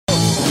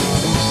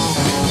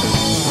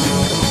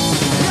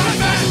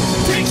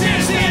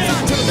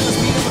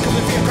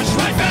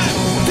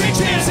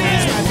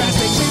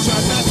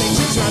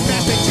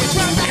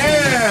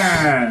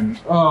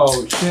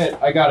it.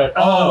 I got it.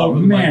 Oh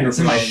man, it's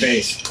in my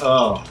face.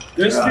 Oh,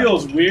 This God.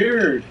 feels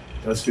weird.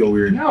 It does feel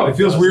weird. No, it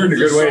feels weird in a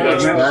good way,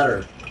 doesn't it?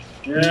 Better.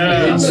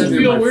 Yeah. It doesn't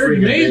feel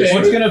weird to me, What's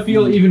baby. gonna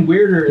feel even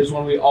weirder is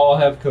when we all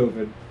have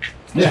COVID.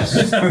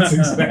 Yes, that's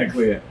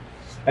exactly it.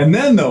 And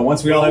then though,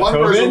 once we all have One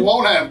person COVID,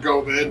 won't have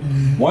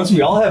COVID. once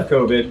we all have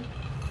COVID,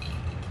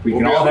 we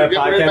can We'll be all able have to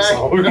get right podcasts. back.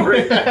 all We'll get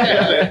right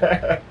over.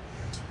 back.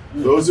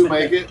 Those who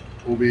make it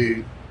will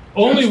be.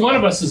 Only one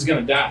of us is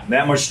going to die.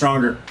 That much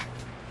stronger.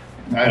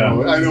 I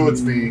know it's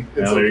me.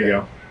 It's Now, there you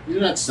okay. go.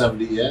 You're not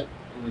 70 yet.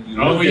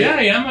 You Oh, look yeah,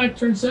 at- yeah. I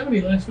turned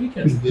 70 last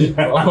weekend.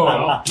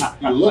 Oh.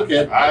 You look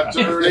at. I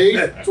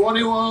turned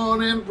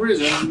 21 in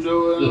prison,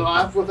 doing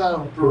life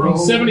without parole.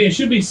 70, it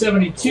should be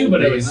 72,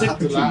 but I was sick Not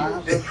for 2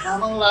 alive, years.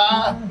 I'm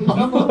alive,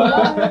 I'm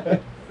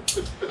alive.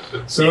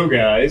 So,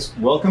 guys,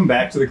 welcome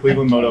back to the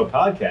Cleveland Moto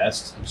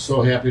Podcast. I'm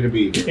so happy to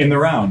be here. In the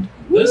round,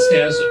 This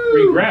has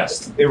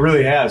regressed. it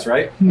really has,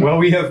 right? Well,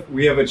 we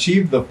have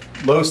achieved the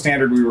low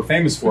standard we were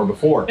famous for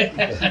before.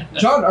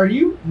 John, are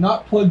you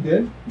not plugged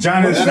in?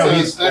 John is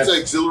That's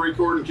an auxiliary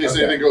cord in case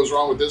Okay. anything goes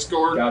wrong with this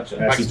cord. Gotcha.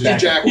 That's I can his just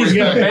jack He's right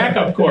got a back.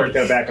 backup cord.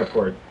 got a backup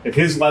cord. If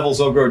his levels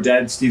will go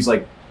dead, Steve's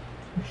like,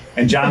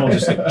 and John will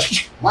just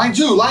like, Line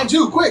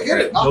two, quick, hit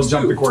it. he'll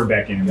jump the cord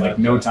back in like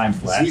no time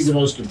flat. He's the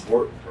most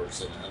important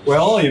person.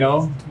 Well, you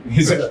know,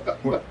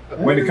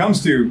 when it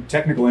comes to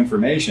technical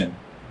information,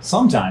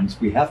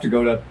 sometimes we have to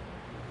go to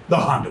the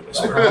Honda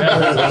Whisperer.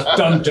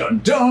 Dun dun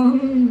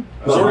dun.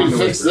 He's already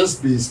fixed this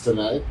beast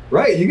tonight.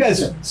 Right, you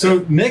guys.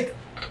 So Nick,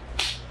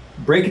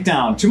 break it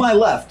down. To my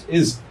left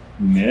is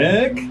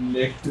Nick,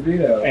 Nick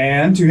DeVito.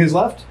 and to his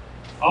left,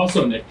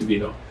 Also Nick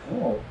DeVito.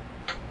 Oh.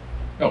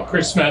 Oh,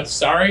 Chris Smith.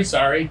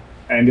 Sorry.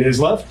 and to his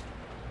left.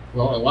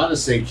 Well, I want to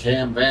say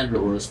Cam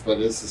Vanderhorst, but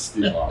it's a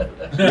Steve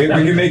Oliver. We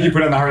can make you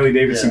put on the Harley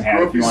Davidson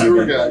hat if Grumpy you want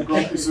sewer to. guy.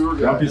 Grumpy sewer guy.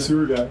 Grumpy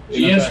sewer guy.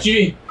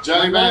 ESG.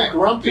 Johnny Mac.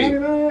 Grumpy.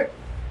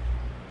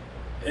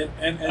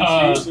 And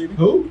seriously,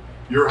 Who?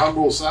 Your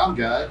humble sound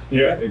guy.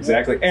 Yeah,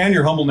 exactly. And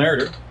your humble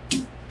narrator,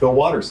 Phil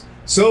Waters.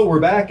 So we're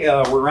back.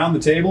 We're around the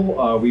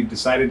table. We've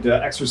decided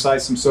to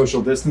exercise some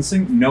social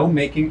distancing. No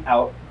making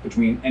out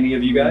between any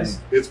of you guys.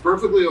 It's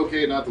perfectly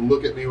okay not to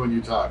look at me when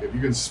you talk. If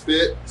you can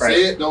spit, Right.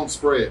 say it, don't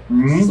spray it.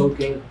 Mhm. So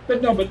good.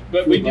 but no,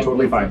 but we did.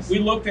 Totally fine. We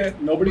looked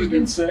at nobody's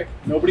been sick.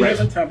 Nobody Right.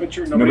 has a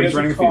temperature. Nobody's Nobody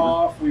running has a a fever.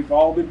 cough. We've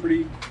all been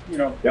pretty,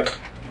 Yep.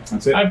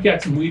 That's it. I've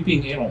got some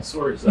weeping anal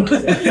sores. Though.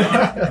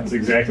 That's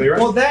exactly right.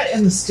 Well, that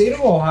and the state of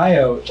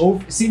Ohio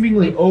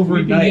seemingly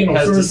overnight anal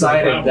has sores is a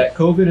decided problem. that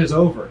COVID is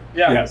over.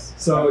 Yeah. Yes.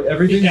 So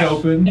everything's Yeah.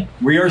 open.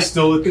 We are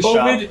still at the shop.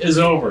 COVID is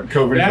over.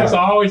 COVID is That's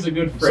over. always a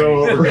good phrase.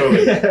 So over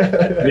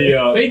COVID.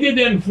 They did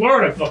that in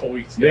Florida a couple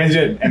weeks ago. They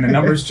did, and the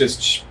numbers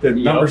just Yeah.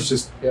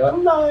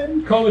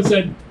 COVID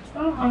said,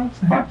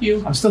 fuck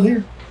you. I'm still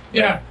here.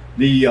 Yeah,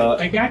 The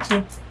I got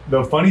you.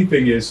 the funny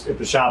thing is at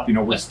the shop, you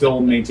know, we're still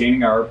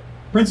maintaining our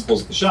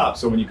principles at the shop.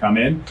 So when you come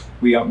in,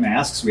 we have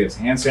masks, we have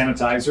hand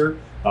sanitizer.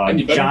 And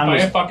you better John buy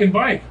was, a fucking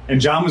bike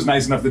John was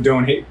nice enough to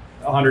donate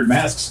 100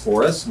 masks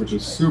for us, which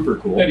was super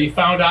cool. that he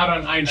found out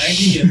on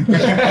I-90.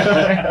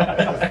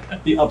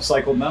 And He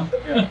upcycled them.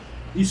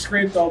 He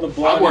scraped all the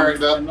blood. I'm wearing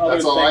and that. other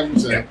That's all I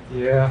things. can say.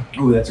 Yeah.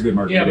 Ooh, that's a good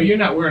market. yeah, but you're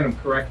not wearing them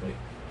correctly.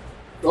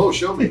 Oh,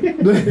 show me.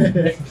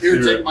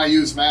 Here, take my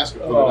used mask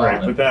and put All it right,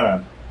 on. put that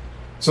on.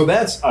 So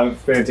that's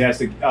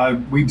fantastic.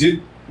 We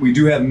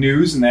do have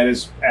news, and that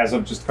is, as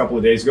of just a couple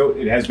of days ago,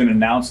 it has been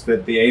announced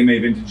that the AMA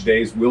Vintage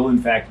Days will in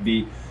fact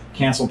be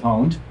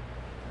cancel-poned.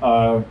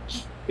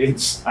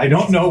 I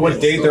don't know what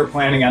date they're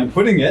planning on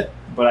putting it,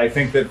 but I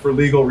think that for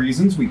legal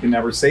reasons, we can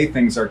never say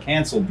things are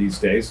canceled these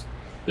days.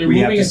 They're We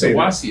have moving to it say to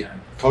that.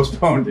 Wasion.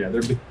 Postponed, yeah,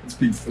 it's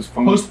being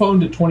postponed.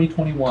 Postponed to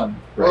 2021.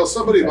 Well,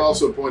 somebody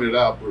also pointed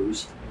out,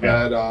 Bruce,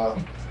 that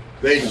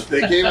they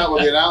came out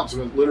with the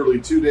announcement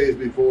literally 2 days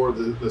before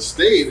the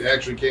state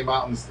actually came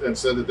out and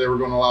said that they were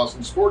going to allow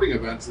some sporting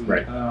events and,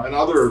 Right. and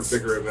other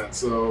bigger events.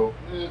 So,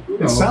 who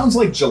It knows? sounds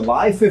like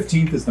July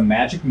 15th is the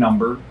magic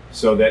number,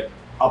 so that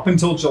up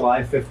until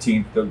July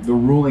 15th, the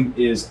ruling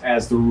is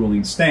as the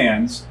ruling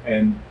stands,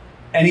 and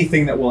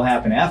anything that will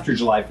happen after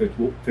July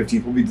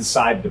 15th will be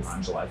decided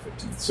upon July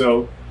 15th.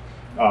 So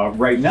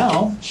right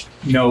now,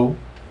 no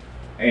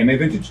AMA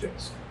Vintage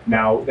Days.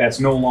 Now,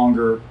 that's no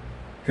longer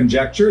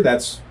conjecture,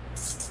 that's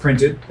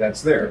printed,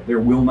 that's there. There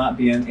will not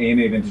be an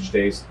AMA Vintage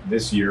Days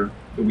this year,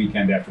 the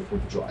weekend after 4th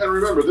of July. And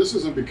remember, this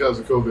isn't because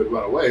the COVID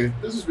went away.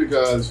 This is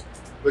because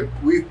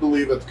we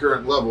believe at the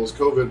current levels,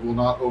 COVID will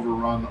not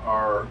overrun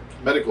our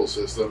medical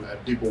system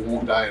and people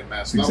won't die in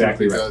mass numbers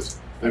Exactly right. because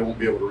they won't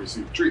be able to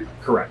receive treatment.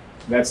 Correct.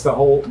 That's the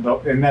whole,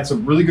 and that's a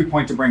really good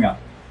point to bring up.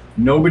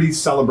 Nobody's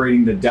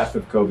celebrating the death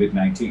of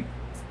COVID-19.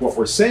 What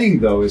we're saying,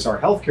 though, is our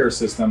healthcare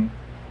system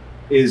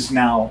is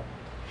now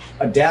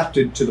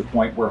adapted to the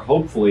point where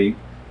hopefully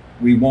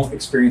we won't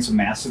experience a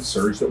massive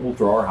surge that will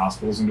throw our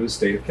hospitals into a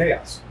state of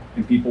chaos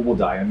and people will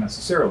die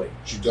unnecessarily.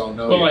 But you don't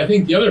know Well, yet. I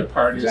think the other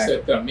part Exactly.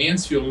 is that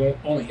Mansfield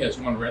only has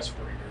one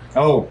respirator.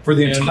 Oh, for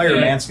the entire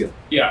And- Mansfield.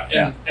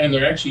 Yeah, and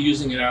they're actually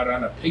using it out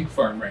on a pig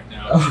farm right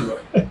now. Oh.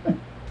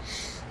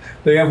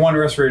 They have one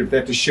respirator. They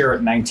have to share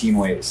it 19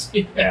 ways.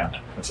 Yeah,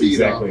 that's Feed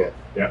exactly off it.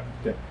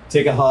 Yeah.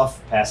 Take a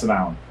huff, pass it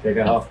down. Take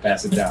a huff,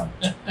 pass it down.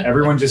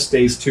 Everyone just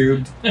stays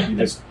tubed. You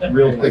just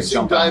real I've quick seen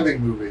jump on. diving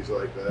movies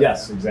like that.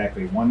 Yes,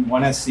 exactly. One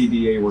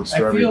SCBA works I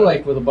for feel everybody.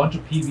 like with a bunch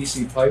of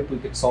PVC pipe, we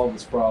could solve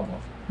this problem.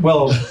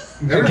 Well,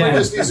 Everyone again,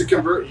 just needs to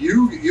convert.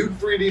 You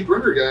 3D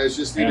printer guys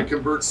just need Yeah. to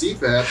convert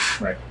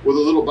CPAP Right. with a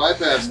little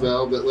bypass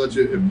valve that lets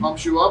you. It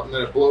pumps you up and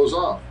then it blows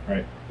off.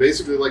 Right.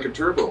 Basically like a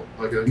turbo,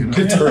 like a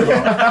Good turbo.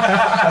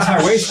 That's my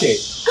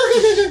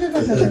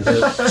wastegate.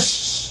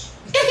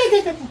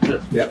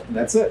 Yep,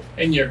 that's it.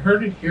 And you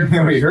heard it here.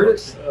 We heard it.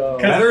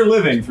 folks. Better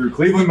living through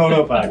Cleveland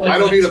Moto Podcast. I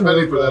don't need a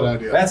penny for that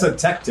idea. That's a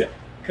tech tip.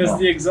 Because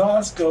the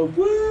exhaust go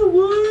woo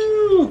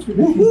woo.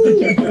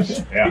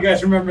 Yeah. You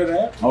guys remember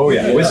that? Oh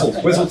yeah,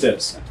 whistle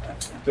tips.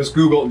 Just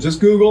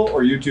Google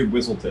or YouTube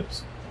whistle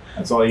tips.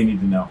 That's all you need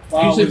to know.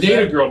 Wow, She's a was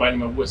data that- girl by the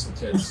name of Whistle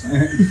Tits.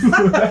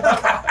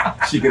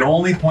 She could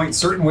only point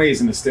certain ways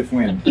in a stiff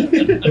wind.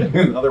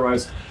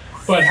 Otherwise,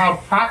 But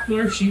how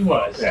popular she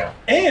was. yeah.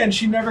 And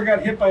she never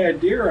got hit by a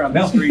deer on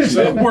the No. street,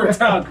 so it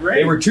worked out great.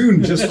 They were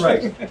tuned just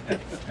right.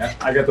 Yeah,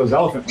 I got those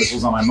elephant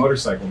whistles on my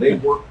motorcycle. They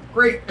work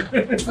great. I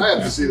have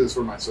to see this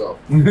for myself.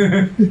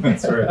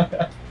 That's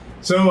right.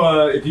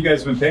 So, if you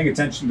guys have been paying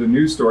attention to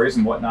news stories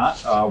and whatnot,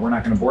 we're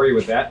not going to bore you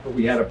with that, but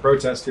we had a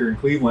protest here in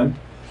Cleveland,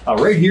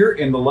 right here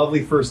in the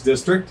lovely 1st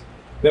District,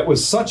 that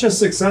was such a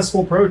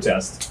successful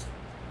protest.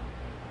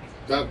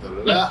 Dun, dun,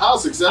 dun, dun. How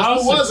successful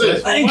How was it?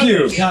 successful? Thank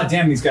you. God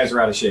damn, these guys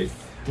are out of shape.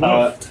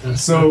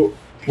 So,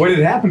 what had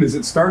happened is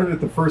it started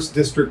at the 1st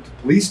District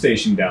police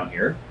station down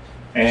here,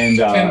 and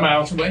 10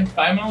 miles away?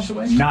 5 miles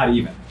away? not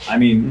even. I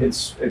mean,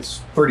 it's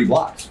 30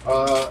 blocks.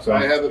 So-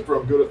 I have it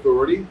from good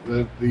authority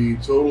that the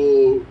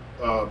total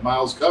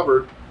miles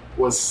covered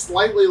was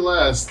slightly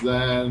less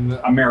than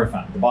A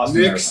marathon, the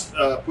Boston Nick's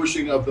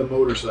pushing of the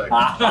motorcycle.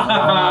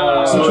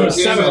 Marathon. So So it it's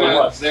came 7 in at-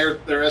 plus.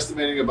 they're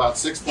estimating about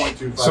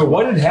 6.25. So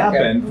what had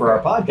happened for our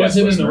podcast Was it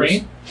in the listeners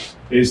rain?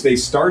 is they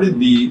started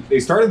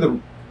the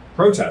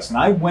protest, and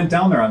I went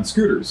down there on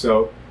scooter.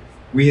 So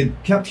we had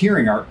kept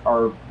hearing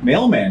our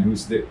mailman,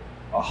 who's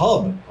a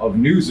hub of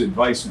news,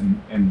 advice,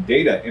 and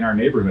data in our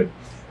neighborhood.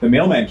 The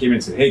mailman came in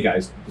and said, "Hey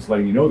guys, just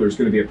letting you know, there's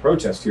going to be a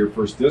protest here,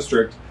 1st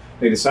District."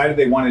 They decided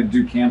they wanted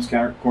to do Camps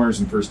Corners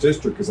in 1st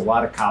District because a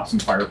lot of cops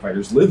and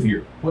firefighters live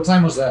here. What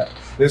time was that?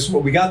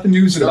 We got the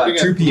news at about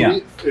 2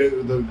 p.m.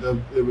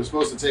 It was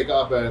supposed to take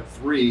off at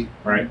 3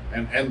 Right.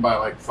 and end by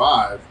like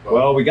 5. But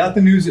Well, we got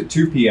the news at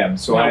 2 p.m.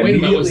 So Now, I wait a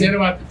minute. Was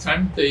immediately- that about the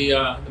time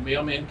the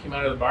mailman came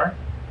out of the bar?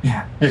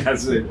 Yeah,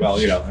 that's it. Well,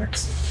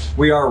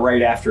 we are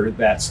right after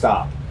that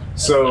stop.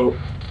 So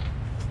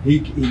he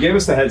gave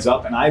us the heads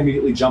up, and I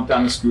immediately jumped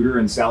on the scooter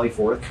and sally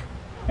forth,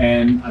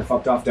 and I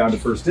fucked off down to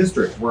 1st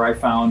District, where I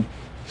found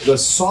the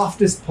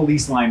softest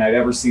police line I'd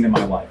ever seen in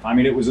my life. I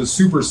mean, it was a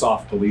super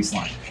soft police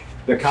line.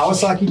 The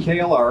Kawasaki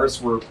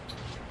KLRs were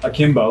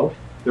akimbo.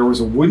 There was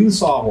a wooden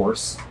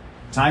sawhorse,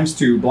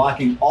 ×2,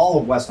 blocking all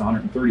of West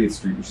 130th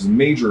Street, which is a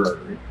major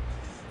artery.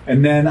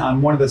 And then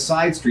on one of the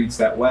side streets,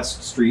 that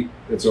West Street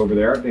that's over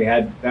there,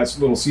 that's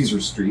Little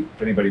Caesars Street,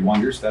 if anybody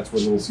wonders, that's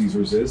where Little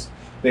Caesars is.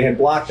 They had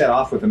blocked that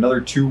off with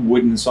another 2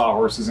 wooden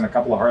sawhorses and a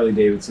couple of Harley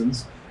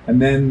Davidsons.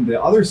 And then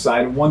the other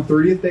side, of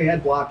 130th, they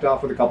had blocked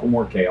off with a couple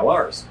more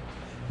KLRs.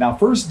 Now,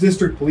 1st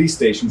District Police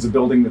Station is a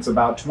building that's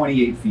about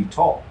 28 feet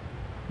tall,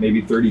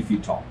 maybe 30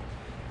 feet tall.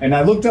 And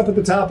I looked up at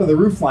the top of the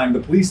roof line of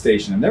the police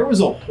station, and there was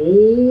a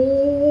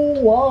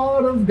whole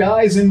lot of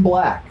guys in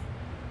black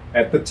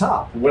at the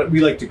top, what we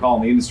like to call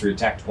in the industry a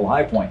tactical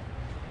high point.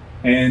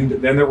 And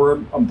then there were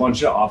a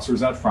bunch of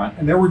officers out front,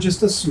 and there were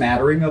just a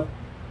smattering of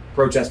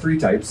protestery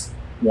types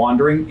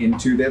wandering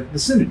into the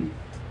vicinity.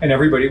 And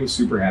everybody was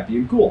super happy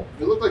and cool.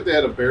 it looked like they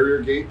had a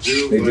barrier gate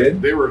too. They Like,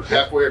 did? They were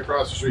halfway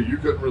across the street. You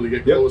couldn't really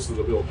get Yep. close to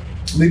the building.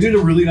 They did a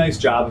really nice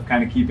job of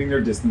kind of keeping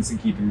their distance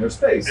and keeping their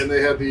space. And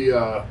they had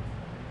the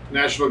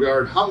National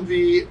Guard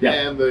Humvee Yeah.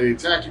 and the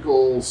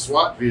tactical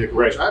SWAT vehicle,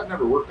 which Right. I've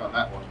never worked on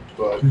that one,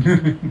 but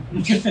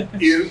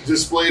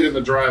displayed in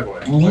the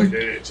driveway. Mhm. Like,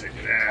 hey, check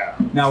it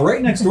out. Now,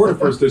 right next door to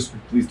 1st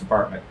District Police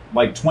Department,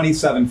 like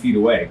 27 feet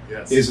away,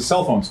 Yes. is a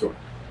cell phone store.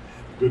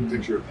 Good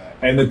picture of that.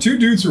 And the 2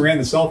 dudes who ran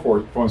the cell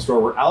phone store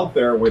were out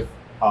there with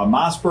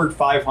Mossberg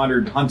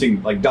 500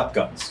 hunting, like duck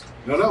guns.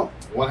 No.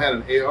 One had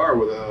an AR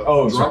with a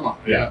Oh, drum sorry.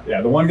 on.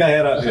 Yeah. The one guy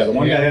had the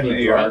one guy had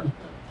an AR.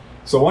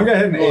 So one guy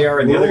had an AR,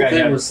 and the other Rural guy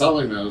King had was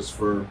selling those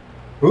for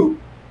who?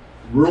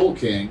 Rural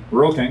King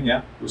Rural King,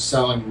 yeah. was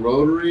selling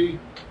rotary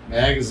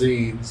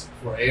magazines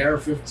for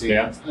AR-15s,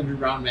 Yeah.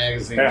 100-round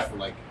magazines Yeah. for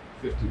like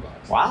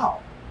 $50. Wow.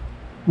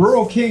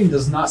 Rural King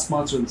does not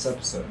sponsor this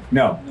episode.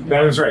 No,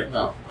 that was right.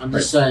 No, I'm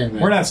just saying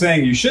that We're not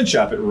saying you should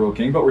shop at Rural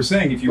King, but we're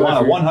saying if you But want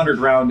if a you're- 100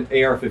 round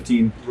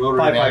AR-15 rotary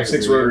 5.56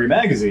 magazine. rotary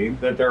magazine,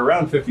 that they're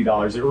around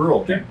 $50 at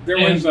Rural King. There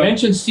And was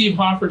mention Steve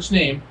Hoffert's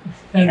name.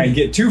 And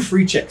get 2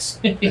 free chicks.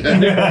 Two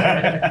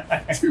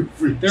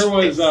free There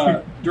was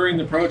chickens. during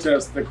the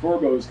protest, the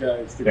Corbo's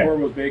guys, the Yeah.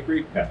 Corbo's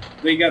Bakery, Yeah.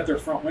 they got their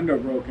front window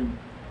broken,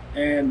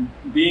 and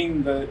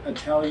being the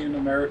Italian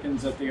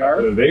Americans that they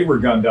are, They were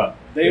gunned up.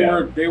 they Yeah.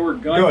 were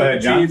gunned Go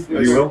ahead, to John. teeth.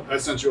 If you will. I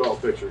sent you all a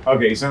picture.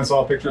 Okay, you sent us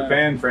all a picture.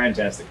 Yeah.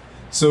 Fantastic.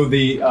 So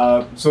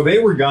so they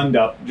were gunned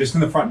up just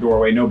in the front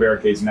doorway, no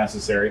barricades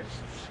necessary,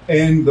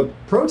 and the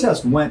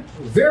protest went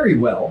very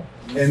well.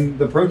 And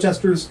the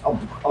protesters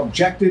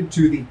objected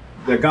to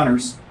the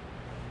gunners.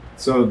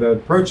 So the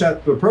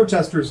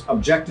protesters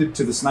objected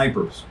to the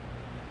snipers,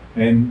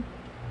 and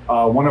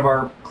one of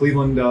our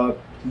Cleveland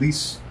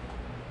police,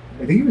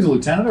 I think he was a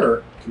lieutenant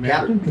or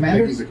captain, I commander.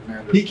 think he's a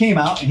commander. He came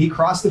out and he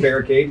crossed the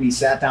barricade and he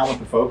sat down with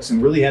the folks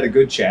and really had a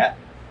good chat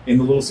in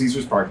the Little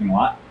Caesars parking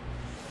lot.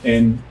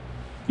 And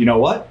you know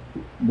what?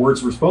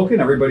 Words were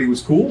spoken. Everybody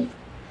was cool.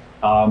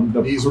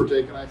 The Knees were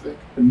taken, I think.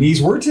 the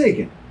knees were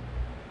taken.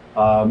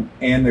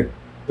 And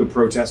the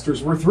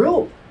protesters were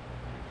thrilled.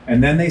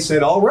 And then they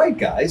said, all right,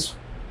 guys,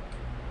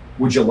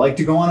 would you like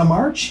to go on a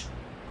march?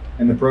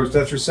 And the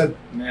protesters said,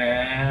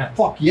 Nah.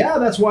 fuck yeah,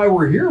 that's why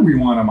we're here. We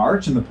want to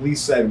march. And the police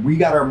said, we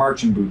got our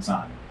marching boots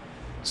on.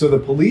 So the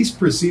police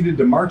proceeded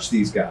to march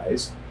these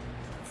guys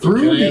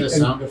through Can I the. add a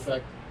sound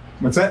effect?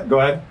 What's that? Go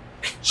ahead.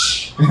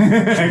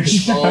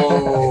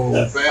 Oh,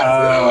 bad.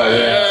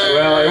 Yeah.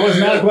 Well, it was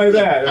not quite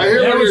that. I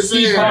hear That what you're was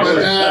Steve saying, Harper.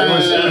 but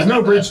There was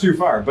no bridge too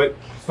far, but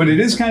it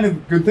is kind of a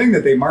good thing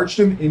that they marched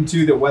them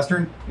into the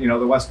western,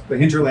 the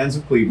hinterlands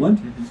of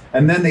Cleveland,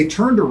 and then they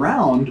turned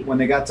around when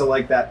they got to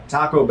like that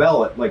Taco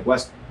Bell at like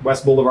West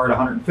Boulevard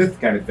 105th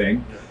kind of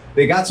thing.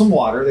 They got some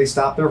water. They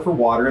stopped there for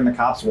water, and the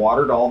cops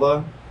watered all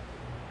the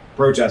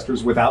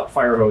protesters without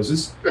fire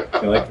hoses.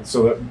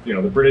 So that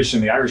the British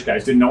and the Irish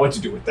guys didn't know what to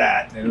do with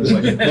that. And it was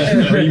like,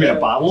 you mean a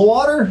bottle of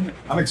water?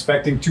 I'm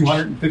expecting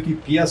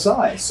 250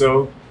 psi.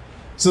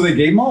 So they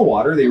gave them all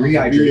water. They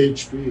rehydrated.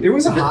 BHP. It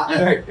was a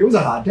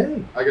hot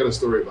day. I got a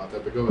story about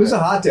that, but go It was a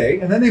ahead. hot day,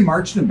 and then they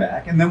marched them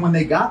back. And then when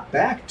they got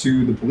back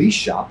to the police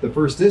shop, the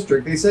first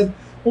district, they said,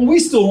 well, we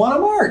still want to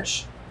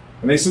march.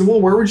 And they said,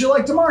 well, where would you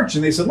like to march?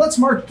 And they said, let's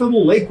march to the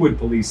Lakewood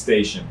police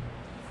station.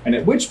 And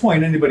at which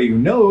point, anybody who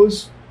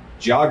knows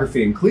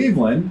geography in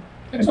Cleveland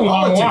It's and a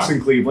long politics walk.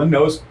 in Cleveland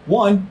knows,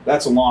 one,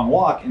 that's a long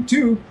walk, and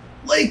two,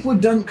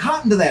 Lakewood doesn't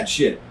cotton to that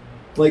shit.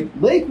 Like,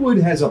 Lakewood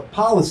has a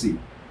policy,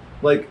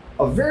 like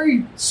a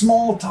very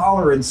small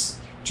tolerance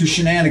to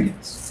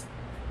shenanigans.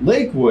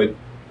 Lakewood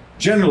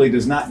generally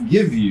does not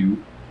give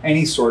you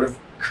any sort of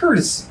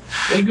courtesy.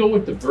 They go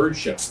with the bird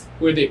show,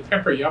 where they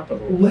pepper you up a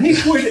little.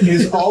 Lakewood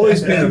has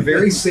always been a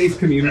very safe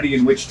community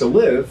in which to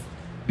live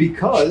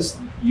because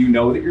you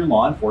know that your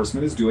law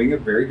enforcement is doing a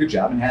very good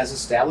job and has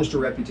established a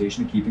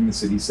reputation of keeping the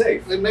city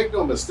safe. And make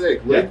no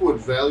mistake, Yeah. Lakewood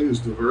values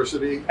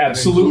diversity. and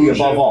Absolutely,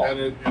 inclusion, above all.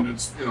 And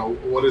it's,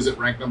 what is it,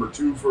 ranked number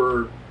 2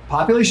 for?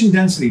 Population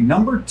density,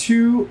 number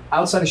 2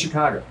 outside of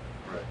Chicago.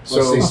 Right.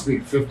 Plus, So, they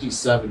speak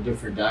 57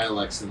 different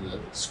dialects in the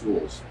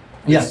schools.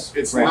 yes,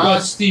 It's right. not. Well,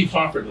 Steve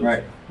Hopper lives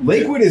Right.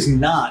 Lakewood is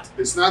not.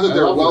 It's not that I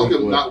they're love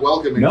Lakewood. not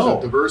welcoming No.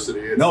 to diversity.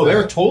 It's No,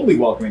 they're that- totally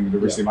welcoming the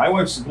diversity. My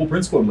wife's a school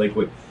principal in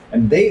Lakewood,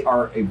 and they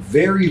are a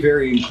very,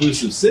 very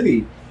inclusive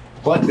city,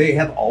 but they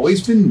have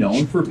always been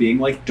known for being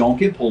like, don't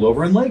get pulled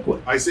over in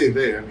Lakewood. I say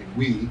they, I mean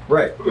we.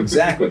 Right,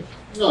 exactly.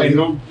 No, And- you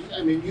don't.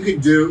 I mean, you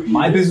could do.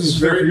 My business it's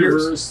was there very for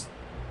years. diverse.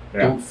 Yeah.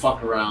 Don't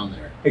fuck around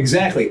there.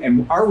 Exactly.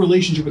 And our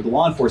relationship with the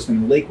law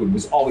enforcement in Lakewood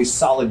was always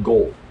solid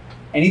gold.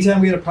 Anytime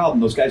we had a problem,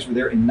 those guys were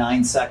there in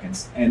 9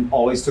 seconds and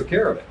always took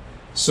care of it.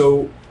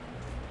 So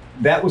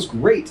that was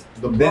great.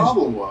 The Then-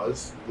 problem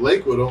was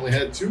Lakewood only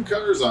had 2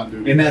 cars on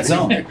duty in that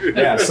zone.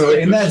 Yeah. So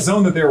in that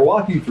zone that they were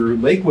walking through,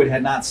 Lakewood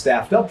had not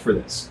staffed up for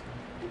this.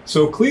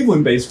 So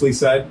Cleveland basically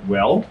said,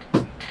 well,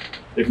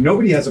 if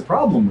nobody has a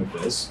problem with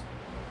this,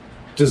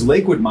 does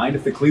Lakewood mind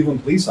if the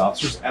Cleveland police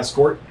officers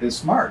escort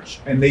this march?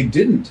 And they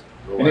didn't.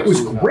 No, And it was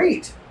absolutely not.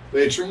 great.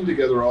 They train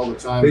together all the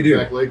time. They in do.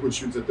 fact, Lakewood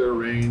shoots at their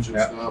range and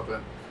Yeah. stuff.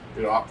 And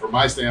from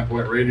my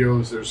standpoint,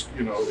 radios, there's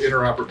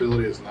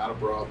interoperability is not a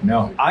problem.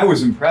 No, I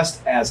was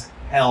impressed as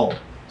hell.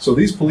 So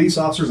these police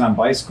officers on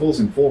bicycles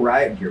in full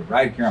riot gear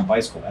on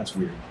bicycle, that's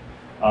weird.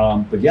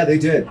 But yeah, they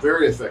did.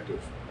 Very effective.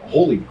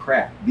 Holy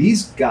crap.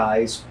 These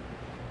guys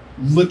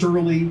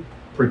literally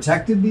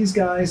protected these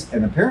guys,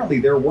 and apparently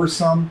there were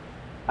some,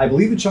 I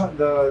believe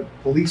the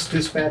police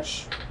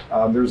dispatch,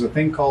 there's a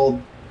thing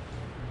called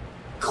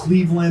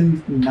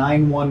Cleveland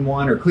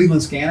 911 or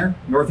Cleveland Scanner,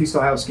 Northeast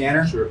Ohio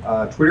Scanner Sure.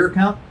 Twitter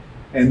account.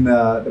 And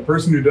the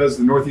person who does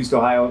the Northeast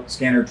Ohio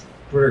Scanner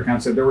Twitter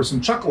account said there were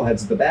some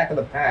chuckleheads at the back of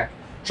the pack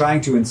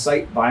trying to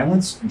incite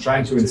violence and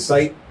trying to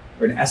incite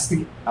or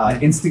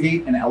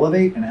instigate and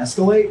elevate and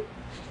escalate.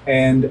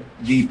 And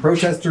the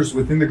protesters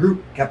within the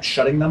group kept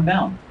shutting them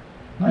down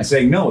and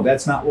saying, no,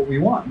 that's not what we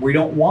want. We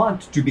don't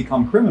want to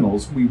become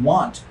criminals. We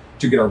want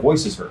to get our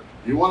voices heard.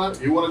 You wanna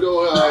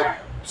go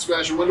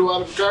smash a window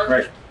out of a car?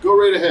 Right. Go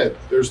right ahead.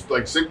 There's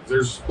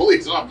there's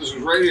police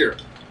officers right here.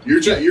 You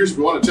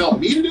want to tell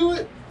me to do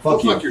it?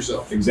 fuck you. Fuck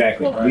yourself.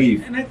 Exactly. Well,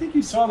 Leave. and I think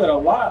you saw that a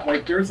lot.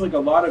 Like, there's like a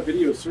lot of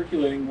videos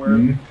circulating where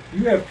Mhm.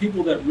 you have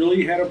people that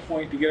really had a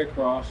point to get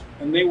across,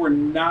 and they were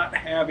not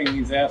having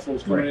these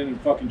assholes coming Right. in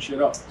and fucking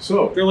shit up.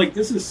 So, They're like,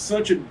 this is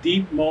such a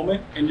deep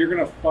moment, and you're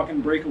gonna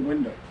fucking break a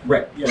window.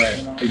 right. Yeah,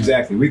 you know?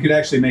 Exactly. We could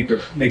actually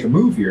make a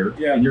move here,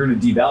 Yeah. and you're going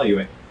to devalue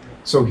it.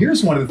 So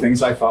here's one of the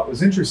things I thought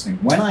was interesting.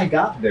 When I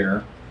got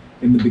there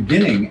in the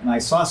beginning, and I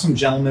saw some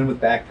gentlemen with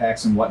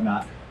backpacks and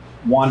whatnot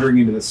wandering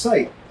into the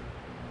site,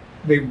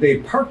 they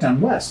parked on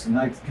West, and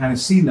I've kind of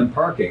seen them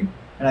parking,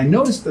 and I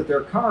noticed that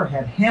their car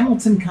had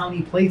Hamilton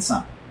County plates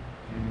on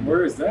it.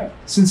 Where is that?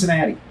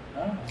 Cincinnati.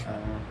 Ah,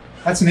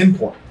 That's an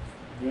import.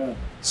 yeah.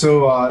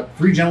 So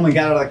 3 gentlemen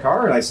got out of the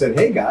car, and I said,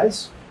 "Hey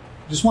guys,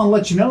 just want to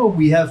let you know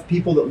we have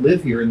people that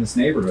live here in this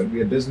neighborhood. We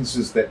have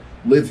businesses that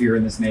live here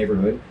in this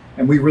neighborhood,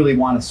 and we really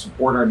want to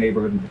support our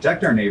neighborhood and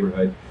protect our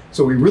neighborhood.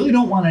 So we really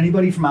don't want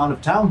anybody from out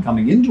of town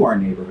coming into our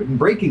neighborhood and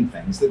breaking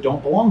things that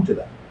don't belong to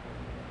them."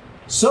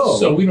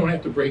 So we don't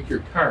have to break your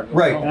car. Go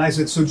Right, home. and I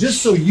said, so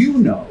just so you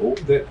know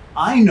that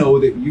I know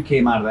that you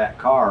came out of that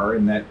car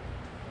and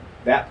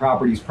that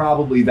property is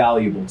probably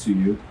valuable to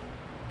you.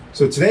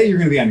 So today you're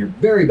going to be on your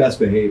very best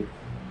behavior.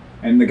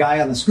 And the guy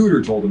on the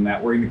scooter told him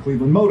that, wearing the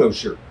Cleveland Moto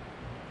shirt.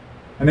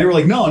 And they were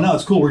like, no,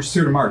 it's cool. We're just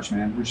here to march,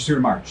 man. We're just here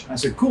to march. And I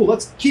said, cool,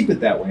 let's keep it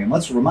that way. And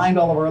let's remind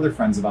all of our other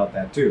friends about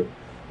that too.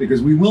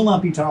 Because we will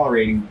not be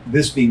tolerating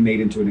this being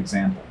made into an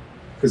example.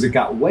 Because it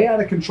got way out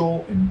of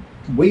control in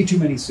way too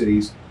many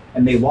cities,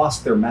 and they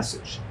lost their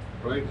message.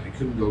 Right? I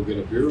couldn't go get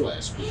a beer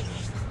last week.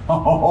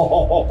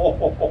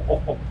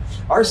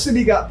 Our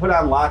city got put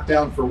on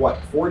lockdown for what,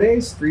 4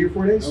 days? 3 or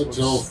 4 days? Oh,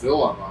 It's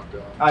still on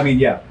lockdown. I mean,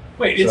 yeah.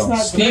 Wait, it's So- not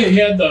Steve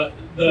had the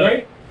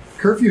right?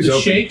 Curfew's the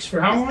open. shakes for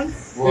how long?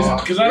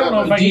 Because I don't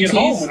know if I can get DTs?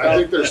 home I without.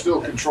 think they're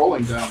still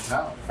controlling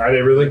downtown. Are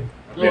they really?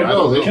 No, Yeah,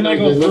 no, they, Can I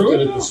they go lifted through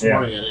it, it though? this Yeah.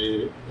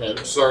 morning.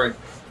 Sorry.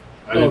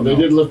 I No, didn't they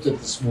know. did lift it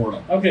this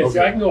morning. Okay,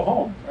 so I can go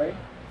home, right?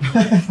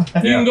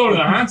 You can go to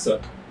the Hansa.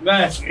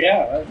 That's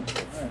yeah.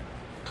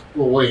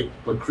 Well, wait,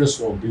 but Chris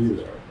won't be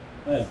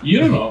there. You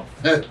don't know.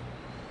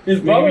 His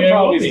brother Maybe I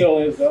probably will be. still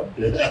is though.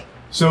 Yeah.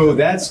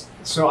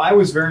 So I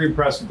was very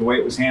impressed with the way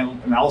it was handled,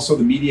 and also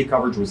the media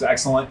coverage was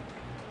excellent,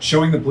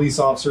 showing the police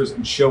officers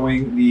and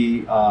showing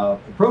the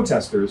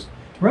protesters.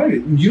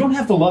 Right, you don't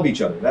have to love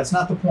each other. That's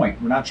not the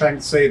point. We're not trying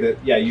to say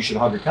that you should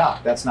hug a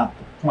cop. That's not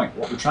the point.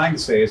 What we're trying to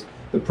say is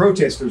the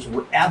protesters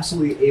were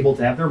absolutely able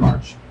to have their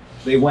march.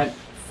 They went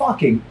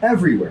fucking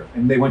everywhere,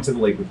 and they went to the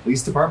Lakewood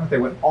Police Department. They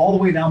went all the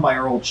way down by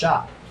our old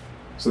shop,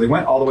 so they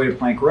went all the way to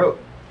Plank Road.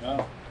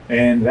 Oh.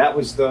 And that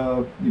was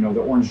the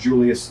Orange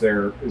Julius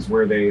there is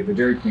where the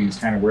Dairy Queen is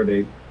kind of where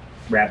they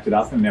wrapped it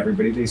up, and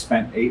everybody, they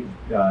spent 8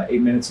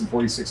 minutes and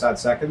 46 odd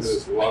seconds It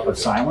is watered of down.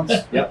 silence.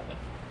 Yep.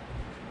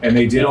 And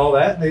they did all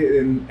that,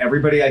 and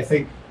everybody, I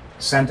think,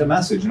 sent a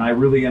message, and I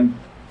really am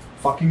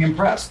fucking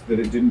impressed that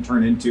it didn't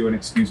turn into an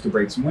excuse to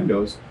break some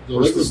windows. The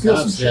or to liquid steal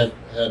some cops shit.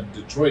 had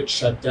Detroit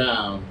shut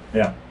down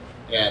Yeah.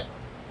 at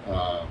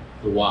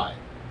the Y.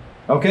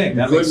 Okay,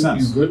 that makes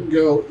sense. You couldn't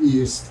go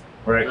east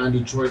Right. on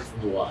Detroit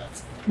from the Y.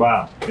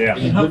 Wow. Yeah.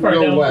 You How couldn't far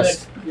go down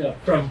west. that? Yeah,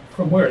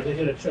 from where? They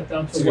had it shut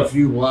down It's to like a what?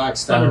 few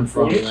blocks down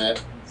from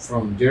 140?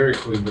 from Dairy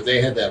Queen, but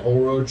they had that whole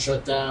road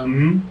shut down.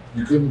 Mm-hmm.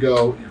 You couldn't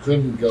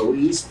go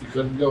east, you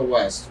couldn't go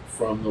west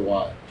from the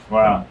Y.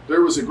 Wow.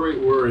 There was a great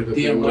worry that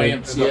they Damn would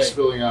end YMCA. up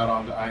spilling out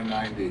onto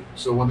I-90.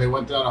 So when they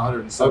went down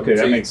 117, Okay,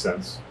 that makes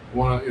sense.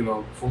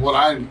 from what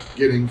I'm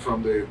getting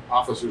from the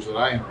officers that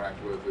I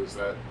interact with, is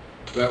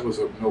that was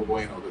a no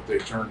bueno that they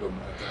turned them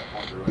at that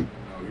point. They're like,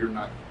 no, you're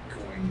not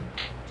going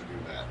to do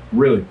that.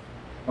 Really?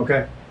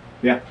 Okay.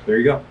 Yeah, there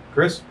you go.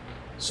 Chris?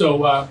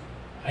 So I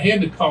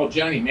had to call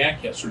Johnny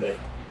Mack yesterday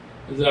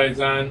as I was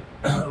on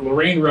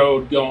Lorraine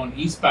Road going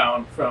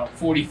eastbound from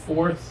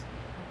 44th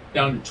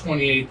down to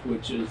 28th,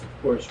 which is,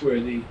 of course, where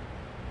the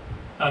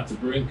Hansa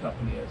Brewing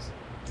Company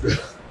is.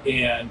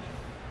 And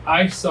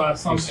I saw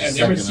something This I'd is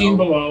never second seen O.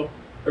 below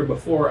or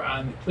before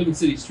on the Cleveland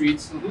City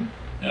streets. Mhm.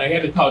 And I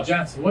had to call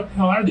John. I said, what the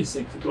hell are these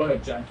things? So go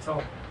ahead, John. Tell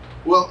me.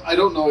 Well, I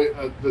don't know.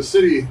 The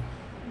city,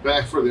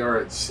 back for the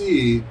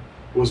RNC,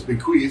 was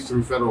bequeathed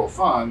through federal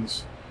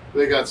funds.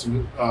 They got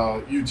some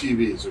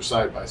UTVs or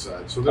side by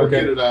side, so they're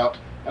Okay. kitted out.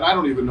 And I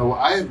don't even know.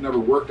 I have never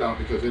worked on it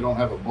because they don't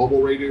have a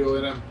mobile radio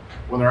in them.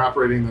 When they're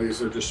operating these,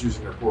 they're just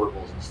using their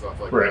portables and stuff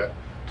like Right. that.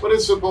 But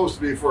it's supposed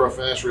to be for a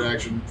fast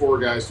reaction. 4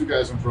 guys, 2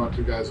 guys in front,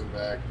 2 guys in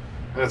back,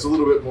 and it's a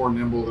little bit more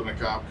nimble than a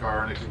cop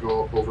car, and it can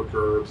go up over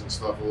curbs and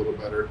stuff a little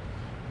better.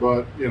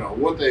 But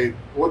what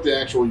the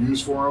actual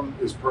use for them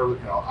is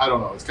I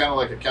don't know. It's kind of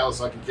like a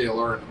Kawasaki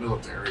KLR in the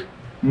military.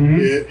 Mm-hmm.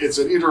 It's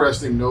an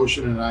interesting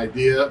notion and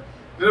idea,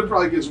 and it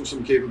probably gives them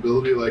some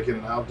capability, like in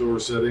an outdoor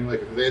setting,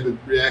 like if they had to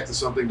react to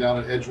something down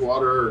at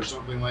Edgewater or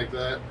something like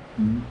that.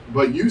 Mm-hmm.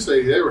 But you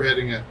say they were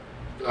heading at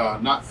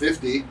not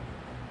 50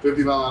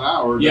 mile an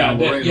hour Yeah, down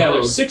Lorraine Road.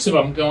 there's 6 of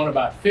them going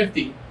about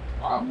 50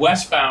 Wow.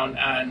 westbound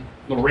on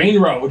Lorraine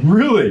Road.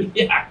 Really?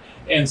 Yeah,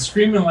 and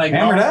screaming like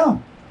Hammer oh.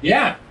 down.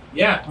 Yeah.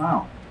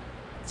 Wow.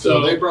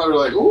 So they probably were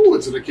like, "Ooh,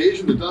 it's an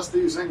occasion to dust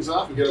these things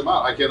off and get them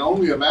out." I can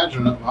only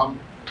imagine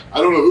I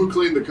don't know who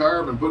cleaned the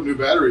carb and put new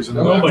batteries in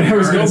it. Nobody. I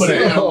was gonna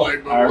say, I'm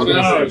like, I was what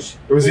gonna is say,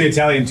 it? it was the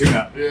Italian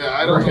tuna. Yeah,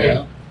 I don't Right.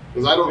 know.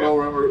 Because I don't know.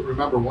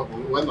 Remember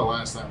when the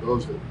last time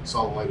those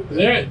saw the light of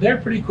day. They're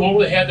pretty cool.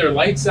 They had their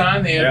lights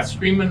on. They had Yeah.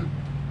 screaming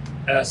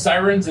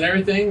sirens and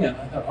everything. And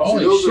I thought,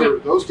 See, holy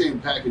shit! those came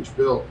package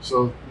built,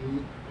 so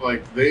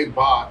like they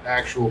bought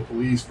actual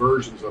police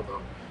versions of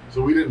them,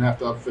 so we didn't have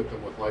to upfit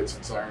them with lights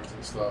and sirens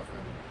and stuff,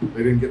 and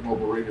they didn't get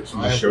mobile radios. So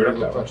They I have showed to up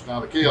that way. touch. Now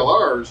the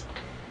KLRs,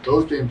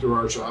 those came through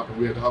our shop, and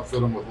we had to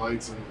upfit them with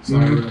lights and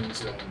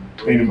sirens and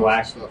Painted radios black.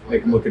 and stuff like They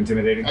can that. look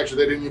intimidating.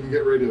 Actually, they didn't even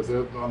get radios.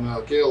 On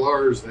the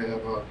KLRs, they have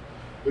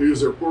they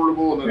use their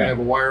portable, and then Yeah. they have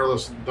a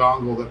wireless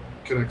dongle that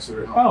connects to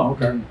their helmet.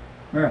 Oh, okay.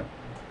 Yeah.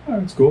 Oh,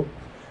 that's cool.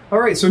 All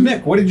right, so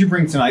Nick, what did you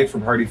bring tonight for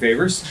Party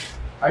Favors?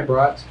 I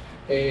brought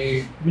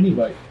a mini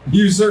bike.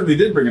 You certainly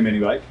did bring a mini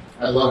bike.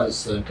 I love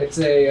this thing. It's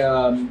a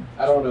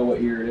I don't know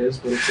what year it is,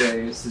 but it's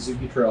a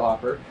Suzuki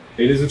Trailhopper.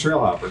 It is a trail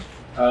hopper.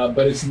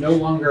 But it's no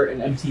longer an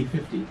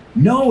MT50.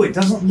 No, it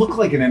doesn't look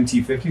like an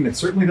MT-50, and it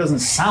certainly doesn't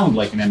sound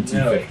like an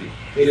MT-50.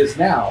 It is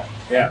now.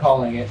 Yeah. I'm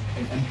calling it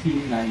an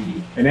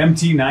MT90. An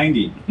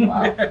MT-90.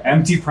 Wow,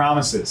 Empty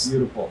promises.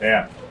 beautiful.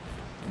 Yeah.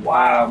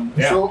 Wow.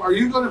 Yeah. So, are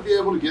you going to be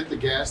able to get the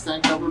gas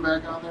tank cover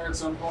back on there at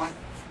some point?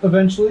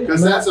 Eventually,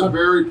 Because I'm that's a gonna-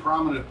 very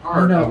prominent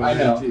part know, of an I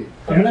know. MT.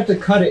 I'm gonna have to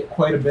cut it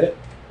quite a bit.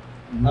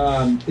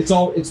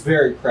 It's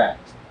very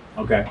cracked.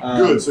 Okay.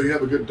 Good, so you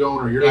have a good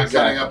donor. You're not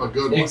exactly. cutting up a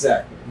good one.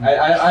 Exactly.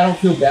 I don't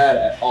feel bad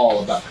at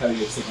all about cutting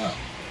this thing up.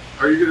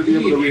 Are you going to be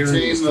able to Aaron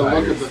retain is the look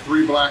tired. of the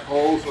three black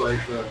holes? Like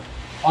the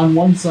On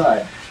one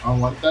side, on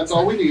one? That's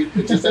all we need.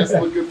 It just has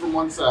to look good from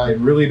one It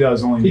side. really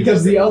does only need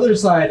because that the bit. other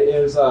side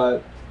is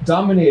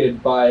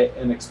dominated by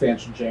an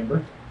expansion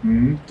chamber.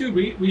 Mhm. Dude,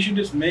 we should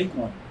just make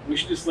one. We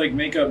should just like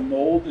make a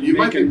mold and You make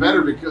might be it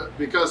better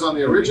because on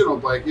the original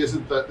bike,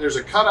 isn't that there's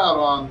a cutout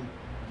on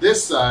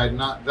this side,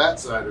 not that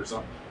side or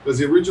something? Because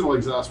the original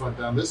exhaust went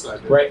down this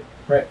side. didn't it?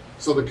 Right.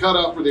 So the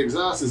cutout for the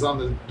exhaust is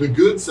on the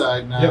good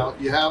side now.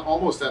 You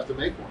almost have to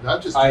make one.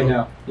 Not just I do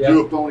know. do Yeah.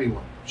 a phony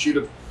one. Get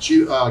a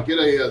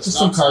Just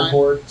some stop sign.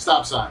 cardboard.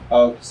 Stop sign.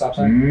 Oh, stop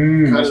sign.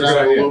 Mm, Cut that's it a out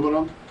good of idea.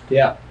 aluminum.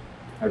 Yeah,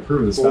 I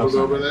approve of the Fold stop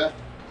it over sign. that.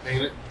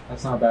 Paint it.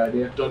 that's not a bad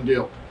idea. Done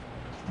deal.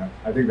 Yeah,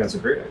 I think that's a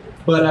great idea.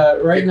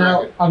 But right Get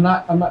now,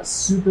 cracking. I'm not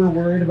super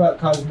worried about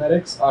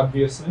cosmetics.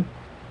 Obviously,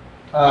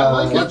 I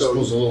like it. Clutch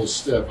was a little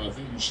stiff. I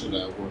think you should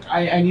work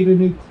on it. I need a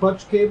new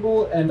clutch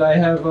cable, and I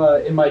have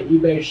in my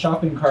eBay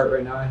shopping cart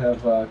right now. I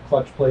have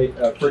clutch plate,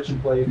 friction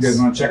plates. You guys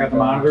want to check out the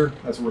monitor?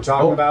 That's what we're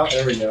talking about.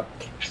 There we go.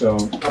 So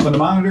up on the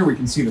monitor, we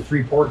can see the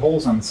 3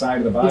 portholes on the side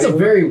of the body. It's a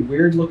very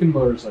weird looking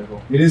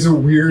motorcycle. It is a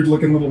weird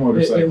looking little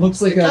motorcycle. It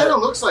looks like It kind a.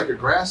 of looks like a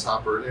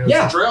grasshopper.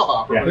 Yeah. It's a trail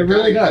hopper, Yeah. but It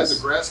really kinda does. has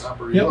a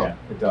grasshopper Yep. look. Yeah,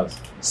 it does.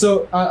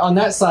 So on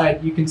that side,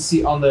 you can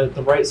see on the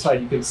right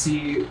side, you can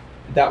see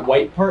that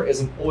white part is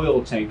an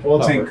oil tank. Oil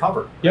cover. tank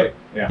cover. Yep. Right?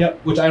 Yeah. Yep,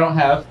 which I don't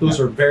have.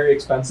 Those are very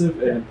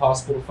expensive and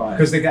impossible to find.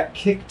 Because they got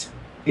kicked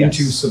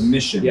into Yes.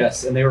 submission.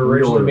 Yes, and they were Real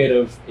originally early. made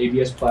of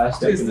ABS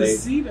plastic. Is And the they,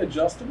 seat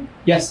adjustable?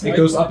 yes, it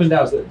goes up and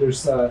down.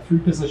 There's 3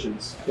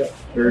 positions. Yep.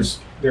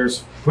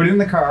 There's put in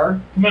the car,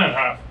 Come on,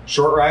 Hop.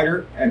 short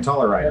rider, and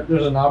taller rider. Yep,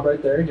 there's a knob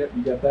right there. Yep,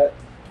 you got that.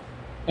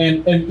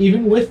 And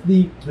even with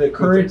the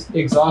current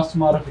exhaust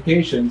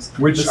modifications,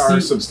 Which the are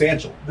seat,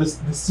 substantial. the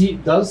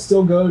seat does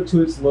still go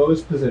to its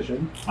lowest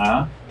position.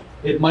 Huh?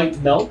 It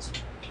might melt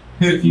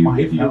if you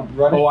Might melt.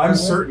 run it. Oh, I'm that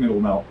way. certain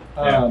it'll melt.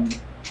 Yeah.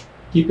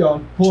 Keep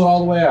going. Pull it all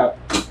the way out.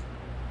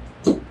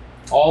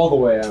 All the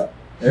way out.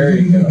 There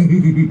you go.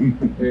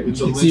 There, you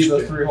It's a can see those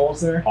linchpin. 3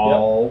 holes there. Yep.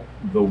 All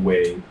the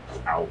way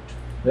out.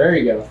 There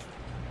you go.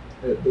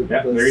 Yep,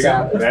 there you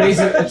sound- go.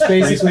 It's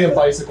basically a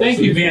bicycle. Thank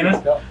you,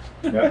 Vanna.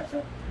 Yep. Yeah.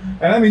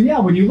 And I mean, yeah,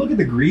 when you look at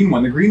the green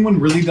one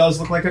really does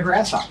look like a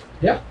grasshopper.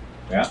 Yeah.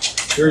 Yeah.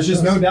 There's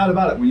just no doubt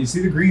about it. When you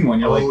see the green one,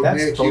 you're like,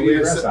 that's Nick, totally a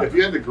if grasshopper.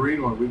 you had the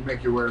green one, we'd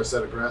make you wear a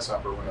set of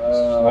grasshopper wings.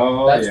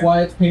 That's yeah.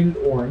 why it's painted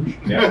orange.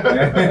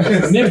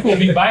 Yeah. Nick will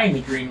be buying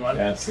the green one.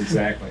 Yes,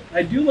 exactly.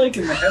 I do like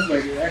in the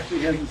headlight, it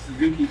actually has a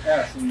Suzuki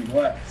S in the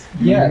glass.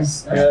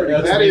 Yes. That's pretty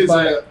that's that made is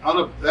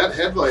by- that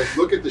headlight.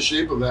 Look at the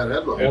shape of that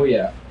headlight. Oh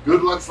yeah.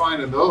 Good luck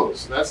finding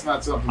those. That's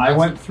not something. I that's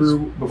went through,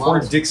 before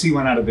model. Dixie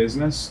went out of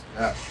business,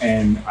 Yeah.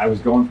 and I was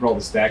going through all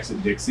the stacks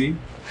at Dixie,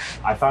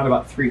 I found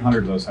about 300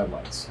 of those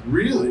headlights.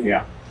 Really?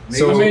 Yeah. How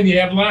So many do you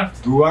have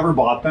left? whoever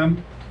bought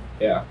them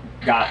Yeah.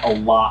 got a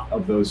lot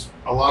of those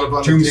A lot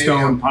of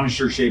tombstone unobtainium.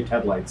 Punisher-shaped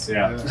headlights.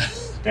 Yeah.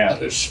 Yeah.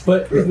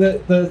 But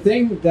the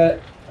thing that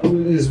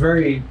is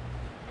very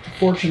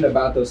fortunate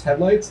about those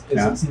headlights is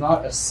Yeah. it's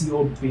not a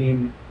sealed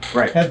beam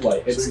Right.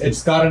 headlight. So you can-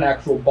 It's got an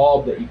actual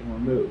bulb that you can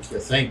remove. Yeah,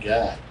 thank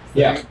God.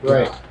 Yeah. Thank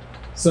Right. God.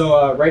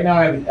 So right now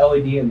I have an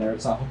LED in there.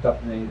 It's not hooked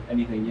up to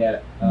anything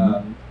yet,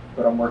 Mm-hmm.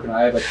 but I'm working on.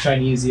 I have a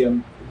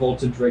Chinesium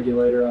voltage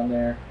regulator on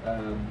there.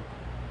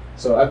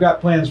 So I've got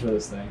plans for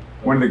this thing.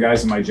 One of the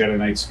guys in my Jedi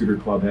Knight Scooter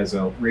Club has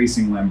a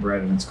racing Lambret,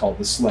 and it's called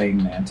the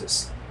Slaying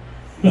Mantis.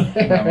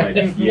 And I'm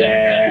like,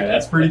 yeah,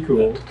 that's pretty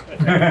cool.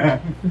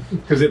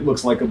 Because it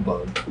looks like a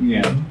bug.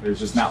 Yeah, there's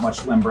just not much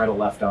Lambretta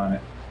left on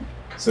it.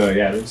 So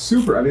yeah, it's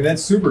super. I mean,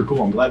 that's super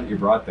cool. I'm glad that you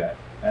brought that.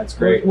 That's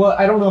great. Well,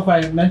 I don't know if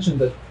I mentioned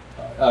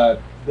that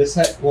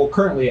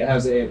currently it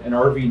has an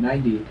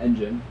RV90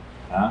 engine.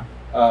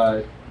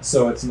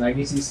 So it's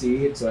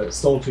 90cc. It's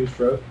still a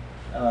two-stroke.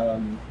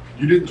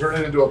 You didn't turn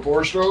it into a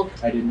four-stroke?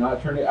 I did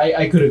not turn it.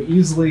 I could have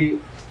easily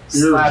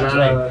You're slapped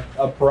giant.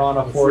 a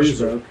Piranha A freezer.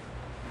 four-stroke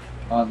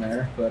on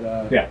there, but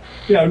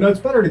Yeah, no, it's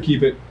better to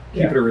keep it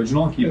Yeah.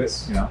 original and keep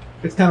It's- it, you know.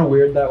 it's kind of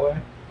weird that way.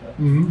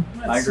 Mm-hmm.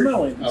 I It's agree.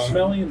 smelly. It's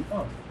smelly and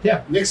fun.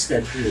 Nick's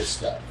got cool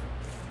stuff.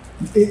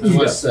 He I must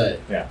does. say.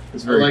 Yeah,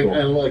 it's I very like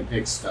cool.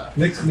 Nick's stuff.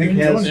 Nick What are you doing,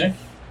 has, Nick?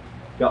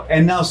 yeah,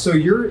 and now so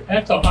you're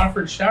That's a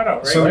Hartford shout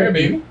out right so there,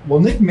 baby. Well,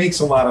 Nick makes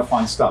a lot of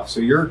fun stuff.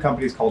 So your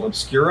company's called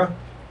Obscura,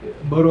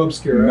 Moto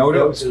Obscura.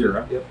 Moto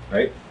Obscura. Yep.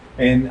 right?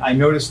 And I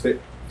noticed that.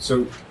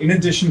 So in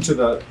addition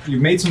to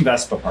you've made some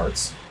Vespa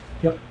parts.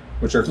 Yep.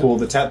 Which are cool.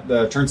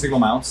 The turn signal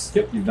mounts.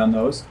 Yep. You've done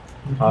those.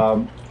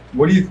 Mhm.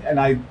 What do you? And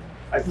I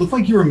it looked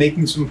like you were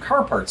making some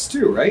car parts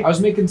too, right? I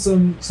was making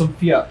some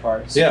Fiat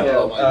parts. Yeah.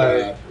 Oh my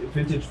God.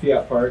 Vintage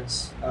Fiat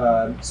parts.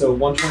 So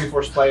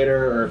 124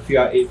 Spider or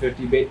Fiat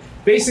 850.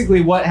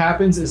 Basically, what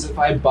happens is if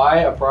I buy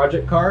a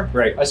project car,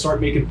 Right. I start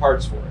making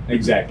parts for it.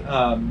 Exactly.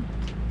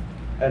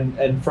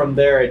 And from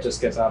there, it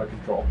just gets out of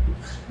control.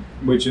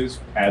 Which is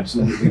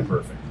absolutely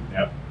perfect.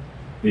 Yep.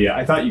 Yeah,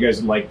 I thought you guys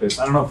would like this.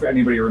 I don't know if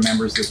anybody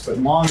remembers this, but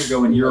long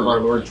ago in year of our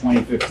Lord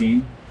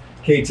 2015,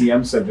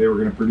 KTM said they were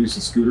going to produce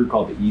a scooter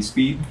called the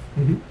E-Speed,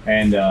 Mhm.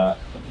 and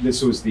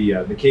this was the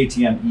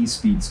KTM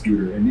E-Speed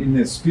scooter. And in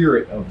the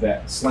spirit of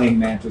that slaying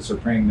mantis or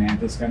praying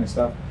mantis kind of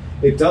stuff,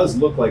 it does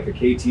look like a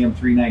KTM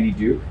 390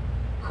 Duke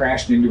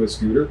crashed into a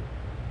scooter.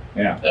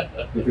 Yeah,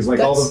 because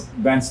like all the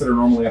vents that are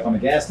normally up on the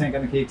gas tank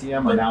on the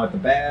KTM are now at the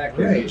back.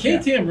 and- Right. yeah.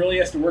 KTM really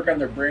has to work on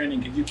their branding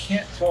because you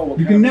can't tell what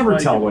You kind can of never bike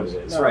tell it what is.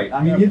 it is, No, right? I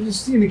mean, never. you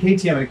just see in the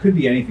KTM, and it could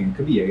be anything. It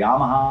could be a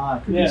Yamaha,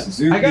 it could be Yeah. a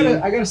Suzuki.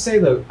 I gotta say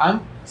though, I'm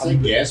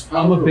gas power.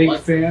 I'm a big or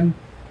fan.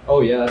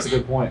 Oh yeah, that's a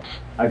good point.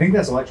 I think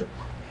that's electric.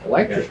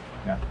 Electric.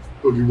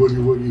 Boogie, woogie,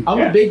 woogie. I'm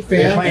Yeah. a big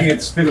They're fan. playing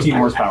it's 15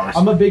 horsepower.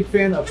 I'm a big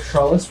fan of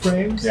trellis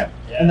frames. Yeah.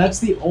 And that's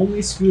the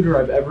only scooter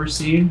I've ever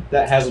seen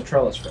that has a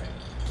trellis frame.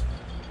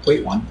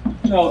 Wait, one.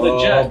 No, the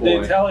Oh, jet, the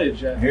boy. Italia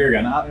jet. Here you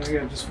go. Now, there you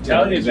go. Just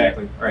Tell you,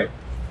 exactly. Right.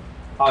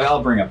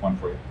 I'll bring up one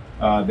for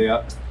you.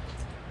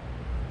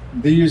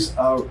 These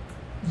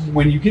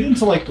when you get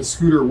into like the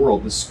scooter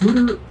world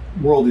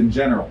in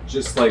general,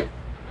 just like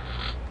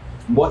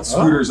what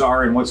scooters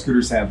are and what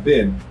scooters have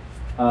been.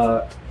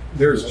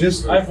 There's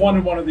just I've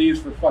wanted one of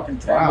these for fucking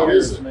 10 Wow.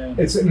 years, Is it? man.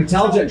 It's an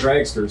Italjet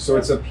dragster, so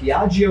it's a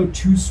Piaggio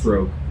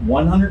two-stroke,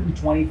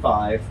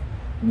 125,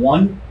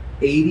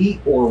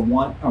 180, or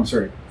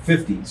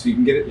 50. So you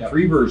can get it in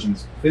three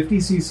versions: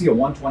 50cc, a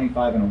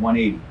 125, and a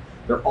 180.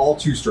 They're all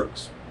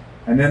two-strokes,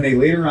 and then they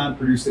later on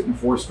produced it in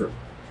four-stroke.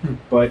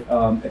 But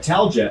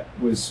Italjet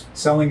was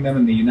selling them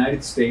in the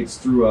United States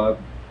through a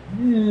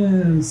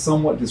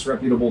somewhat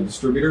disreputable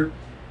distributor.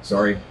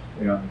 Sorry.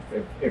 You know,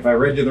 if I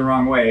read you the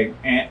wrong way,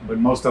 but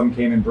most of them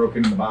came in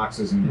broken in the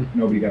boxes and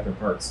nobody got their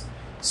parts.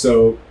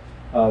 So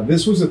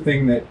this was a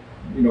thing that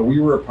we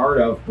were a part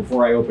of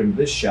before I opened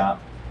this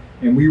shop,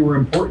 and we were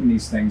importing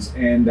these things.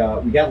 And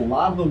we got a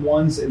lot of the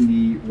ones in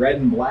the red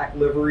and black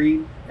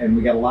livery, and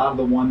we got a lot of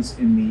the ones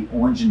in the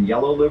orange and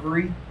yellow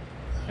livery,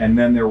 and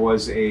then there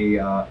was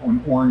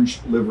an orange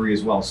livery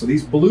as well. So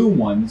these blue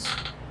ones,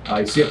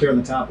 you see up there in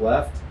the top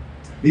left,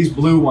 these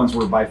blue ones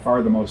were by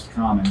far the most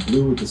common.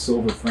 Blue with the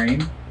silver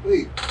frame.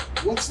 Wait,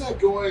 what's that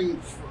going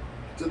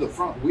to the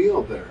front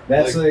wheel there?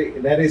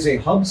 That is a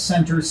hub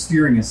center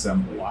steering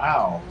assembly.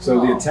 Wow. So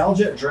the Wow.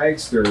 Italjet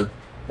dragster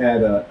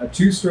had a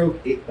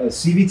two-stroke a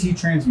CVT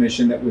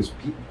transmission that was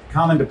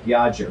common to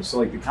Piaggio. So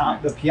like the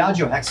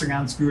Piaggio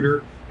Hexagon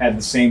scooter had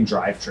the same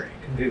drivetrain.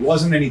 It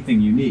wasn't anything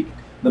unique.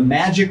 The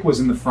magic was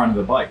in the front of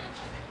the bike.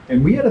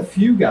 And we had a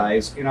few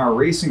guys in our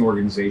racing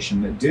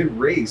organization that did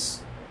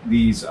race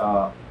these,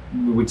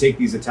 we would take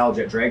these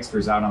Italjet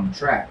dragsters out on the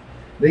track.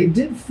 They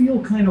did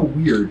feel kind of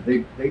weird.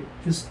 They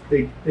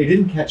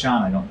didn't catch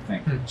on, I don't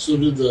think. So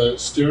did the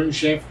steering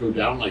shaft go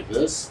down like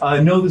this?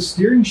 No, the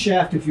steering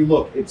shaft, if you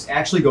look, it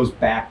actually goes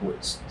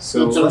backwards.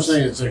 So That's what I'm let's-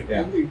 saying. It's like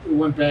yeah. it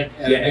went back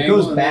at Yeah, an it angle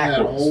goes and then that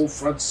backwards. whole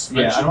front Yeah,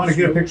 suspension I want to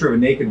get a was- picture of a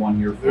naked one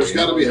here for There's you.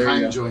 got to be There you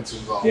hind go. joints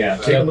involved. Yeah,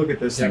 with take a that. look at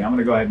this thing. I'm going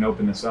to go ahead and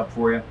open this up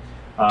for you.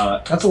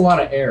 That's a lot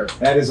of air.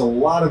 That is a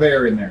lot of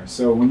air in there.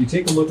 So when you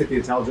take a look at the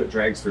Italjet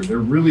dragster, there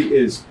really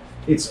is.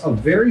 It's a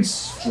very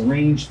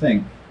strange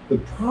thing. The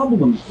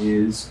problem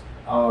is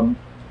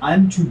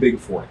I'm too big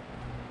for it,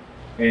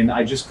 and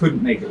I just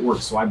couldn't make it work.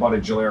 So I bought a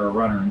Gilera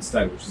Runner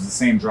instead, which is the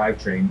same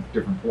drivetrain,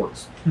 different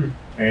ports.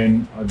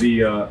 And the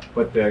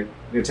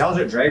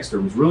Italjet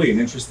dragster was really an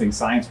interesting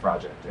science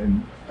project.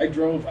 And I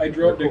drove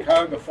Cool. to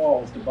Cuyahoga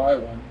Falls to buy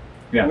one.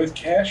 Yeah. With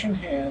cash in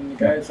hand, the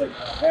guy's like,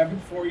 I'll have it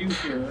for you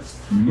here.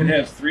 Mhm. It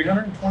has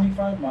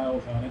 325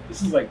 miles on it.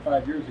 This is like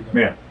 5 years ago.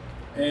 Yeah.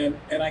 And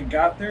I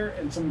got there,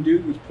 and some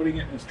dude was putting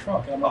it in his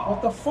truck. And I'm like,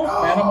 what the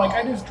fuck, man? I'm like,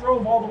 I just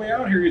drove all the way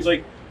out here. He's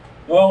like,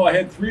 well, I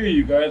had 3 of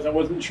you guys. I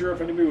wasn't sure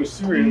if anybody was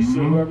serious. So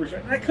Mhm. whoever,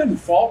 and I couldn't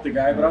fault the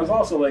guy, but I was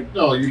also like,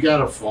 No, you got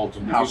to fault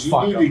them because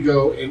fuck you need to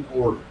go in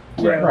order.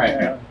 yeah, Right.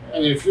 yeah, I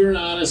mean, if you're an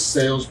honest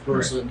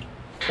salesperson,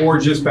 Or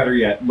just better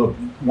yet, look,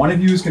 one of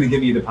you is going to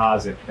give me a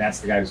deposit. That's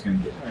the guy who's going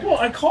to get it. Well,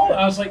 I called.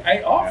 I was like,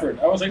 I offered.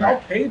 I was like,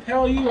 I'll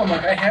PayPal you. I'm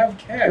like, I have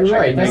cash. You're I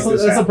right. can That's, make the,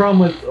 this that's the happen.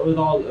 problem with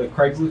all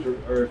Craigslist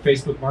or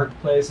Facebook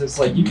Marketplace. It's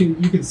like you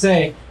can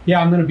say, yeah,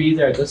 I'm going to be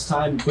there at this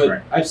time, but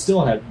Right. I've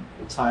still had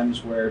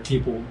times where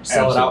people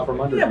sell it out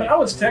from under Yeah, me. but I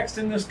was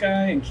texting this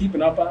guy and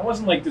keeping up on it. It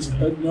wasn't like this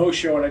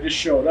no-show and I just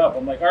showed up.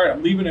 I'm like, all right,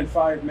 I'm leaving in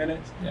 5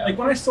 minutes. Yeah. Like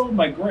when I sold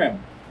my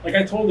Grim, like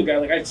I told the guy,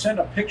 like I sent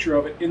a picture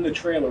of it in the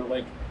trailer.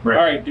 Like, Right.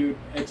 all right, dude,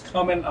 it's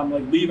coming. I'm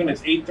like leaving.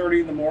 It's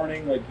 8:30 in the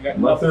morning. Like you got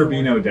Let nothing there be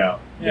on. no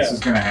doubt. This Yeah. is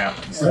going to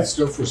happen. is that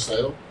still for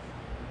sale?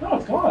 No,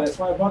 it's gone. That's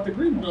why I bought the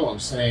green one. No, I'm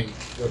saying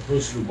the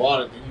person who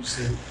bought it, did you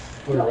say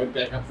put it right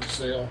back up for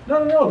sale?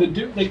 No. The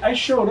dude, like I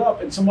showed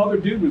up and some other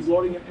dude was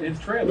loading it in his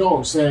trailer. No,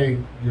 I'm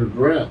saying your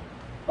Grim.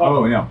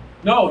 Oh, no.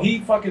 No, he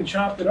fucking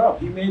chopped it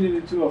up. He made it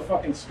into a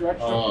fucking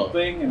stretched Oh. up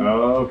thing. And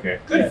Oh, okay.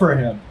 Good Yeah. for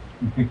him.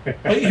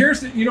 but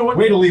here's the, you know what?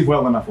 Way to leave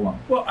well enough alone.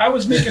 Well, I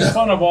was making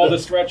fun of all the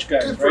stretch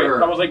guys, Good for right?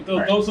 her. I was like, those,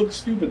 Right. those look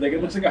stupid. Like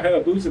it looks like a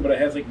Hayabusa, but it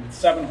has like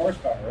 7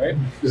 horsepower, right?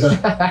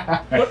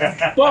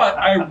 But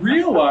I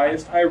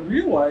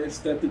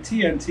realized that the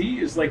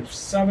TNT is like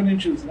 7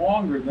 inches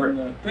longer than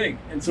the thing,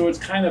 and so it's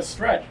kind of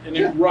stretched, and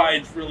it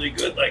rides really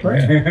good like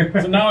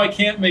that. So now I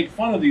can't make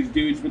fun of these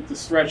dudes with the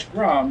stretched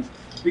Groms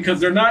because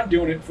they're not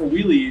doing it for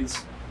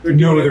wheelies. They're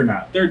No, doing it, they're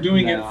not. They're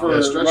doing No. it for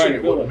Yeah, stretching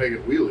it wouldn't rideability. make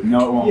it wheelie.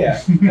 No, it won't.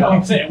 Yeah. No,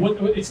 I'm saying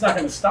it's not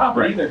going to stop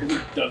Right. it either because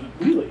it doesn't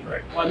wheelie.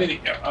 Right. Well, I mean,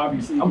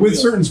 obviously you With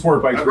can certain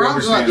sport bikes, My we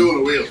Brom's not understand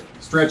doing a wheelie.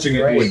 stretching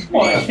it Right. would.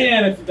 Well, I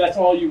can if that's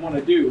all you want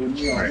to do, and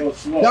you know, Right. go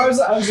slow. No, I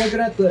was looking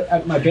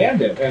at my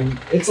Bandit, and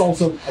it's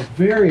also a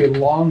very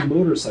long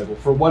motorcycle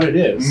for what it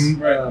is. Mhm.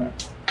 Right.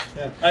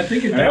 I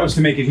think it And that was does.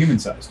 to make it human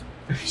sized.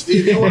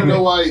 Steve, you want to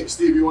know why?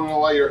 Steve, you want to know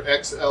why your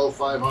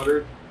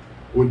XL500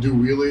 would do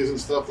wheelies and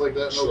stuff like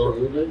that? Short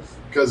wheelbase?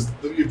 Because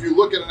if you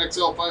look at an They're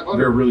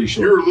XL500, really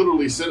short. you're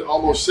literally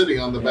almost sitting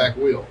on the back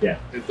wheel. Yeah.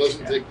 It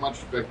doesn't Yeah. take much.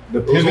 The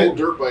Those pivot- old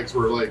dirt bikes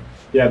were like,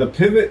 Yeah, the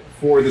pivot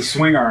for the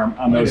swing arm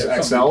on those Yeah,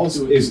 XLs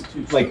something is to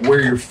it. like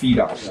where your feet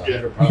are.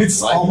 Yeah.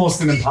 It's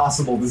almost an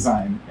impossible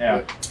design.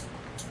 Yeah.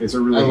 It's a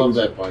really. I love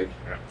that bike.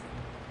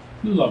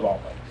 You love all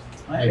bikes.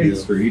 I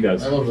It's do. true. He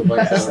does. I love the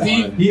bike.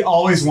 Steve- He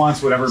always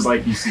wants whatever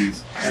bike he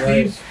sees.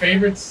 Steve's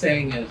favorite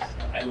saying is,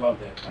 "I love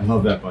that." I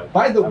love that bike.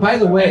 By the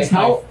way, That's my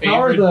how are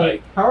favorite the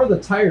bike. how are the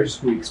tire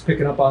squeaks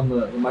picking up on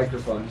the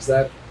microphone? Is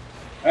that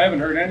I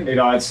haven't heard anything. You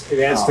know, it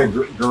adds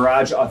to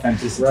garage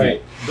authenticity.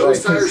 right? those Right,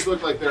 'cause- tires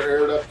look like they're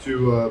aired up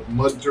to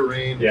mud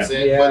terrain, Yeah. mud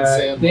Yeah,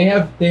 sand. they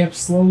have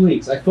slow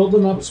leaks. I filled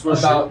them up Especially-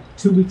 about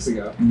 2 weeks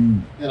ago.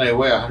 Mm, And I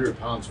weigh 100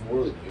 pounds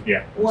more than you,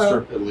 yeah, that's Well-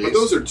 true. at least. But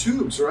those are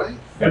tubes, right?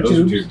 Yeah, those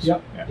are tubes.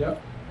 Yep. Yeah.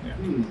 Yep.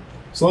 Hmm.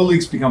 Slow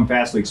leaks become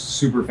fast leaks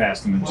super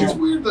fast in the It's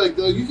tube. weird. Like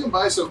though, you can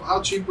buy some.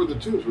 How cheap were the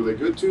tubes? Were they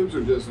good tubes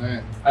or just?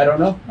 I don't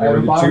know. I They were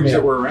haven't the bought them tubes yet.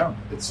 that were around.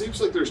 It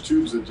seems like there's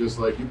tubes that just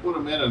like you put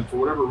them in, and for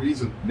whatever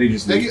reason, They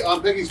just leak.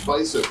 Peggy's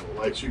bicycle,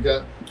 like she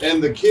got,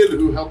 and the kid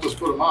who helped us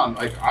put them on,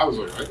 like I was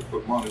like, I can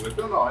put them on. He's like,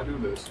 no, I do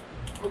this.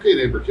 Okay,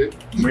 neighbor kid,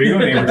 Where you go,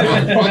 neighbor?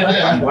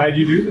 I'm glad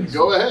you do this.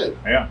 go ahead.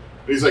 Yeah. And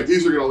he's like,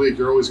 these are gonna leak.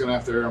 You're always gonna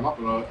have to air them up.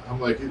 And I'm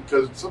like,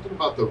 because something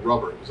about the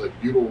rubber. It was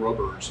like butyl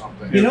rubber or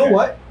something. You know Okay.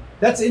 what?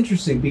 That's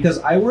interesting because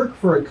I work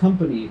for a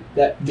company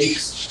that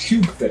makes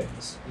tube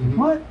fittings. Mhm.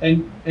 What?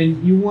 And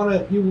you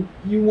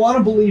wanna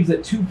believe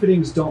that tube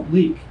fittings don't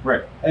leak.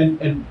 Right.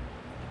 And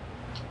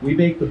we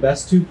make the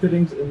best tube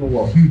fittings in the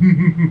world.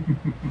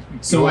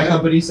 So Go my ahead.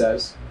 company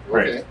says Okay.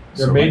 Right.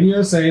 they're So, made in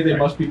USA. They Right.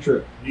 must be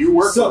true. You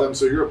work So- for them,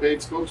 so you're a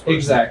paid spokesperson.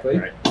 Exactly.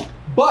 Right.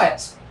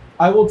 But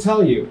I will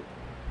tell you,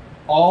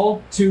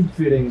 all tube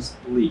fittings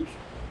leak.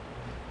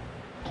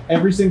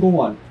 Every single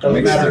one.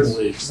 Doesn't matter Everything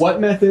leaks. what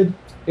method,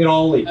 it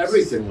all leaks.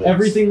 Everything leaks.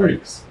 Everything Right.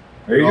 leaks.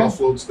 There you It all go.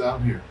 floats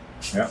down here.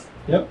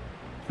 Yep.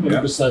 But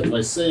Yeah. besides,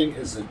 my saying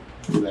isn't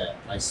that.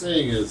 My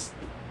saying is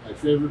my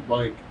favorite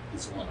bike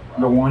is the one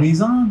I'm The riding. one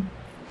he's on.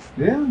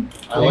 Yeah.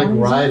 I like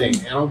riding.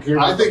 I don't care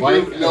about I think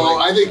the bike.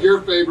 I think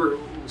your favorite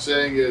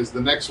saying is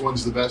the next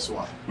one's the best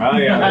one. Oh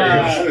yeah.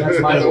 There you go. That's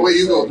my the way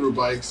you saying. go through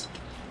bikes.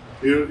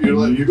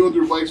 You go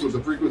through bikes with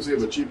the frequency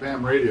of a cheap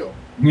ham radio.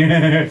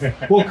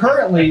 Well,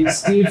 currently,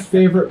 Steve's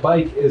favorite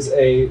bike is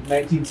a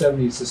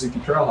 1970s Suzuki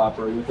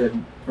Trailhopper with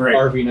an right.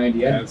 RV90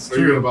 engine. That's Are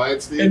you gonna true. buy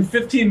it, Steve? And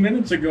 15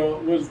 minutes ago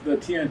it was the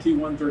TNT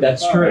 135.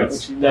 That's true.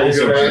 which you That is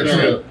like. very Yeah,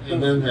 true.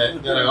 and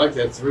then I like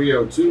that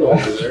 302 over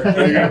Are you there.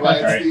 gonna buy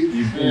it, Right.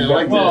 Steve? Yeah, I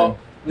like Well,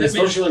 that.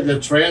 Especially like the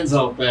trans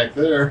out back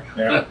there.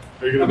 Yeah.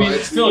 Are you gonna I mean, buy it,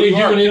 it's Steve? still- Did you you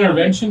do are an killing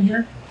intervention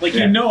here? Like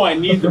Yeah. you know, I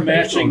need the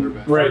matching.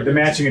 Right. The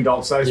matching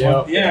adult size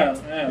Yeah. one. Yeah,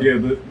 Yeah.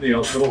 The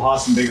little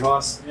hoss and big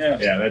hoss. yeah.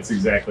 Yeah. That's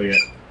exactly it.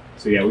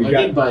 So yeah, we've I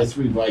got. did buy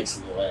 3 bikes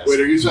in the last. Wait,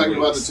 are you talking 2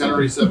 about the weeks.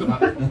 Tenere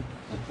 700?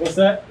 What's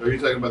that? Are you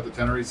talking about the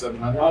Tenere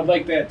 700? I'd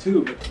like that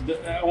too,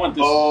 but I want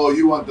this. Oh,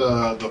 you want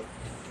the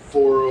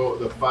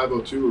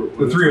 502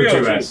 or The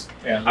 302S.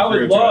 Yeah. the I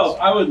would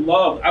 302S.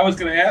 love. I was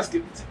going to ask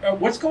you,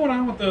 what's going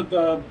on with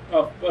the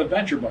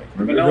adventure bike,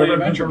 the Benelli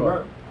adventure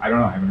bike? I don't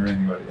know. I haven't heard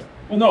anything about it yet.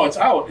 Well, no, it's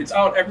out. It's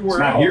out everywhere It's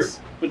not else.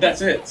 But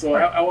that's it. So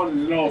Right. I wanted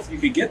to know if you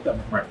could get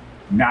them. Right.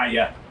 Not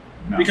yet.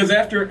 No. Because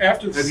after the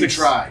Have you six,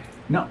 tried?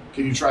 No.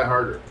 Can you try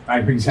harder?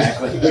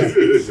 Exactly.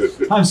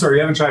 I'm sorry,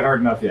 you haven't tried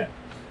hard enough yet.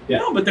 Yeah.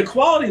 No, but the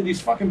quality of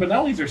these fucking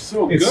Benellis are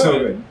so It's good. so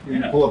good. You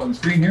can Yeah. pull up on the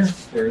screen here.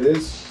 There it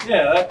is.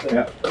 Yeah, that thing.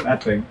 Yeah,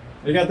 that thing.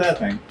 You got that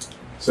thing.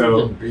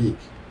 So, Beak.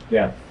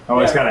 yeah. Oh,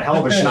 it's got a hell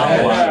of a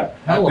schnabel on it. That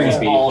Hell of a thing's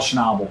beat. all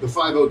schnabel. The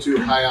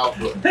 502 high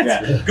output.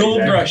 Yeah.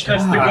 Gold exactly. Rush.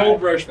 That's the God.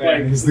 Gold Rush That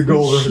bike. is the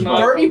Gold Rush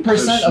bike.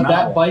 30% of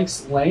that Schnabel.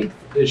 bike's length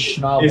is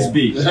schnabel. Is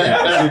beak. Yeah,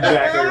 that's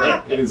exactly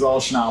right. It is all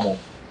schnabel.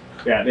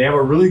 Yeah, they have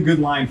a really good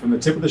line from the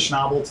tip of the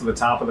schnabel to the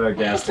top of the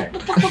gas tank.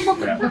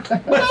 Yeah.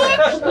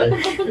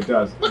 It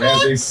does. It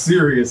has a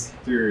serious.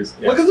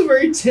 Yeah. Look at the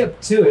very tip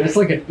too. It's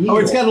like an eagle. Oh,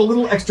 it's got a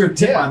little extra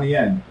tip Yeah. on the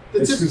end. The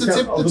It's tip, just the got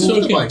tip, a the little- tip So of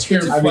it the can bike. tear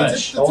The tip,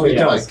 flesh. the tip Oh, of it the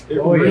does. bike. It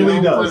Oh, yeah. really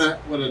You know, does.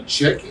 when a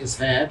chick is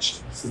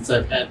hatched, since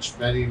I've hatched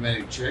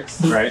many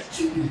chicks, Right.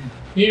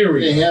 Here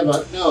we they go. have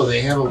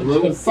a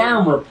little The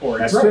farm report.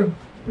 That's Right. true.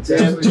 It's Yeah,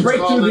 absolutely to it's break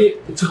called through an- the-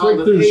 it's to called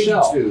break through an the egg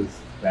shell.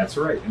 tooth. That's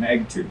right. An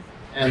egg tooth.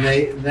 And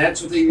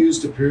that's what they use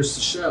to pierce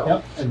the shell.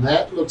 Yep. And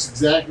that looks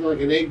exactly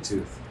like an egg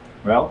tooth.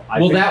 Well, I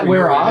Will think that we know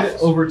wear what off it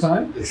is. over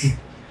time?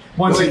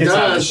 Once Well, it gets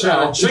out of the does. shell.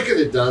 On a chicken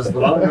it does,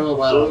 but I don't know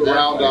about It'll on that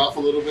round bike. off a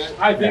little bit.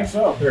 I think Yeah.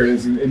 so. There it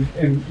is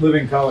in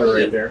living color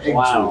right there. Egg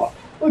Wow.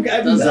 Look,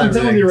 I'm Does have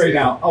telling an you egg right tooth.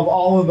 now, of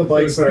all of the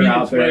bikes that are Speed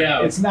out its way there,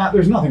 out. it's not.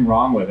 There's nothing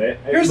wrong with it.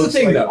 It Here's the looks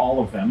thing, like though. all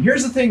of them.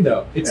 Here's the thing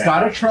though. It's Yeah.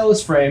 got a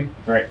trellis frame,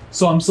 Right.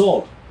 so I'm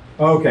sold.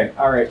 Okay.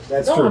 All right.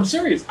 That's No, true. I'm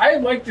serious. I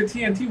like the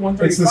TNT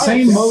 135 It's the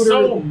same motor-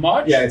 so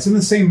much. Yeah, it's in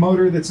the same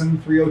motor that's in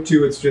the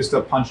 302. It's just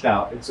a punched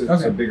out. It's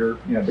Okay. a bigger,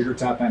 bigger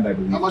top end, I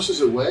believe. How much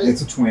does it weigh?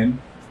 It's a twin.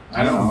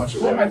 I don't know how much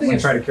it Well, I weighs. think I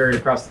it's- try to carry it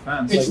across the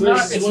fence. It's Like, not.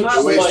 where's- It's what's- not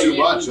It weighs like. too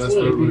much. That's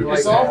what everybody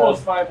It's says.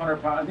 almost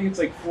 500 pounds. I think it's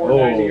like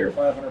 490 or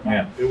 500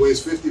 pounds. Yeah. It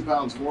weighs 50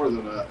 pounds more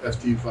than a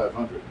FT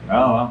 500.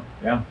 Oh, well,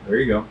 yeah. There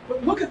you go.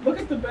 But look at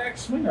the back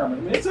swing arm. I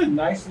mean, it's a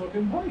nice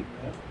looking bike,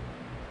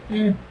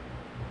 man.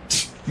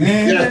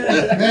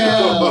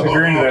 If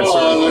you're into that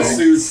sort Oh, of the thing.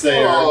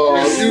 soothsayer. Oh,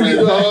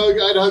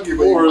 I'd hug you,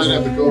 but you might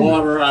have to go.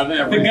 water on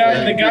everything.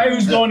 The guy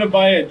who's going to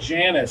buy a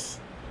Janus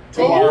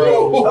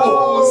tomorrow.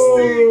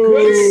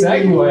 Good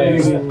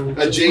segue.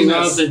 A Janus.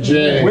 Not the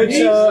J. Which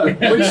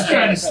He's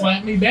trying to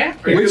slap me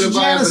back. You're which gonna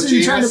buy Janus a are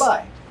you trying to Janus?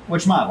 buy?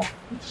 Which model?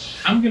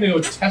 I'm going to go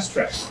test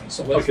drive one.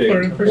 So let's Okay. put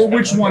it in Well, perspective.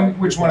 which one?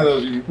 Which one of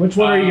those? Which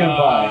one are you gonna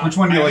buy? Which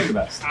one do you like the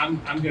best?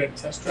 I'm going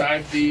to test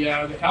drive the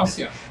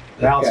Halcyon.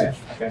 The Halcyon.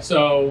 Okay.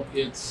 So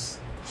it's,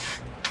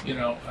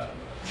 a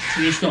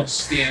traditional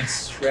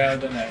stance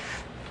rather than a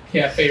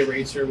cafe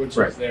racer, which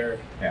Right. is their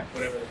Yeah.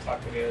 whatever the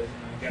fuck it is.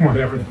 And they got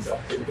Whatever everything. the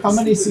fuck. How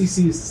many cc's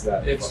is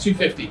that? It's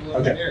 250.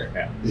 Okay.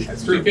 Yeah,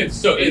 that's true. 250.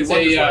 So Hey, it's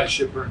what if a my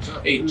shit burns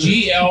up?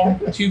 GL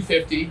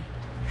 250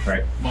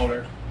 Right.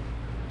 motor,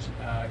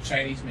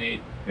 Chinese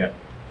made. Yeah.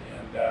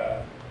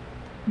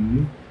 And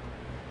Mhm.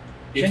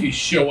 if you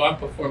show up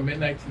before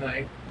midnight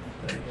tonight,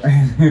 there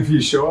you go. If you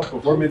show up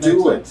before midnight,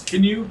 Do it.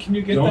 Can you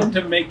get them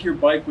to make your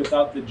bike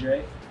without the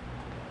J?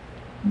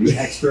 the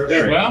extra.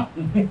 Right.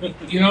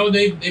 Well,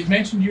 they've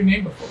mentioned your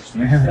name before. So.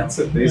 Yeah, that's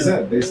it. They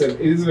said it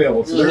is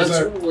available. So Yeah, there's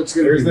that's a, what's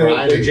going there's to be the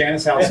riding.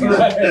 Janus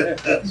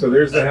Halcyon. So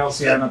there's the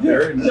Halcyon up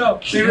there. And No,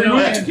 You know,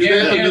 and- Do they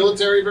have a and-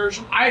 military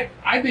version? I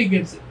think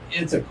it's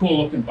a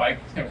cool looking bike.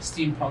 It's kind of a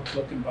steampunk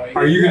looking bike.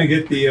 are you going to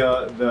get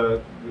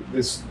the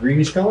this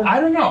greenish color? I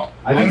don't know.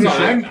 I I think don't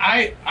know. you should.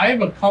 I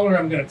have a color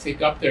I'm going to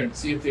take up there and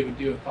see if they would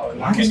do a color.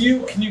 like Can this.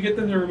 you get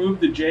them to remove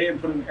the J and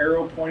put an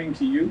arrow pointing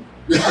to you?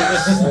 We could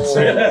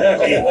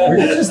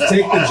just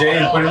take the J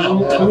and put a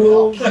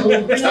little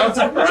Sounds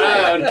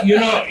proud. We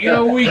can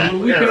always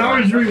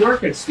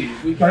rework it, Steve.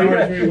 We can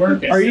always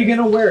rework it. Are you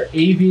gonna wear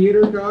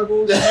aviator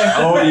goggles?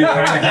 Oh, you kind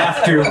of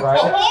have to,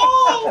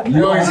 right?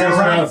 You always have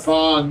kind to. of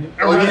fun.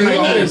 Oh, you need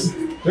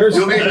There's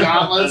You'll need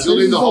gauntlets. You'll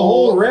There's need the a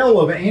whole whole. rail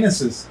of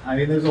anuses. I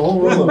mean, there's a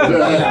whole row of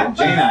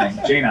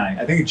J9.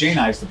 I think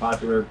J9 is the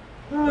popular.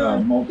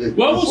 Well,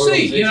 we'll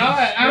see.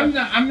 I'm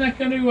not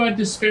going to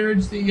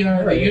disparage the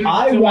unit I until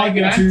I want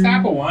get to- on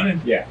top of one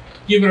and Yeah,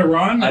 give it a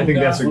run. I and, think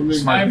that's a From the-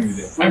 smart thing to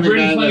do. I've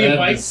ridden plenty of that had the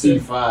bikes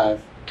that- C5.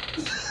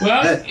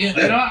 Well,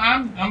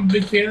 I'm a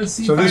big fan of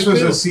C5 So this was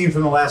too. a scene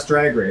from the last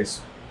drag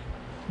race.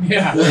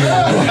 Yeah. and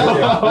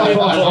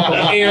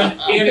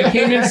it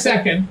came in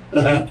second.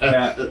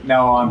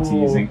 No, I'm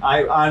teasing.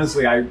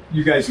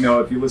 You guys know,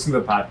 if you listen to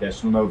the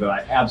podcast, you'll know that I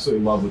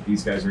absolutely love what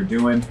these guys are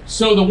doing.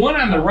 So the one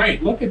on the right,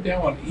 look at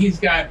that one. He's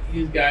got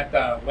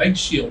leg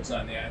shields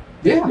on that.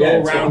 Yeah. Go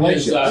it's got around leg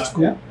his, shield. That's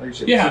cool. yeah. Leg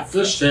shield. Yeah.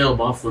 Fishtail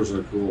mufflers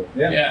are cool.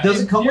 Yeah. Yeah. Does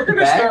it come You're with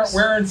gonna start bags?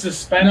 wearing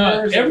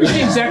suspenders. No,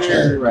 everything's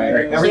extra. Right.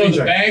 Right. So Everything's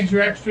the extra. bags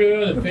are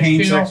extra. The, The fish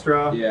paint's tail,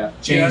 extra. Yeah,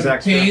 Chains the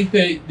extra. paint,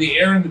 the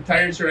air and the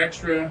tires are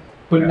extra.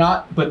 but Yeah.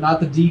 not the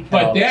decal.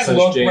 But that says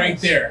look Janus. right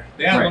there.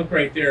 That Right. look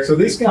right there. So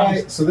this it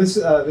comes-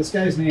 guy, this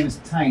guy's name is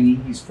Tiny.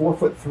 He's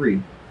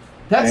 4'3".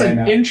 That's And,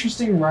 an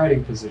interesting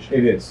riding position.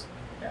 It is.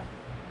 Yeah.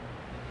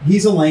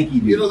 He's a lanky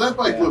dude. You know, that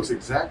bike Yeah. looks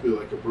exactly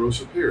like a Bro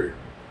Superior.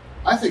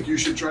 I think you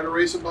should try to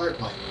race a biplane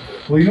with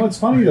it. Well, you know what's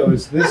funny though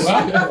is this.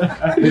 Well,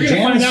 we're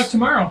gonna find out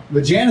tomorrow.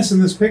 The Janus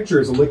in this picture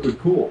is a liquid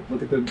cool.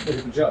 Look at the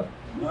jug.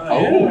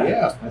 Oh,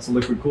 yeah. That's a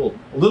liquid cooled,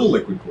 a little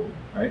liquid cooled,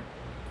 right?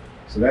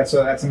 So that's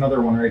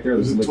another one right there.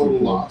 Is That's it liquid total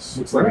cooled. loss?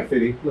 Looks like a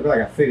fitty. Look like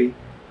a fitty.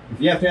 If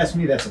you have to ask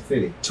me, that's a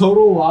fitty.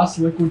 Total loss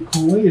liquid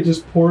cooling. It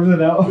just pours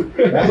it out.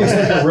 That looks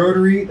like a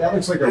rotary. That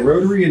looks like a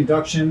rotary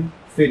induction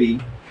fitty,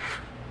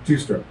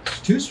 2-stroke.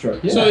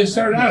 2-stroke. Yeah. So they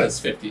started out as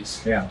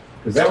 50s. Yeah,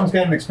 because that one's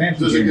got an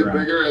expansion. Does it chamber get on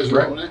bigger as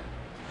Right. you own it?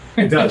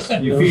 It does.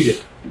 You feed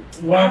it,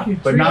 Well,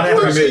 but not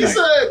What after she midnight.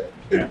 said.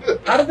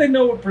 How do they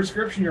know what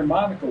prescription your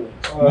monocle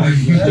is?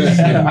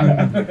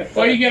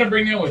 well, you got to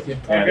bring that with you.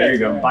 Yeah, there you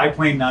go.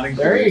 Biplane not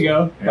included. There you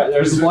go. Yeah. But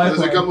there's Does the it, does it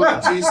blind come with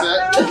a T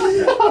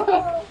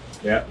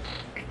set? Yeah.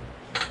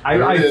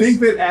 There I it is.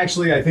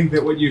 think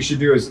that what you should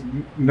do is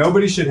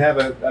nobody should have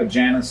a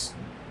Janus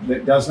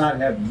that does not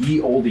have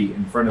Ye Olde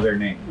in front of their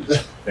name.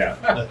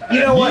 Yeah. You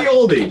know what? Ye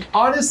Olde.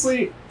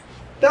 Honestly,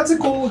 that's a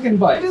cool looking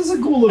bike. It is a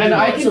cool looking And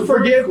I bike. It's a can very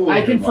forgive. cool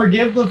I can looking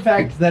forgive the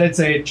fact that it's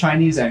a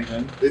Chinese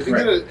engine. If you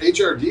Right. get an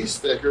HRD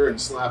sticker and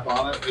slap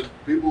on it,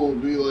 people will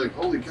be like,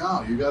 "Holy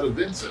cow, you got a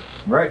Vincent!"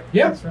 Right.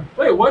 Yeah. That's right.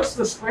 Wait, what's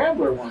the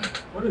Scrambler one?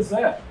 What is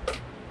that?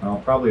 Well,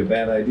 probably a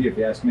bad idea if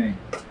you ask me.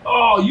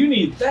 Oh, you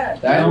need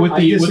that. That No, with I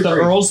the disagree.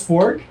 Earl's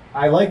fork.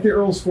 I like the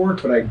Earl's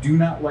Fork, but I do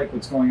not like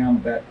what's going on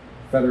with that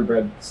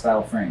featherbed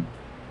style frame.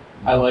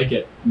 I like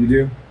it. You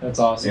do? That's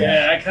awesome.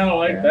 Yeah, I kind of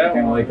like Yeah, that Kind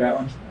of one. like that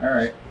one. All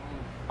right.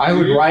 I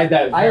would ride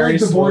that. I Very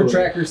like the board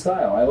slowly. tracker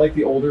style. I like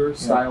the older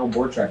style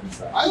board tracking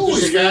style. I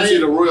always Just a guy-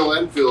 fancied a Royal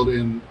Enfield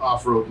in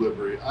off-road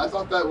livery. I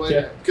thought that way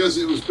Yeah. because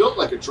it was built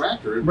like a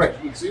tractor. It, Right.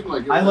 it seemed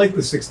like it I was- like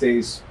the 6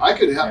 days. I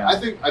could have.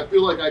 Yeah. I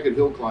feel like I could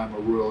hill climb a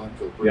Royal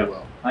Enfield pretty Yep.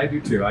 well. I do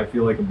too. I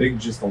feel like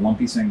just a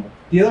lumpy single.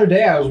 The other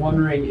day, I was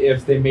wondering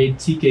if they made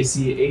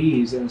TKC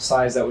 80s in a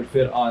size that would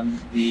fit on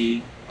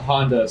the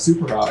Honda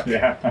Superhawk.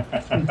 Yeah.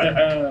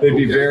 They'd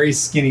be Okay. very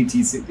skinny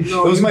TC.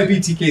 No, Those you might be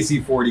need-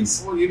 TKC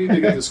 40s. Well, you need to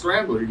get the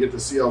Scrambler. You get the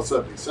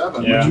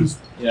CL77, Yeah. which is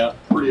Yeah.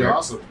 pretty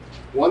awesome.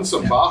 Won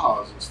some Yeah.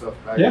 Bajas and stuff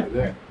back Yeah. in the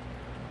day.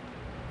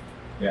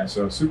 Yeah,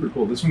 so super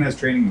cool. This one has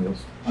training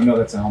wheels. Oh no,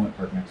 that's a helmet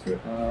park next to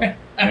it.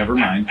 Never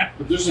mind.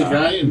 But there's a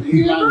guy in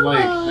Elon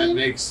Lake that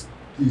makes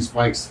these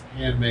bikes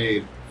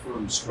handmade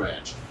from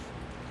scratch.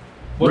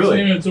 What's Really?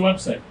 the name of the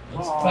website?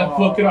 Let's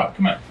look it up.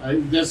 Come on.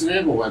 He doesn't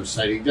have a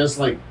website. He does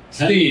like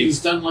 10. Steve.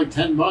 He's done like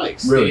 10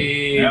 bikes. Really?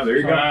 Steve, Yeah, there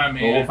you go. come on, Well,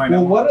 man. we'll find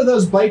Well, out. what are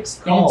those bikes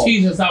Don't called?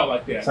 tease us out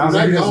like that. Sounds He's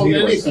like he not doesn't called need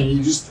a anything.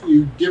 website.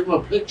 You give him a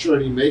picture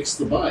and he makes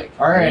the bike.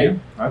 All right.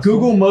 That's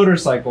Google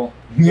motorcycle.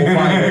 We'll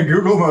find it.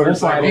 Google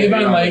motorcycle. We'll find it.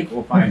 Avon Lake.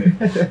 We'll find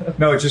it.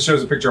 No, it just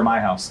shows a picture of my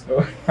house.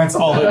 That's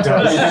all it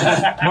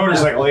does.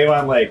 Motorcycle,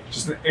 Avon Lake.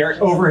 Just an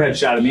overhead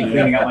shot of me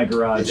cleaning out my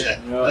garage.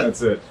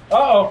 That's it.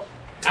 Uh-oh.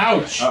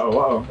 Ouch. Uh-oh,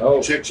 uh-oh.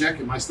 Oh. Check.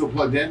 Am I still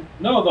plugged in?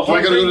 No, the Do whole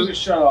I gotta go thing to-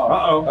 just shut off.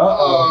 Uh-oh.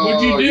 Uh-oh.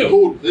 What'd you do?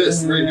 pulled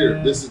this right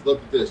here. This is, look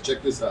at this.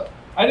 Check this out.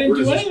 I didn't Where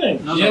do does this-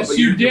 anything. No, Yes, but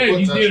you your did. foot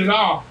You touched did it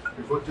all.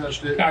 Your foot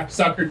touched it.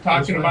 Cocksucker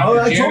talking Oh, about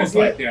I the told Janus you.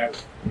 like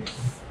that.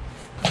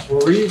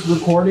 Were we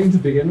recording to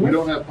begin We with?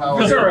 don't have power.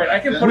 It's all right. I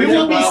can put We it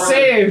will in be power.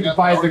 saved got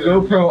by power the there.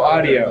 We got GoPro power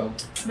audio.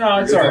 No,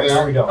 it's Good all right.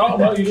 there we go. Oh,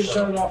 well, you just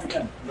shut it off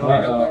again.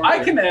 Uh-oh. I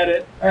can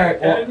edit. All right.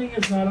 Well, Editing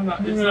is not enough.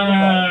 It's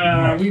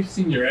not We've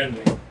seen your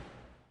editing.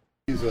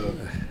 He's a.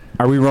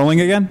 Are we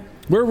rolling again?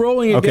 We're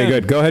rolling Okay, again.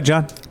 good. Go ahead,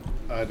 John.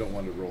 I don't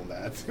want to roll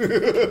that.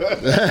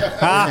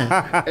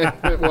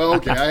 Well,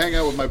 okay. I hang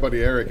out with my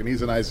buddy Eric, and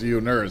he's an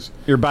ICU nurse.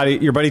 Your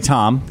buddy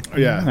Tom.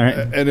 Yeah. All right.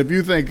 And if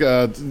you think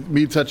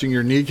me touching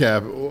your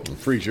kneecap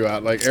freaks you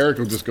out, like Eric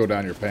will just go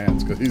down your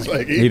pants because he's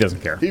like He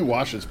doesn't care. He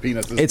washes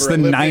penises. It's for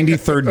the a living.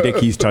 93rd dick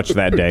he's touched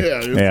that day.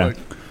 Yeah. It's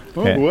like,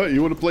 oh, Yeah. what?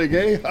 You want to play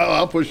gay? Oh,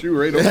 I'll push you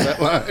right over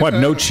that line. What?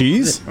 No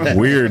cheese?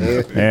 Weird.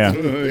 Yeah.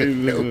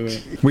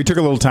 We took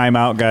a little time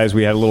out, guys.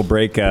 We had a little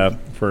break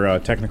for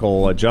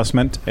technical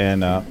adjustment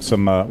and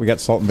some. We got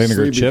salt and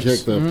vinegar Sleepy chips.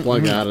 kicked the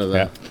plug out of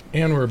Yeah. that.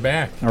 And we're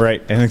back. All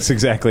right, and that's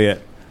exactly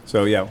it.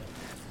 So yeah.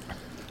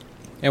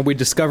 And we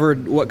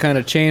discovered what kind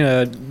of chain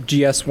a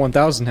GS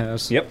 1000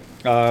 has. Yep.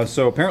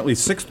 So apparently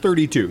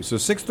 632. So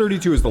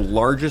 632 is the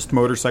largest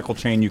motorcycle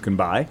chain you can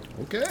buy.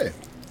 Okay.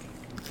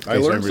 I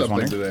learned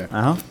something today.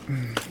 Uh huh.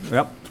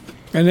 Yep.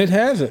 And it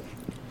has it.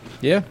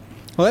 Yeah.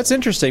 Well, that's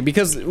interesting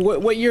because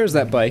what year is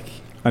that bike?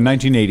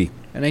 1980.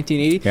 A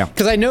 1980? Yeah.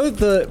 Because I know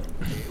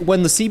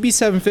when the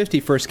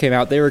CB750 first came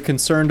out, they were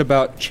concerned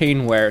about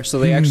chain wear, so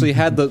they actually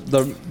had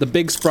the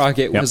big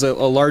sprocket Yep. was a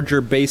larger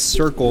base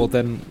circle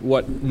than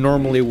what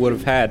normally would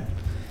have had.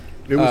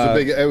 It was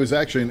it was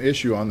actually an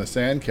issue on the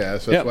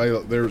Sandcast. That's Yep. why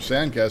their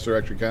Sandcasts are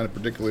actually kind of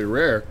particularly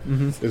rare.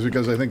 Is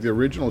because I think the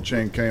original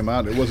chain came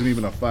out. It wasn't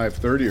even a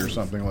 530 or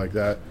something like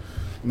that.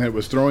 And it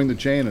was throwing the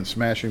chain and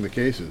smashing the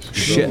cases.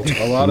 Shit.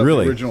 So a lot of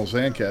Really? the original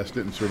Sandcasts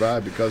didn't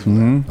survive because of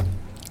that.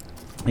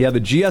 Yeah,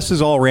 the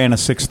GSs all ran a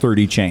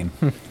 630 chain.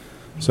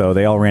 So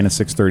they all ran a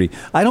 630.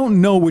 I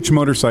don't know which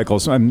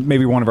motorcycles,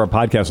 maybe one of our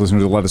podcast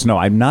listeners will let us know.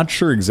 I'm not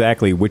sure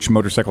exactly which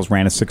motorcycles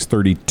ran a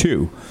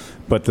 632,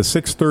 but the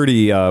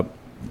 630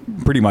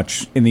 pretty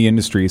much in the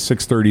industry,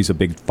 630 is a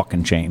big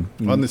fucking chain.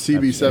 On the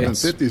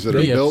CB750s that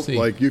are built, VFC.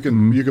 like you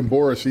can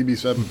bore a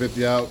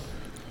CB750 out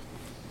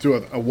to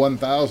a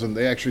 1000.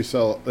 They actually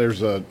sell.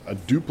 There's a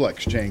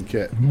duplex chain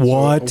kit.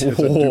 What? So it's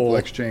a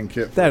duplex chain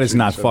kit. For That a is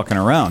not CB750. fucking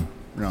around.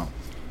 No.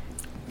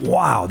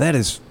 Wow, that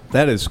is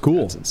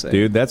cool, That's insane.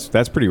 dude.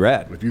 That's pretty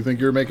rad. If you think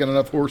you're making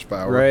enough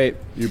horsepower, Right.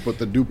 you put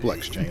the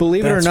duplex chain.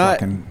 Believe it or That's not,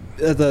 fucking-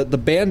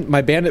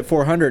 my Bandit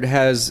 400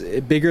 has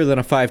bigger than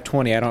a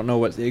 520. I don't know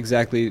what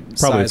exactly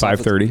Probably size off of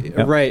 530. the-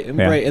 Yep. Right,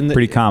 Yeah, right. And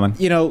pretty common.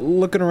 You know,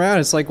 looking around,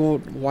 it's like,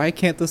 well, why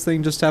can't this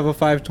thing just have a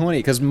 520?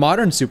 Because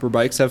modern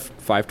superbikes have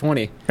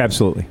 520.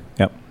 Absolutely.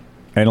 Yep.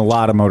 And a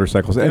lot of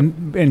motorcycles.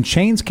 And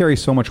chains carry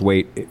so much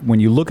weight. When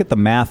you look at the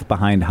math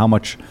behind how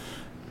much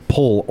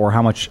pull or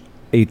how much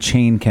a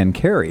chain can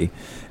carry,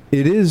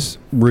 it is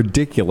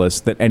ridiculous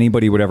that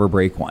anybody would ever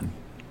break one.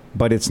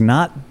 But it's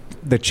not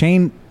the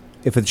chain.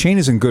 If a chain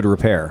is in good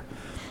repair,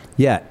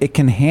 yeah, it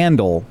can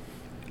handle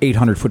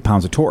 800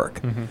 foot-pounds of torque.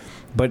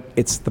 But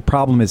the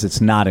problem is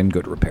it's not in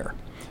good repair.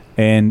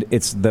 And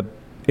it's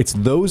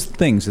those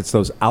things, it's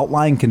those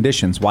outlying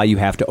conditions why you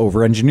have to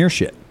over-engineer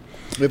shit.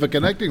 If a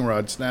connecting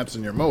rod snaps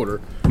in your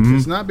motor,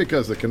 it's not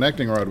because the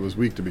connecting rod was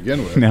weak to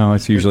begin with. No,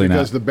 it's usually not.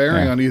 because the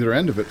bearing Yeah. on either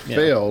end of it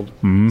failed,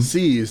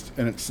 seized,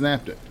 and it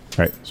snapped it.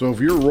 Right. So if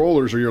your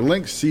rollers or your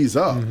links seize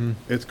up,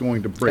 it's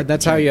going to break. And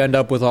that's the how chain. you end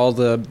up with all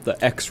the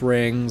X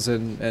rings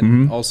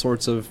and all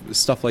sorts of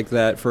stuff like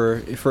that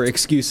for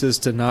excuses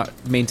to not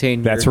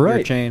maintain That's your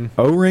right. chain.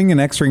 O-ring and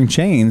X-ring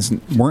chains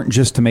weren't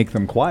just to make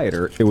them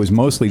quieter. It was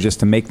mostly just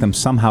to make them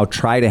somehow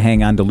try to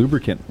hang on to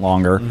lubricant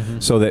longer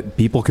so that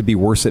people could be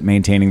worse at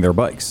maintaining their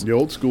bikes. The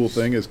old school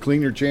thing is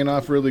clean your chain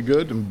off really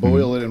good and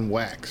boil it in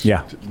wax.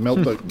 Yeah.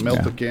 Melt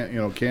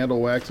the candle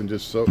wax and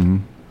just soak.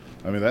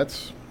 I mean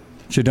that's.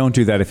 So don't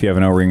do that if you have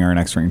an O-ring or an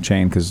X-ring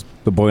chain because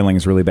the boiling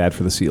is really bad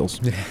for the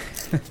seals.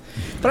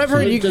 But I've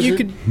heard you does it-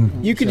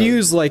 could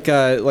use like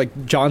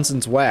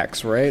Johnson's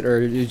wax, right? Or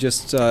you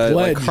just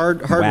like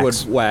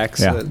hardwood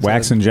wax. Yeah,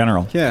 wax in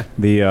general. Yeah.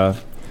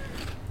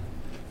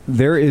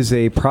 There is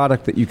a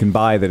product that you can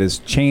buy that is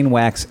chain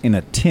wax in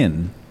a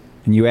tin,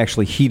 and you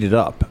actually heat it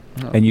up,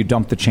 and you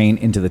dump the chain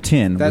into the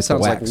tin. That with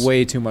sounds the like wax.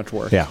 way too much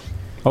work. Yeah.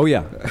 Oh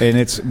yeah, and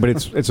it's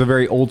a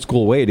very old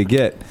school way to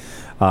get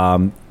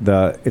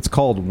it's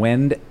called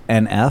Wend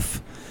NF,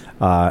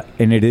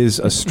 and it is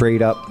a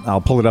straight up.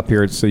 I'll pull it up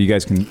here so you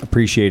guys can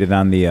appreciate it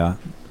on the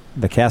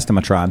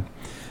Castamatron.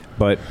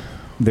 But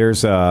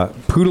there's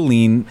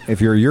Poodleine.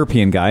 If you're a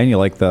European guy and you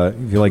like the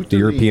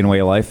European way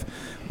of life,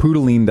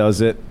 Poodleine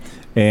does it,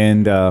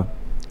 and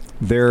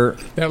they're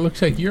That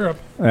looks like Europe.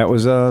 that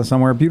was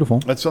somewhere beautiful.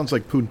 That sounds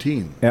like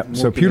poutine. Yep. More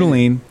So Canadian.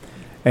 Poodleine,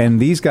 and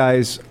these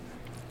guys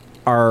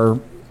are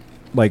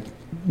like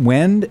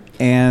Wend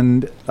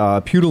and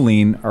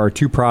Poodleine are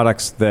two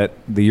products that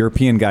the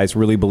European guys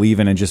really believe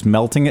in, and just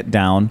melting it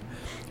down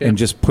and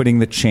just putting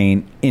the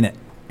chain in it.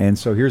 And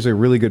so here's a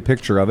really good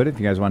picture of it. If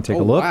you guys want to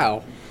take a look,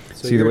 Wow.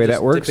 So see the you're way just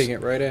that works. Dipping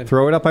it right in.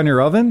 Throw it up on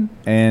your oven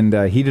and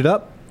heat it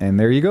up, and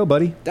there you go,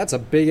 buddy. That's a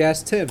big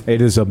ass tin.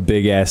 It is a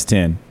big ass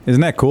tin.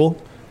 Isn't that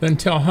cool? Then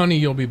tell Honey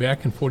you'll be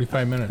back in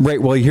 45 minutes. Right.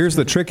 Well, here's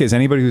the trick: is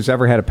anybody who's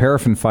ever had a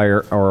paraffin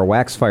fire or a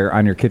wax fire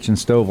on your kitchen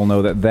stove will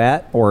know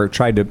that, or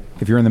tried to.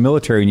 If you're in the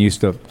military and you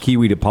used to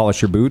kiwi to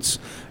polish your boots,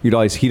 you'd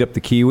always heat up the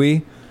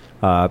kiwi.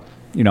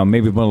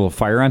 Maybe put a little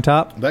fire on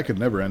top. That could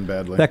never end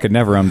badly. That could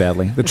never end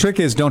badly. The trick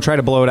is don't try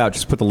to blow it out.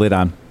 Just put the lid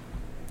on.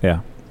 Yeah.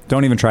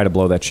 Don't even try to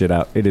blow that shit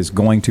out. It is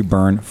going to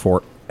burn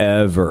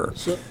forever.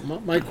 So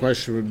my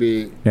question would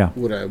be: Yeah.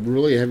 would a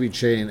really heavy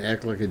chain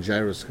act like a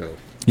gyroscope?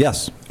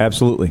 Yes,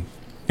 absolutely.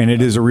 And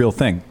it is a real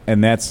thing.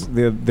 And that's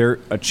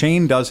a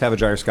chain does have a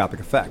gyroscopic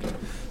effect.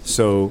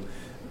 So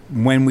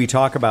when we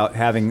talk about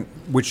having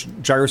which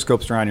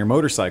gyroscopes are on your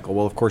motorcycle,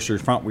 well, of course, your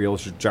front wheel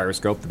is a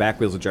gyroscope, the back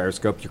wheel is a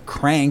gyroscope, your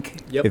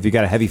crank, if you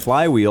got a heavy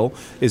flywheel,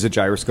 is a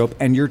gyroscope,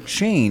 and your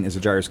chain is a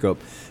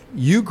gyroscope.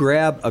 You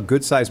grab a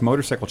good-sized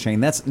motorcycle chain,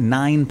 that's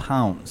 9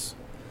 pounds.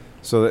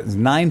 So that's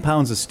 9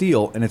 pounds of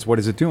steel, and what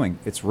is it doing?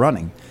 It's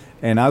running.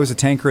 And I was a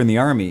tanker in the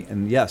Army,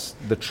 and yes,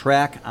 the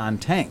track on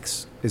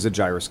tanks is a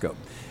gyroscope.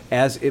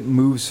 As it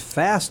moves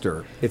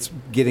faster, it's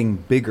getting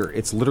bigger.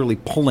 It's literally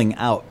pulling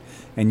out.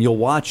 And you'll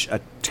watch a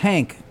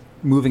tank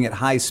moving at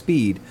high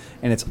speed,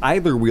 and its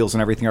idler wheels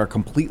and everything are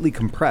completely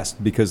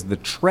compressed because the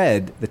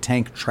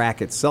tank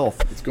track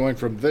itself. It's going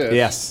from this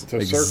Yes, to a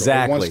exactly.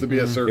 circle. It wants to be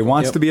a circle. It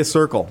wants to be a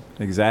circle.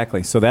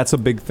 Exactly. So that's a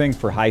big thing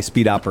for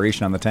high-speed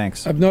operation on the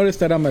tanks. I've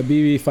noticed that on my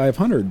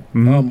BB500.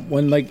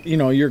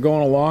 When you're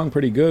going along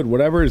pretty good,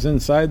 whatever is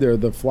inside there,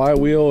 the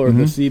flywheel or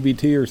the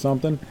CVT or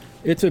something,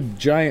 it's a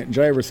giant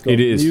gyroscope.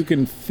 It is. You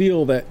can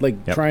feel that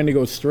trying to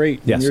go straight.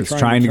 and Yes, you're it's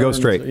trying to go turn,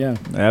 straight. yeah.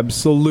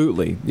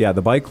 Absolutely. Yeah,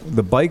 the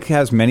bike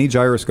has many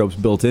gyroscopes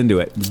built into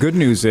it. The good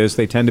news is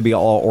they tend to be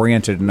all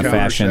oriented in a Counter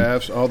fashion.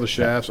 shafts, all the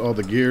shafts, all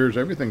the gears,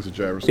 everything's a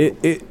gyroscope.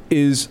 It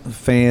is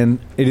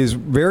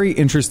very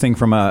interesting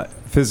from a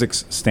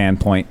physics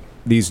standpoint.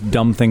 These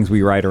dumb things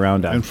we ride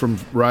around on. And from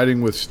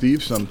riding with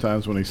Steve,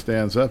 sometimes when he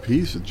stands up,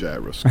 he's a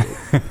gyroscope.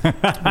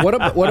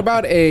 What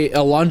about a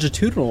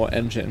longitudinal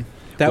engine?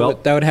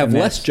 That would have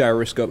less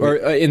gyroscope, or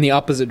in the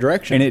opposite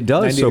direction. And it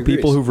does. 90 So degrees.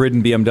 people who've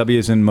ridden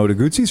BMWs and Moto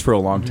Guzzi's for a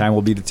long time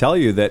will be to tell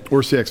you that,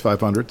 Or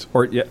CX500s.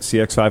 or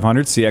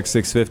CX500s,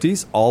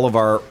 CX650s, all of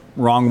our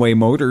wrong way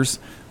motors,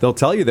 they'll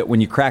tell you that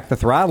when you crack the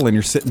throttle and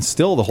you're sitting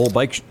still, the whole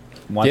bike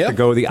wants to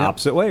go the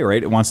opposite way,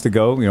 right? It wants to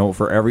go,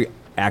 for every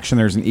action,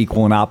 there's an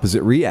equal and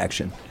opposite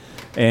reaction.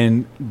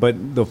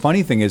 But the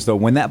funny thing is, though,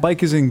 when that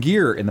bike is in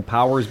gear and the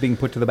power is being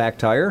put to the back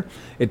tire,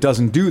 it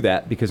doesn't do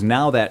that because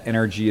now that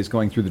energy is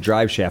going through the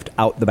drive shaft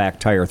out the back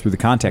tire through the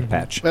contact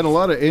patch. And a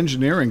lot of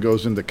engineering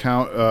goes into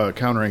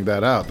countering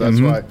that out. That's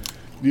why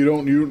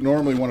you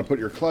normally want to put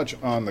your clutch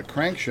on the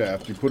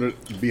crankshaft. You put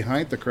it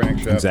behind the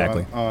crankshaft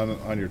Exactly. on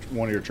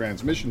one of your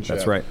transmission shafts.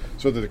 That's right.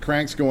 So that the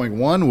crank's going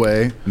one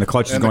way And the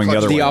clutch is going the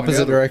other way. The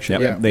opposite direction.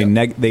 Yep.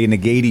 Yeah. They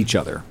negate each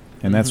other,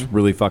 and that's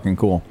really fucking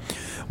cool.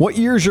 What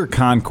year's your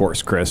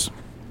concourse, Chris?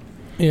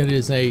 It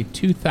is a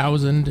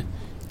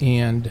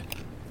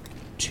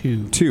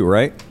 2002. 2,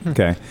 right?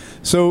 Okay.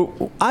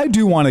 So I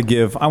do want to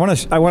give. I want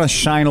to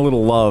shine a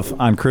little love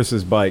on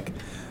Chris's bike,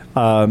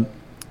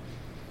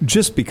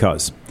 just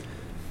because.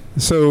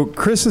 So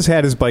Chris has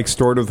had his bike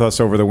stored with us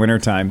over the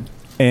wintertime,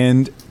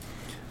 and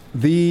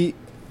the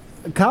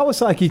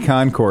Kawasaki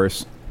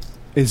Concourse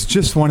is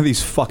just one of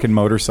these fucking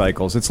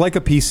motorcycles. It's like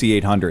a PC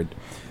 800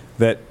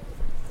 that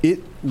it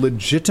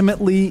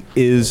legitimately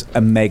is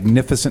a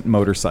magnificent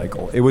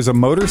motorcycle. It was a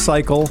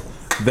motorcycle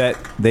that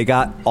they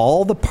got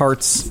all the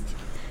parts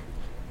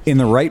in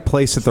the right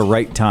place at the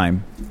right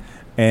time,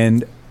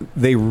 and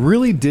they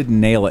really did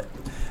nail it.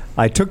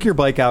 I took your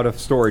bike out of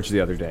storage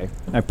the other day.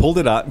 I pulled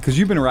it out because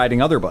you've been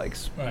riding other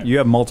bikes. Right. You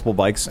have multiple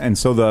bikes, and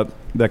so the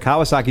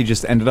Kawasaki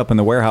just ended up in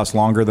the warehouse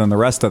longer than the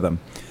rest of them.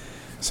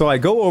 So I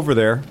go over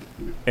there,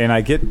 and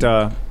I get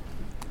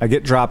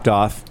dropped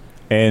off,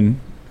 and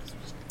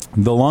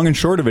the long and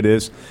short of it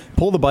is,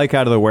 pull the bike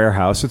out of the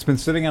warehouse. It's been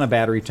sitting on a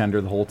battery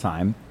tender the whole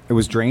time. It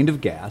was drained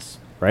of gas,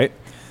 right?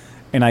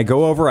 And I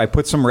go over, I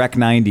put some Rec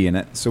 90 in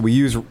it. So we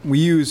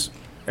use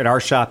at our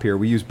shop here,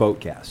 we use boat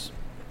gas.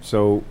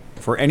 So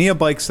for any of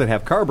bikes that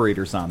have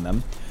carburetors on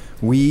them,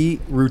 we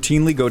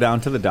routinely go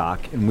down to the dock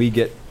and we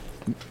get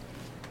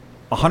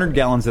 100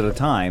 gallons at a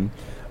time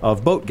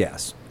of boat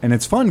gas. And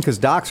it's fun because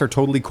docks are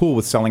totally cool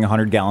with selling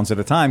 100 gallons at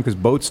a time because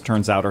boats,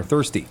 turns out, are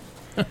thirsty.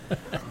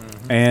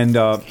 And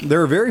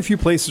there are very few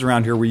places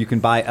around here where you can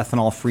buy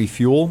ethanol-free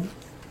fuel.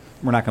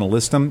 We're not going to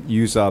list them.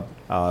 Use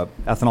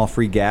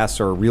ethanol-free gas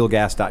or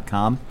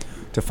realgas.com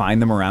to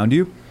find them around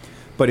you.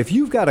 But if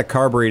you've got a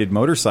carbureted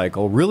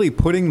motorcycle, really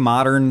putting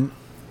modern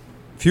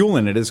fuel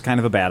in it is kind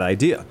of a bad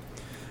idea.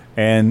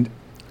 And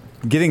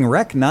getting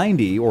Rec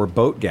 90 or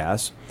boat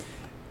gas,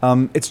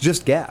 it's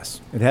just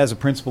gas. It has a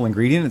principal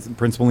ingredient. The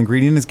principal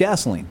ingredient is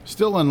gasoline.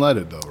 Still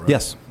unleaded, though, right?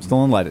 Yes,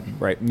 still unleaded.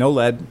 Right. No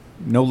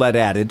lead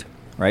added.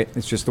 Right.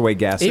 It's just the way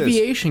gas is.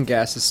 Aviation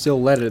gas is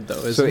still leaded, though,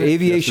 isn't So it?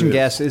 aviation Yes, it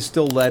gas is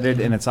still leaded,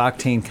 and its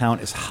octane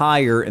count is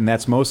higher, and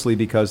that's mostly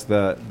because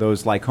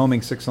those Lycoming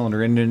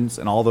 6-cylinder engines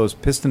and all those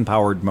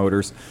piston-powered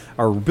motors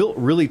are built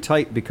really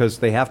tight because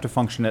they have to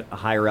function at a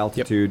higher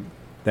altitude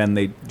than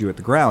they do at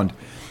the ground.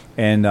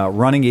 And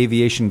running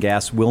aviation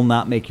gas will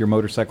not make your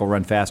motorcycle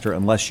run faster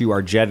unless you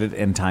are jetted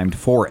and timed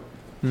for it.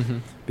 Mm-hmm.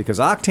 Because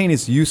octane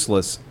is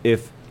useless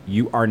if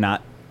you are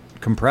not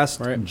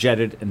compressed,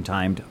 jetted, and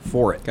timed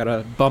for it. Got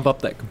to bump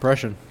up that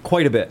compression.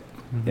 Quite a bit.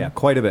 Mm-hmm. Yeah,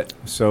 quite a bit.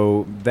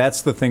 So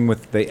that's the thing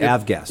with the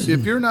avgas.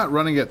 If you're not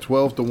running at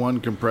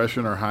 12-to-1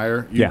 compression or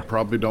higher, you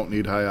probably don't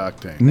need high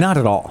octane. Not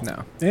at all.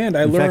 No. And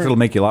I In learned. fact, it'll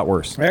make you a lot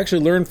worse. I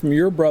actually learned from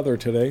your brother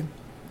today,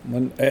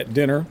 at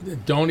dinner.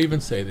 Don't even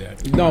say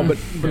that. No, but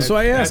so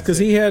I asked because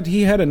he had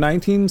a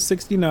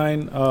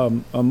 1969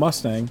 a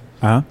Mustang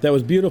Uh-huh. that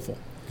was beautiful.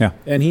 Yeah.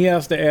 And he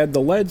asked to add the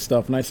lead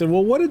stuff, and I said,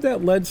 "Well, what did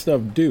that lead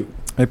stuff do?"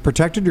 It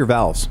protected your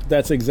valves.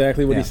 That's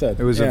exactly what he said.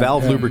 It was a Yeah,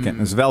 valve yeah. lubricant.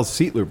 It was a valve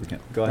seat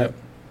lubricant. Go ahead.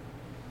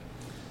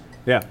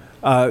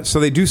 Yeah. So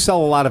they do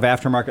sell a lot of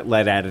aftermarket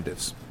lead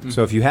additives.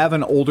 So if you have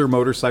an older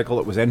motorcycle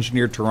that was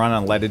engineered to run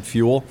on leaded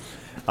fuel,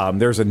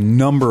 there's a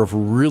number of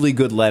really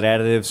good lead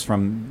additives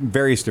from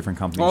various different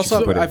companies. you Also,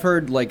 can put in. I've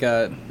heard like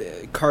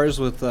cars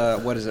with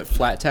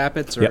flat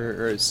tappets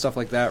or stuff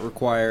like that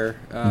require.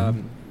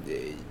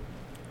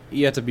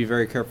 You have to be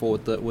very careful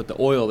with the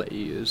oil that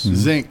you use.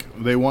 Zinc.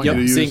 They want you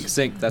to use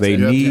zinc. That's They it.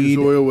 You have to need use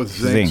oil with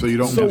zinc, so you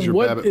don't So lose your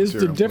what Babbitt is the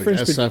serum.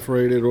 difference?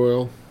 SF-rated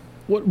oil.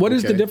 What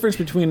is the Okay. difference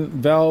between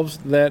valves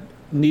that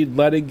need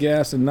leaded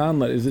gas and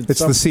non-leaded? Is it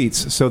It's the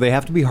seats, so they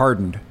have to be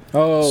hardened.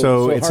 Oh,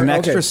 so it's hard- an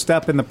extra okay.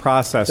 step in the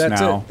process That's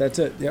now. it. That's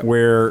it. Yep.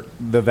 Where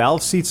the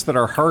valve seats that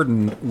are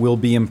hardened will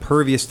be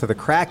impervious to the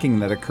cracking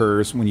that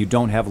occurs when you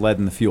don't have lead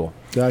in the fuel.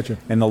 Gotcha.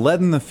 And the lead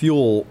in the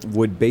fuel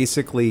would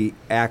basically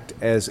act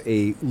as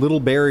a little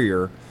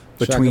barrier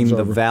between the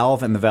absorber.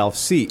 valve and the valve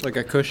seat. Like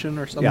a cushion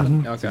or Yeah,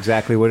 something. that's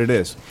exactly what it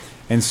is.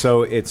 And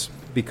so it's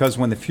because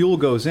when the fuel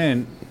goes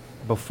in,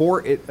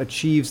 before it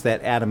achieves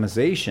that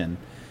atomization,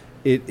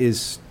 it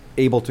is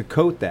able to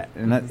coat that.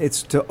 And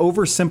it's, to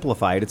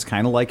oversimplify it, it's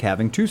kind of like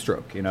having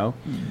two-stroke, you know?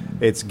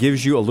 It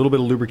gives you a little bit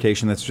of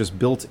lubrication that's just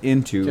built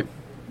into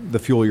the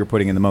fuel you're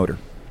putting in the motor.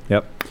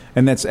 Yep.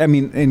 And that's, I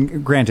mean,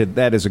 and granted,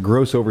 that is a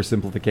gross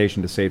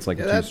oversimplification to say it's like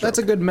a two-stroke. That's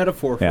a good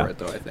metaphor for Yeah. it,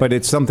 though, I think. But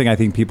it's something I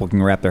think people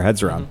can wrap their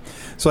heads around.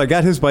 So I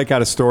got his bike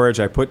out of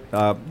storage. I put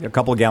a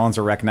couple of gallons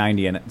of Rec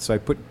 90 in it. So I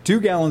put 2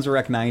 gallons of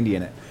Rec 90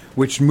 in it,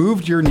 which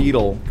moved your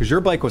needle, because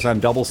your bike was on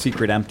double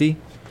secret empty.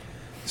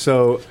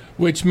 So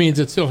Which means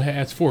it still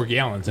has 4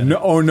 gallons in it.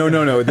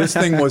 no. This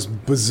thing was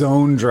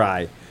B-zone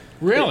dry.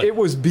 Really? It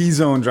was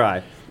B-zone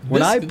dry.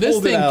 When I pulled this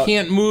it thing out,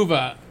 can't move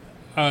a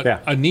Yeah.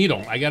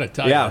 needle, I got to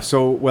tell you. Yeah,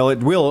 so, well, it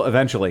will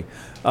eventually.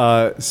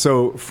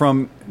 So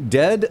from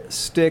dead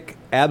stick,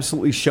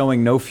 absolutely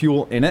showing no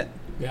fuel in it,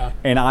 Yeah.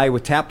 and I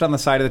was tapped on the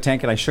side of the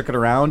tank and I shook it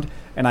around,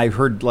 and I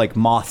heard like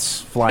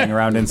moths flying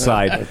around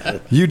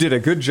inside. You did a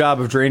good job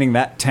of draining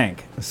that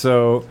tank.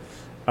 So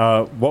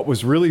what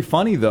was really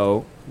funny,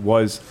 though,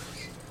 was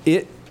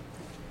it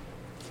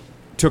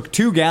took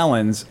 2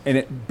 gallons and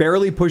it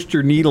barely pushed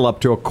your needle up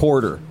to a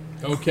quarter.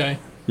 Okay.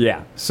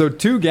 Yeah. So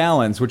 2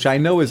 gallons, which I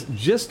know is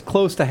just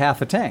close to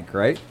half a tank,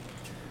 right?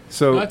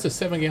 So Well, that's a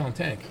 7-gallon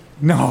tank.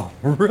 no,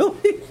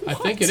 really? I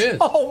think it is.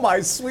 Oh my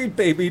sweet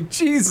baby,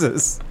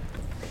 Jesus!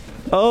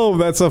 Oh,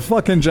 that's a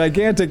fucking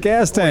gigantic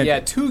gas tank. Yeah,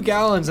 2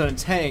 gallons in a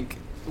tank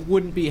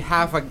wouldn't be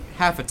half a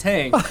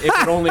tank if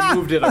it only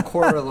moved it a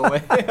quarter of the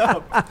way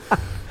up.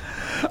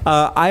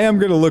 I am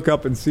going to look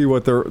up and see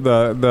what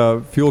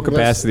the fuel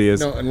capacity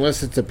is. No,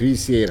 unless it's a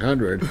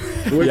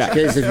PC800. In which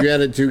case, if you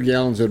added 2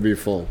 gallons, it would be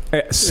full.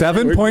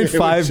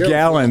 7.5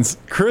 gallons.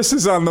 Chris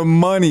is on the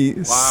money.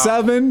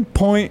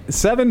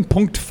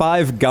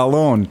 7.5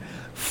 gallon.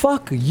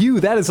 Fuck you.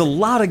 That is a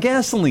lot of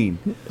gasoline.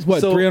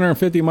 What, So-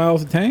 350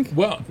 miles a tank?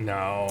 Well,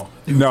 no.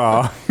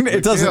 No,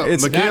 it doesn't.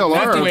 It's Not the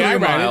way I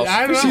ride it.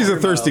 I don't know. she's a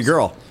thirsty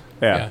girl.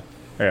 Yeah.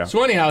 Yeah.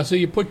 So anyhow, so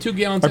you put 2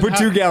 gallons I in. put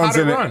 2 gallons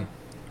how'd in it it. run?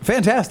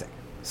 Fantastic.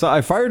 So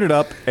I fired it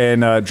up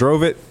and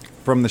drove it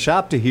from the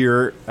shop to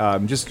here,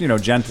 just,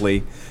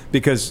 gently,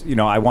 because,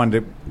 I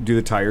wanted to do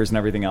the tires and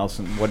everything else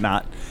and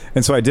whatnot.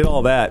 And so I did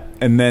all that.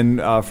 And then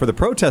for the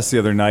protest the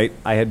other night,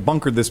 I had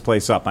bunkered this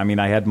place up. I mean,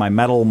 I had my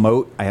metal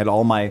moat. I had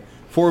all my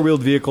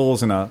 4-wheeled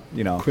vehicles and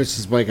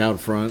Chris's bike out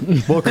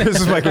front. Well,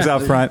 Chris's bike was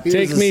out front. He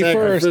Take was a me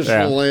first. sacrificial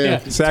Yeah. lamb.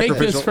 Take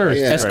Sacrificial- this first.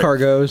 Yeah.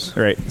 Escargots.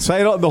 Right. So I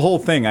had the whole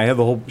thing. I had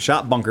the whole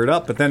shop bunkered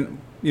up. But then,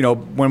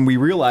 when we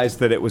realized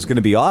that it was going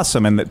to be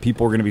awesome and that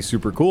people were going to be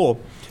super cool,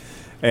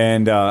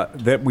 and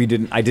that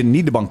I didn't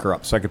need to bunker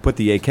up, so I could put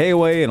the AK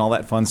away and all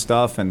that fun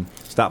stuff and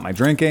stop my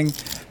drinking.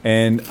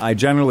 And I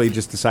generally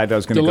just decided I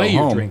was going to go Delay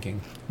your home.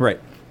 drinking. Right.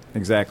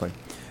 Exactly.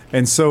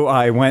 And so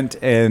I went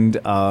and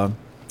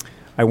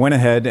I went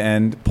ahead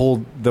and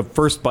pulled the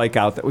first bike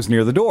out that was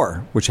near the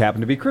door, which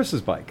happened to be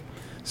Chris's bike.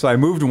 So I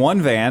moved one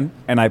van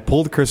and I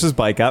pulled Chris's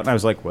bike out, and I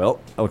was like,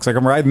 well, it looks like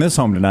I'm riding this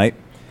home tonight.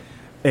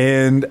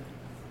 And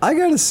I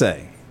got to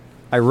say,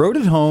 I rode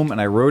it home and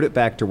I rode it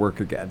back to work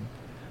again.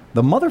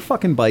 The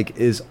motherfucking bike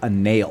is a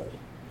nail.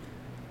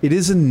 It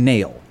is a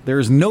nail. There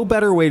is no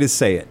better way to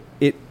say it.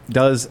 It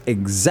does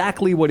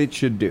exactly what it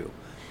should do.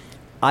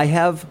 I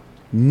have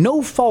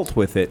no fault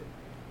with it.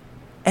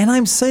 And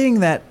I'm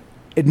saying that,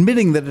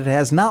 admitting that it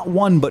has not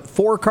 1 but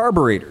 4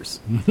 carburetors.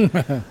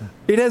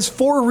 It has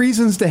 4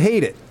 reasons to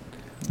hate it.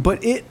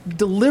 But it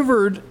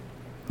delivered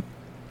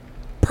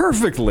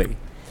perfectly.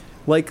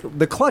 Like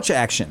the clutch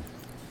action.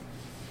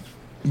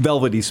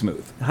 Velvety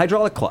smooth.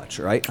 Hydraulic clutch,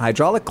 right?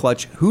 Hydraulic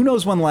clutch. Who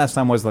knows when the last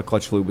time was the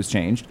clutch fluid was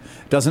changed?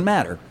 Doesn't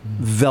matter.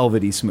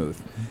 Velvety smooth.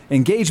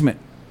 Engagement.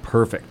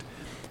 Perfect.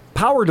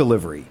 Power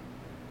delivery.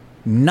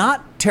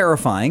 Not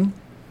terrifying,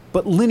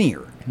 but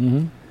linear.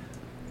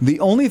 The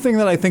only thing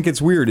that I think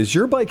it's weird is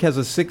your bike has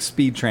a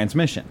 6-speed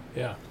transmission,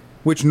 Yeah.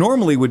 which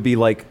normally would be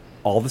like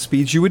all the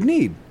speeds you would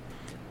need.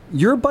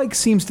 Your bike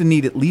seems to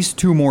need at least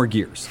 2 more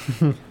gears.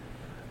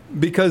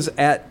 Because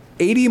at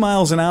 80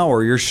 miles an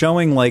hour, you're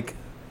showing like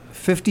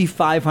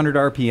 5,500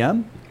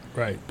 RPM,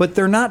 Right. but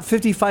they're not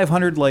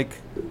 5,500 like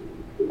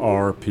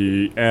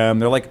RPM.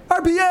 They're like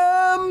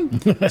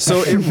RPM.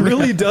 So it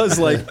really does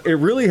it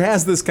really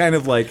has this kind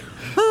of like,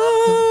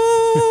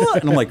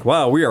 and I'm like,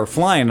 wow, we are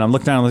flying. And I'm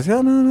looking down and I'm like,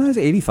 oh, no, it's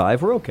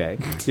 85. We're okay.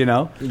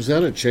 Is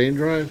that a chain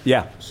drive?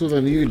 Yeah. So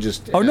then you could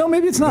just. Oh, no,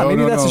 maybe it's not. No,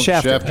 Maybe no, that's no. a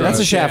shafter. Shaft That's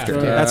a drive.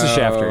 shafter. That's a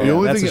shafter. The Yeah,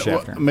 only that's thing, a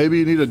shafter. maybe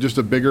you need just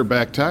a bigger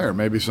back tire.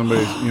 Maybe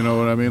somebody, you know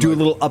what I mean? Do a Like-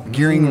 little up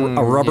gearing,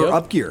 a rubber Yep.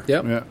 up gear.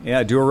 Yep. Yeah.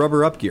 Yeah, do a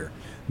rubber up gear.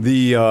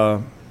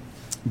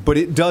 But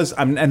it does,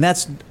 and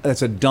that's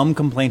a dumb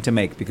complaint to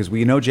make because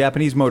we know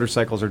Japanese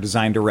motorcycles are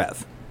designed to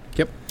rev.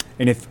 Yep.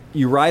 And if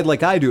you ride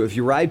like I do, if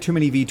you ride too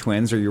many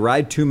V-twins or you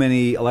ride too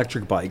many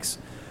electric bikes,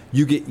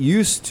 you get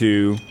used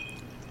to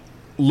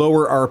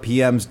lower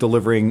RPMs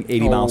delivering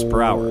 80 miles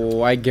per hour.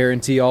 Oh, I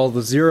guarantee all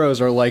the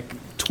zeros are like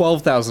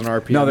 12,000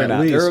 RPM. No, they're at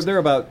not. least. They're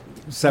about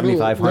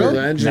 7,500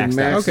 The engine maxed out.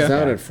 maxes Okay.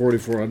 out at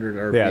 4,400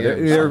 RPM. Yeah,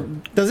 they're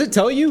Does it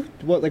tell you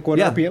what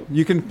yeah, RPM?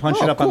 you can punch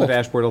Oh, it up on the cool.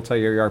 dashboard. It'll tell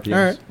you your RPMs.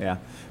 All right. Yeah,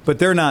 but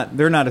they're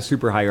not a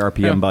super high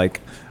RPM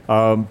bike.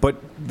 But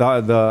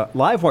the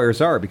live wires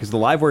are, because the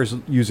live wires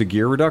use a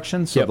gear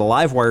reduction, so Yep. the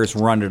live wires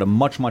run at a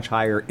much, much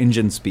higher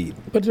engine speed.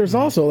 But there's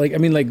also like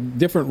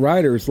different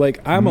riders.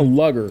 Like I'm a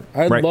lugger.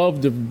 I Right.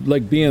 love to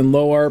like be in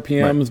low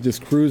RPMs,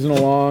 just cruising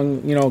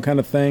along, kind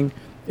of thing.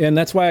 And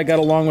that's why I got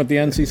along with the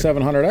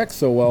NC700X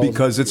so well.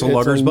 Because it's a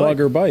lugger's bike.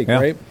 lugger bike, Yeah.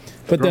 right?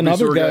 But then Grumpy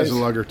other Sewer guys, guy's a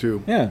lugger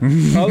too. yeah,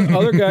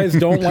 other guys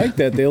don't like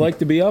that. They like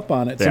to be up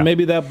on it. So Yeah.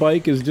 maybe that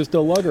bike is just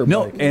a lugger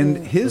No, bike. and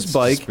his That's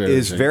bike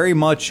is disparaging. very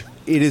much,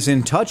 it is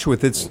in touch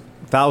with its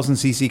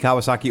 1000cc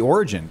Kawasaki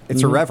origin.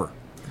 It's a rever.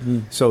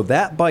 So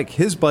that bike,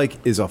 his bike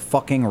is a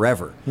fucking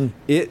rever.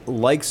 It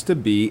likes to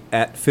be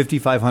at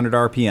 5,500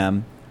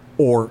 RPM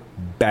or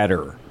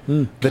better.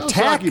 The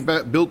tack,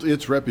 Kawasaki built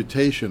its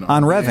reputation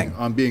On being- revving.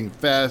 on being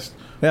fast,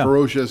 Yeah.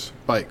 ferocious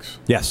bikes.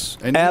 yes,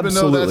 And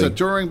absolutely. even though that's a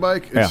touring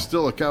bike, it's Yeah.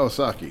 still a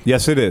Kawasaki.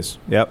 Yes, it is.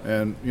 Yep.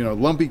 And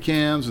lumpy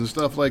cams and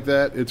stuff like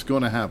that, it's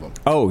going to have them.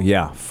 Oh,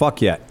 yeah.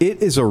 Fuck yeah.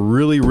 It is a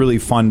really, really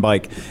fun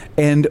bike.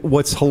 And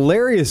what's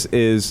hilarious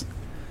is,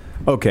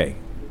 okay,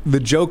 the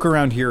joke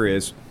around here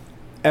is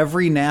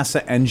every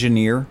NASA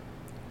engineer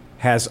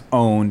has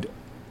owned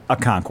a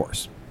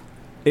Concourse.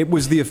 It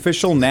was the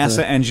official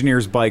NASA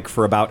engineer's bike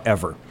for about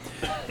ever.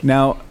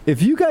 Now,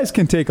 if you guys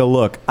can take a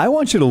look, I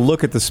want you to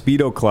look at the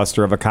speedo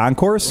cluster of a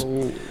Concourse.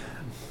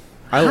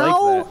 I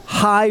How like that.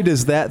 high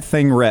does that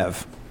thing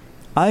rev?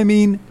 I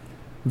mean,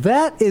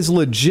 that is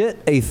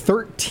legit a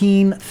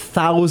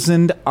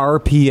 13,000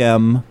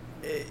 RPM,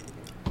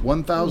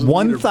 1,000.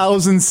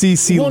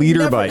 1,000cc Well, liter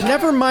never, bike.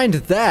 Never mind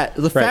that.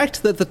 The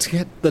fact that the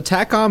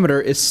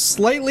tachometer is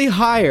slightly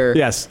higher.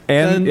 Yes,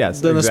 and than, yes,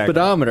 than exactly. the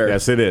speedometer.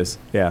 Yes, it is.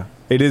 Yeah,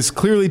 it is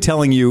clearly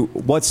telling you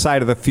what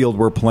side of the field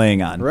we're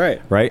playing on.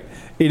 Right. Right.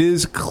 It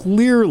is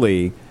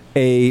clearly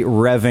a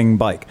revving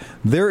bike.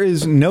 There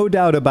is no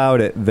doubt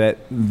about it that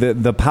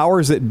the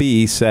powers that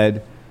be said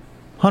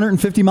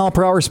 150 mile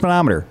per hour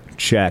speedometer.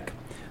 Check.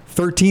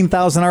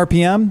 13,000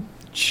 RPM.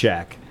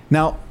 Check.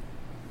 Now,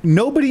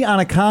 nobody on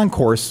a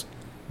concourse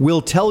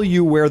will tell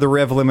you where the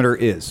rev limiter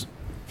is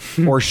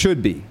or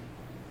should be,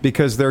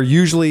 because they're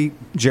usually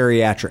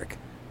geriatric,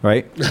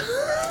 right?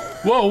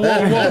 Whoa,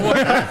 whoa, whoa,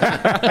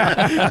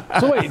 whoa.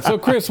 So wait, so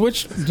Chris,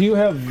 which do you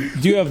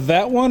have? Do you have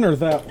that one or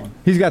that one?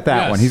 He's got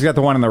that Yes. one. He's got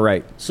the one on the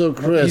right. So,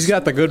 Chris, He's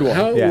got the good one.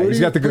 How, Yeah, where he's do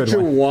you got the good put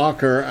your one.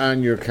 walker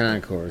on your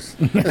concourse?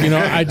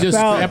 I just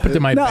strap it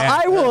to my no,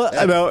 back. I will.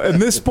 No, at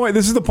this point,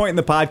 this is the point in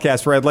the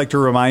podcast where I'd like to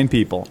remind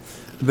people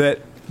that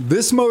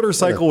this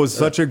motorcycle was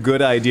such a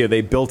good idea.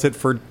 They built it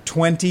for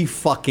 20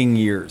 fucking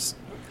years.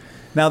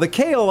 Now, the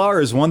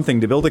KLR is one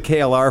thing to build a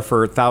KLR for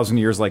 1,000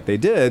 years like they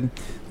did,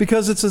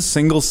 because it's a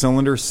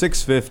single-cylinder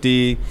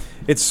 650.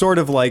 It's sort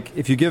of like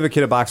if you give a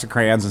kid a box of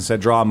crayons and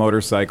said, draw a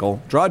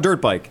motorcycle, draw a dirt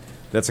bike.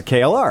 That's a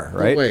KLR,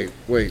 right?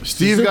 Wait.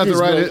 Steve's got the Suzuki's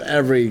right- built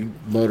every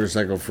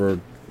motorcycle for at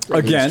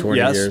least Again, 20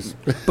 yes. years.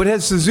 But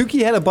has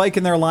Suzuki had a bike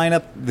in their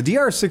lineup? The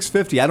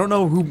DR650, I don't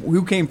know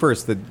who came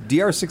first, the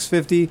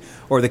DR650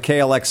 or the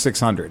KLX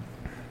 600.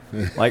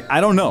 Like,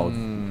 I don't know.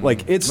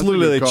 Like, it's That's a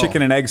literally good a call.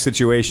 chicken and egg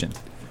situation.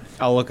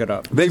 I'll look it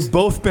up. They've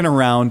both been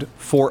around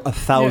for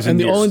 1,000 and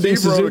the years. only thing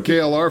Steve rode a Suzuki.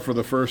 KLR for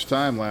the first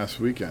time last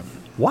weekend.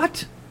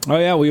 What? Oh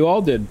yeah, we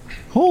all did.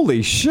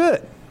 Holy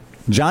shit.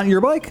 John,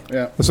 your bike?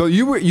 Yeah. So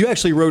you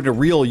actually rode a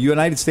real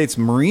United States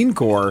Marine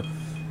Corps,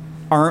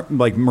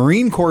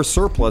 Marine Corps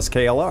surplus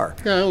KLR.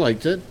 Yeah, I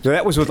liked it. So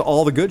that was with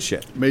all the good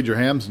shit. Made your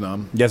hams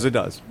numb. Yes, it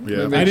does.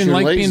 Yeah. I didn't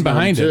like being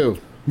behind it. too.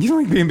 You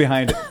don't like being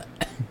behind it.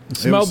 It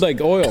smelled was-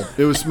 like oil.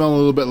 It was smelling a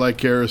little bit like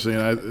kerosene.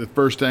 The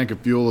first tank of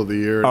fuel of the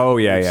year. Oh,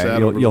 yeah, It yeah.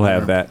 sat over You'll the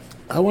have winter. that.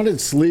 I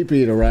wanted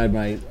Sleepy to ride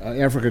my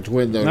Africa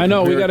Twin, though. I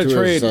know, we compared gotta to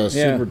trade, his,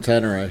 yeah. Super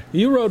Tenere.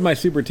 You rode my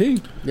Super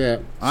T. Yeah.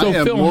 I So,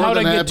 am Phil, more how'd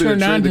than I get happy to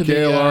turned on trade the to the,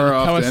 KLR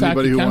off to Kawasaki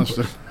anybody who wants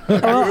to.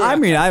 I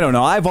mean, I don't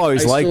know. I've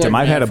always I liked still them.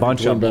 like I've had a Africa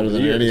bunch Twin of them better over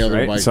than the any years, other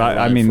right? bike So I've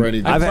I had mean, for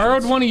any I I've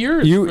borrowed one of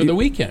yours for the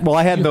weekend. Well,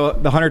 I had the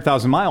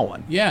 100,000 mile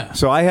one. Yeah.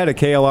 So I had a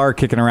KLR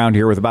kicking around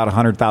here with about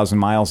 100,000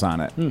 miles on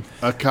it.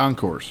 A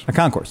concourse. A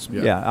Concourse.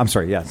 Yeah. Yeah. I'm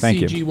sorry. Yeah. Thank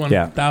you. CG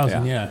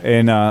 1000, yeah.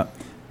 And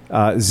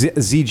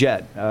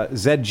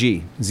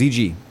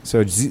ZG.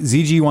 So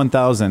ZG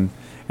 1000.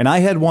 And I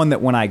had one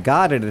that when I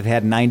got it, it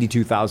had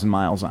 92,000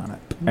 miles on it.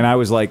 And I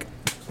was like,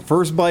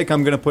 first bike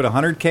I'm going to put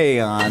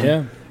 100K on.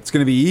 Yeah. It's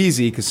going to be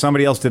easy because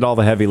somebody else did all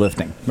the heavy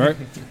lifting. Right.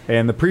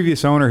 And the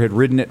previous owner had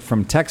ridden it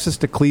from Texas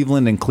to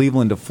Cleveland and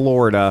Cleveland to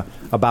Florida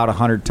about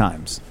 100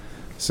 times.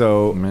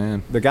 So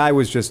the guy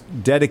was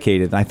just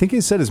dedicated. And I think he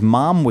said his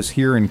mom was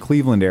here in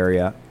Cleveland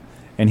area,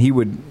 and he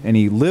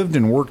lived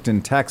and worked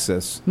in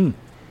Texas.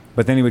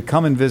 But then he would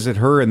come and visit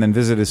her, and then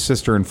visit his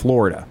sister in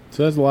Florida.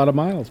 So that's a lot of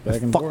miles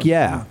back and Fuck forth.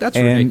 yeah, That's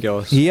And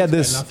ridiculous. He had Got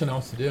this. nothing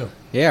else to do.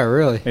 Yeah,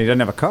 really. And he doesn't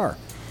have a car.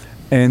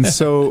 And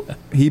so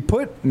he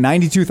put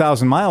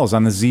 92,000 miles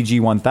on the ZG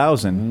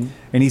 1000,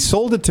 and he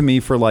sold it to me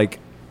for like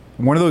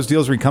one of those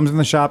deals where he comes in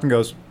the shop and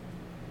goes,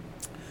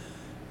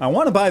 I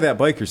want to buy that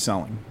bike you're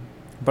selling,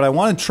 but I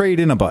want to trade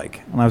in a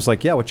bike. And I was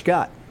like, yeah, what you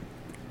got?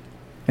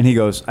 And he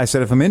goes, I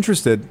said, if I'm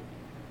interested,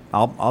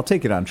 I'll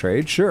take it on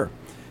trade, sure.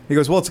 He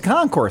goes, well, it's a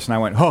concourse. And I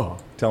went, oh,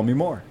 tell me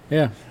more.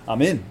 Yeah.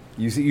 I'm in.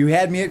 You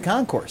had me at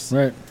concourse.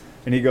 Right.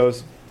 And he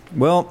goes,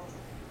 well,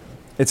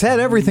 it's had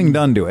everything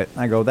done to it.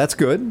 I go, that's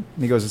good. And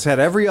he goes, it's had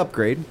every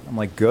upgrade. I'm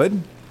like, good.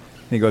 And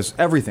he goes,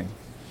 everything.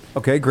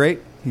 Okay, great.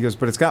 He goes,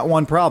 but it's got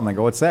one problem. I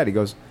go, what's that? He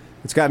goes,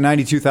 it's got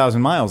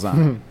 92,000 miles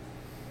on it.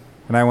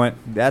 And I went,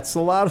 that's a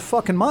lot of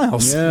fucking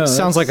miles. Yeah,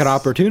 Sounds like an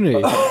opportunity.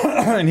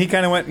 And he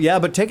kind of went, yeah,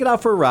 but take it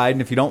out for a ride,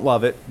 and if you don't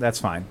love it, that's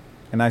fine.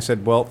 And I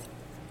said, what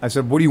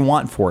do you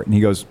want for it? And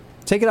he goes,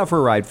 take it out for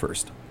a ride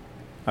first.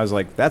 I was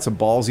like, that's a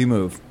ballsy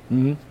move.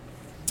 Mm-hmm.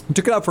 I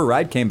took it out for a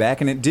ride, came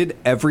back, and it did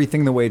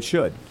everything the way it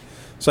should.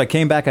 So I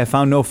came back, I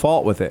found no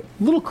fault with it.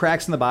 Little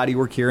cracks in the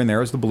bodywork here and there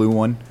was the blue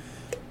one.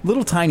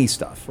 Little tiny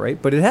stuff, right?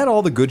 But it had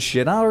all the good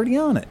shit already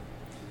on it.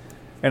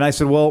 And I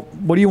said, well,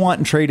 what do you want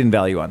in trade-in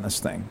value on this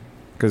thing?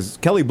 Because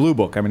Kelly Blue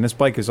Book, I mean, this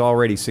bike is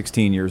already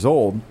 16 years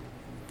old.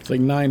 It's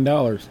like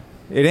 $9.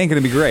 It ain't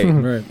going to be great.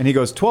 Right. And he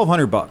goes,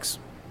 $1,200.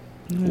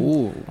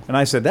 Ooh. And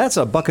I said, that's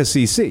a buck a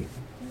cc.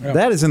 Yeah.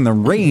 That is in the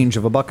range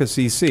of a buck a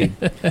cc.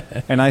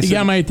 And I You said,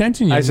 got my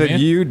attention, young I said, man.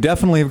 you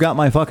definitely have got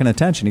my fucking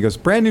attention. He goes,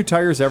 brand new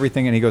tires,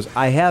 everything. And he goes,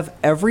 I have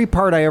every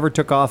part I ever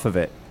took off of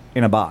it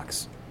in a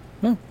box.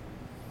 Oh.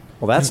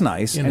 Well, that's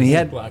nice. In And a he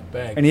had Ziploc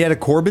bag. and he had a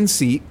Corbin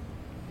seat,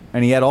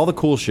 and he had all the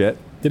cool shit.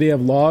 Did he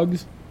have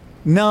logs?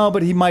 No,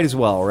 but he might as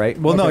well, right?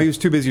 Well, no, Okay. he was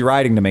too busy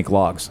riding to make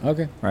logs.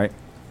 Okay. Right?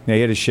 Yeah,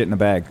 he had his shit in a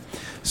bag.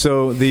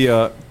 So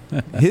the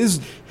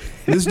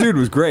this dude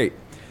was great,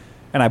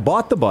 and I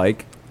bought the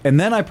bike, and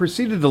then I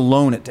proceeded to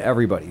loan it to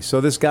everybody. So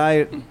this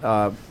guy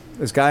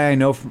I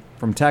know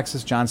from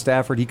Texas, John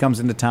Stafford, he comes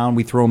into town.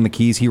 We throw him the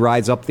keys. He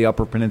rides up the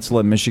Upper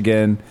Peninsula of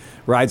Michigan,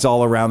 rides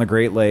all around the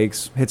Great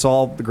Lakes, hits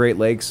all the Great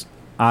Lakes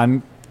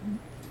on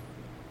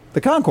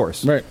the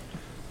concourse. Right.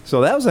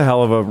 So that was a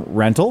hell of a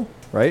rental,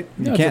 right?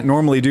 Yeah, You it's can't a-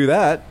 normally do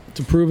that. It's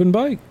a proven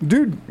bike.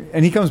 Dude,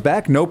 and he comes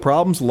back, no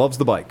problems, loves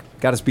the bike.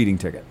 Got a speeding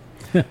ticket.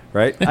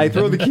 Right? I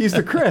throw the keys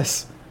to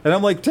Chris, and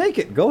I'm like, take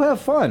it, go have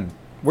fun.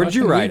 Where'd How's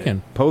you the ride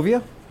weekend? it?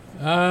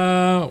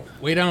 Povia?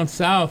 Way down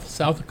south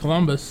of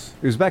Columbus.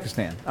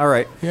 Uzbekistan. All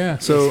right. Yeah.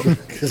 So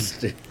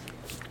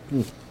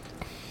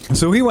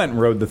he went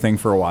and rode the thing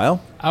for a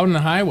while. Out on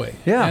the highway.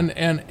 Yeah.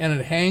 And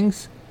it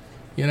hangs,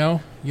 you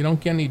don't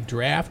get any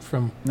draft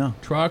from No.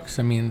 trucks.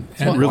 I mean,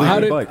 Well, and really how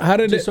good did bike. how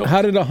did Just it,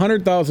 how did a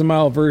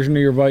 100,000-mile version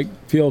of your bike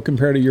feel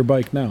compared to your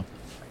bike now?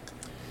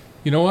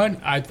 you know what?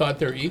 I thought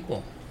they're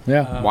equal.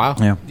 Yeah. Wow.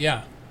 Yeah.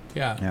 Yeah.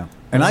 Yeah. Yeah.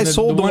 And I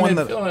sold the one in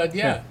that. Philadelphia,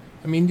 yeah.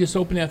 I mean, just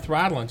open that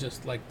throttle and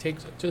just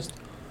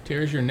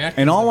tears your neck.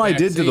 And in the all I back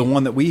did to the seat.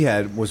 one that we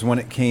had was when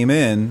it came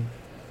in,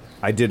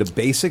 I did a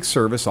basic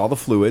service, all the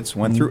fluids,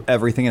 went through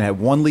everything, and had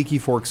one leaky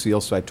fork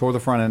seal, so I tore the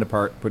front end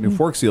apart, put new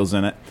fork seals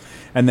in it,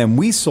 and then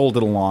we sold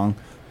it along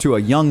to a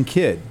young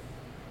kid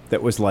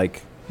that was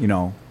like,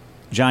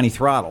 Johnny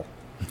Throttle.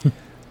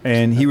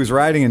 And he was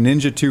riding a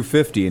Ninja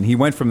 250, and he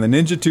went from the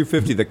Ninja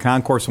 250 to the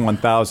Concourse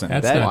 1000.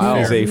 That's That not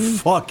is fair. a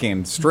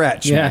fucking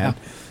stretch, Yeah. man.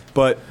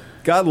 But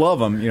God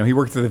love him. He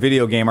worked at the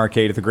video game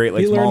arcade at the Great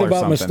Lakes He Mall learned or about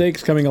something.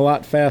 mistakes coming a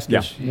lot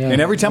faster. Yeah.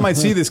 And every time I'd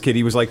see this kid,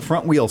 he was like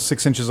front wheel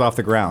 6 inches off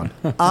the ground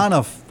on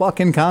a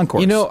fucking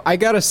concourse. I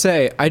gotta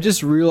say, I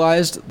just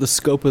realized the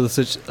scope of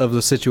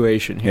the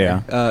situation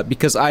here. Yeah.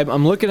 Because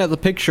I'm looking at the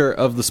picture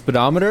of the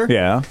speedometer.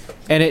 Yeah.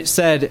 And it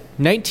said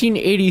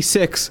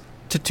 1986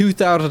 to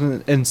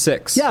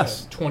 2006.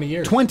 Yes. 20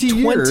 years.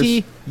 20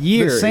 20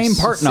 years. The same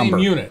part Same number.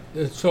 unit.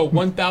 So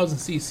 1,000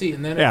 cc,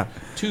 and then Yeah. in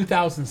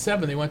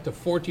 2007 they went to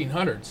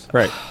 1400s.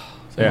 Right.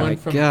 So they Yeah. went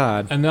from,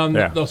 God. and then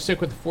Yeah. they'll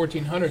stick with the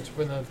 1400s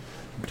for the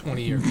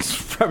 20 years.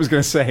 I was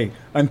going to say,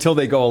 until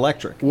they go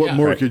electric. What Yeah.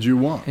 more Right. could you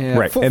want? Yeah.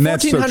 Right, and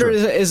that's so 1400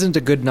 true. isn't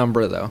a good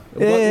number, though.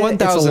 It's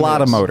 1,000 a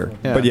lot of is. motor,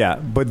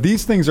 but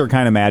these things are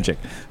kind of magic.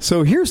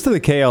 So here's to the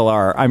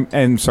KLR.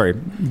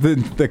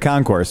 The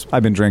concourse.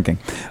 I've been drinking.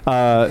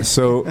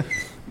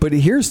 But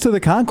here's to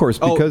the concourse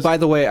because by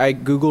the way, I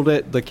Googled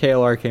it. The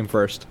KLR came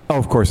first. oh,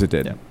 of course it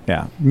did.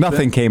 Yeah,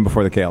 nothing came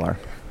before the KLR.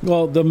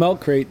 Well, the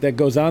milk crate that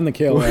goes on the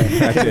KLR.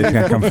 That did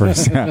not come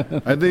first. Yeah.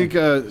 I think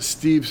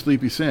Steve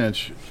Sleepy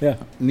Cinch Yeah.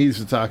 needs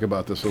to talk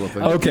about this little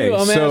thing. Okay,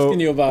 I'm so asking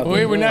you about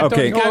Wait, we're not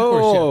Okay. talking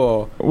concourse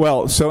Oh,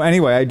 well, so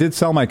anyway, I did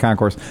sell my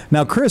concourse.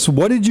 Now, Chris,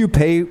 what did you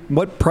pay?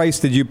 What price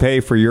did you pay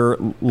for your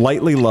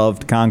lightly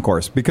loved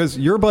concourse? Because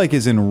your bike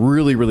is in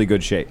really, really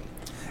good shape.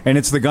 And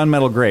it's the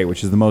gunmetal gray,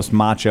 which is the most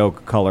macho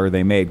color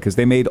they made. Because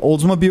they made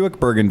Oldsmobile Buick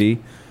burgundy.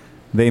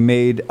 They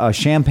made a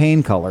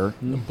champagne color.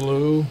 The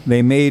blue.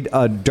 They made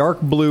a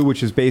dark blue,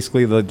 which is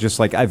basically just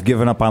like I've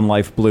given up on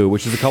life blue,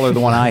 which is the color of the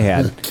one I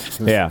had.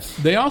 Yeah.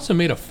 They also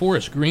made a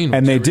forest green.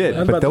 And which they I did.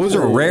 really But about the those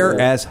are blue?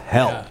 rare as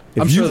hell. Yeah.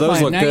 If I'm you sure those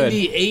find- look good.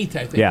 98, I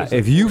think. Yeah, was the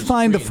if you forest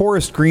find the green.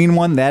 forest green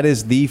one, that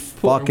is the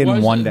fucking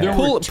Was- one There day. were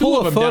Pull- two pull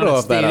of a them down photo at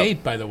of that State up.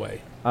 8, by the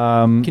way.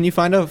 can you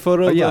find a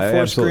photo of Yeah, the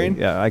forest absolutely.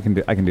 green? Yeah, I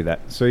can do that.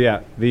 So yeah,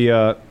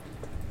 the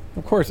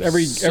Of course,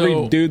 every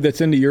So- dude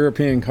that's into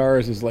European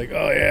cars is like,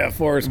 oh yeah,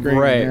 forest green.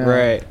 Right, yeah.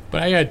 right.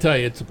 But I got to tell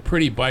you, it's a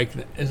pretty bike.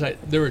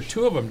 There were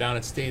two of them down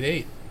at State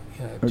 8.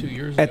 2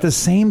 years ago. At the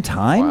same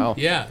time? Wow.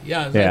 Yeah.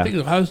 Yeah. I think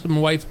the husband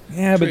and wife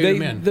Yeah, but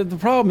traded them in. the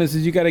problem is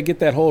you got to get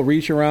that whole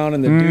reach around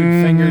and the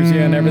dude fingers you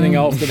and everything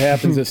else that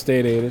happens at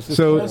state aid. It's just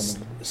So-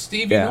 terrible.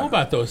 Steve, you Yeah. know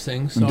about those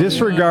things. So,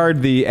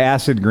 Disregard the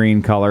acid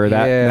green color.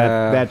 That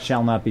Yeah. that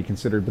shall not be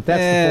considered. But that's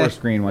Eh. the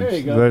forest green one. There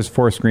you go. There's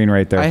forest green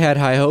right there. I had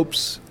high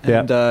hopes,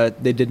 and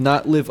they did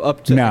not live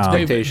up to No.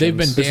 expectations. They've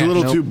been It's a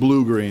little Nope. too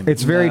blue green.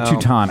 it's very No.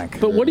 Teutonic.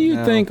 But what do you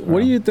No. think?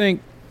 What do you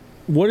think?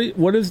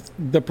 What is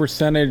the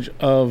percentage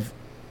of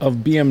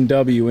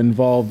BMW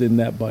involved in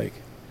that bike?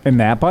 In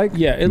that bike?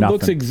 Yeah, it looks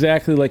Nothing.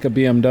 exactly like a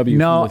BMW.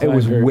 No, from the it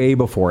was time period. way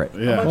before it.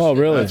 Yeah. Oh,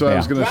 really? That's what I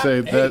was Yeah. going to say.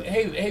 That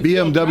Hey,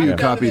 BMW Phil,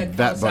 copied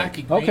that Kawasaki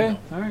bike. green, Okay,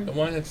 though. all right. The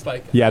one that's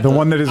like Yeah, the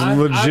one that is on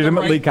the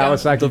legitimately right down-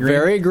 Kawasaki the green.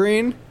 very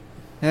green.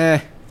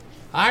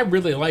 I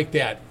really like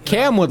that.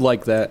 Cam would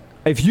like that.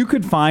 If you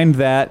could find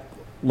that,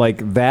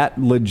 like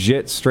that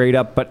legit straight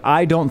up, but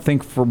I don't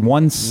think for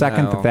 1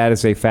 second No. that that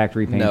is a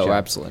factory paint No, job.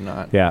 absolutely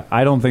not. Yeah,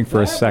 I don't think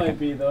for a That second. might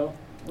be though.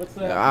 What's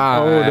that? Ah,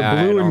 Oh, the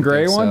I blue don't and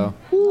gray think one.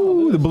 so.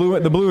 Ooh, the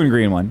blue and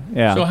green one.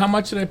 Yeah. So how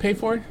much did I pay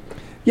for it?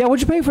 Yeah,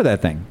 what'd you pay for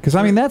that thing? Because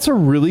I mean, that's a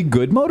really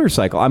good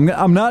motorcycle. I'm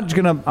not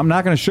gonna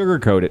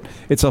sugarcoat it.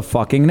 It's a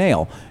fucking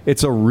nail.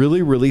 It's a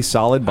really, really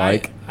solid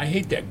bike. I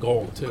hate that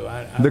gold too.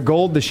 The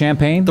gold, the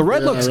champagne. The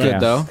red looks Yeah. good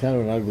though. Kind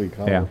of an ugly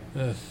color.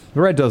 Yeah, the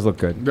red does look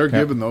good. they're Yeah.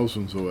 giving those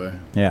ones away.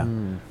 Yeah.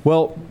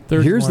 Well,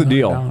 here's the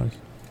deal.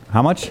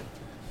 How much?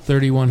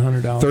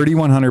 $3,100.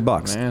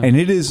 $3,100, Man. and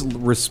it is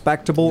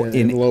respectable Yeah,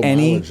 in low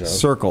any mileage, though.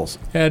 circles.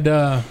 Had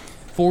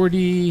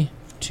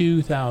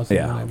 42,000.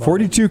 when I Yeah, bought it.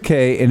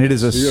 42K, and it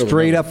is a you have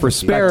straight another up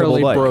respectable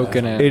Barely bike.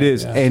 broken in. It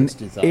is, Yeah. and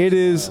 60,000 it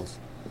is. miles.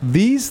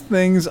 These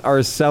things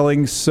are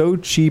selling so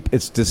cheap,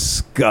 it's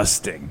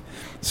disgusting.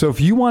 So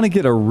if you want to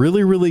get a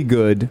really, really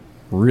good,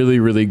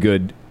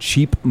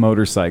 cheap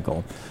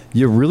motorcycle,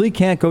 you really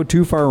can't go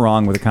too far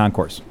wrong with a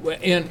Concourse. Well,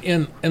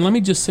 and let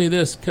me just say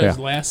this, because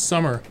Yeah. last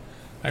summer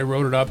I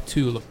rode it up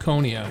to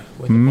Laconia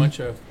with Mm-hmm. a bunch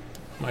of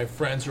my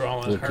friends who are all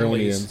on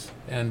Harleys,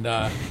 Laconians. and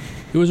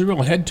it was a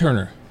real head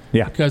turner.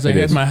 Yeah, Because I it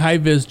had is. my high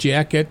vis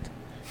jacket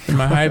and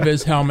my high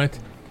vis helmet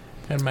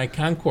and my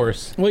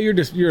Concourse. Well, you're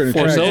an Four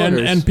attraction.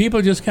 cylinders. And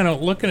people just kind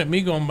of looking at me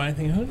going by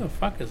thinking, who the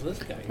fuck is this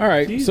guy? All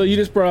right, Jesus. so you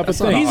just brought up a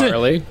That's not thing. a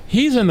Harley.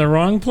 He's in the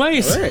wrong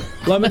place. Right.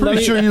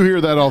 Pretty sure you hear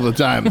that all the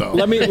time, though.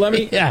 Let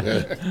me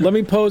Yeah. let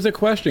me pose a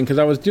question because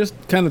I was just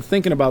kind of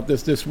thinking about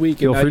this week,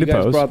 Feel and now free you to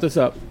guys pose. brought this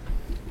up.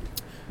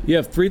 You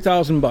have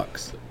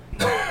 $3,000,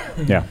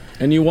 Yeah.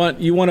 and you want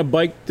a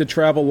bike to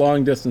travel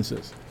long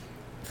distances.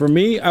 For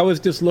me, I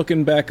was just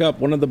looking back up.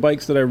 One of the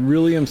bikes that I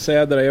really am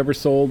sad that I ever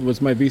sold was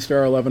my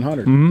V-Star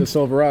 1100, the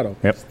Silverado.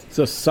 Yep. It's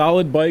a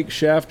solid bike,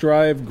 shaft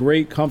drive,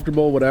 great,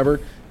 comfortable, whatever.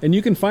 And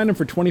you can find them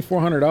for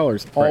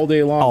 $2,400 all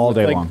day long. All with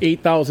day like long.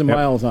 8,000 Yep.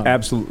 miles on it.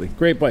 Absolutely.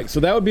 Great bike. So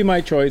that would be my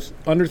choice.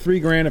 Under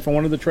 $3,000 if I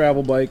wanted the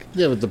travel bike.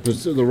 Yeah, but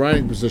the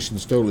riding position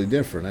is totally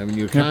different. I mean,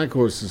 your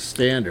Concourse is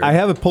standard. I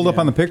have it pulled up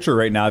on the picture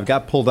right now. I've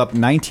got pulled up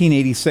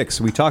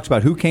 1986. We talked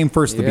about who came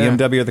first, the Yeah.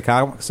 BMW or the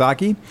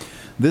Kawasaki.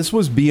 This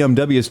was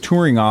BMW's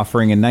touring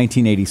offering in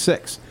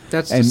 1986.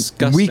 That's and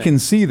disgusting. we can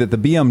see that the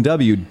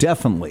BMW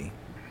definitely,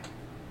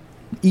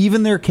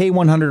 even their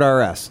K100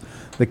 RS,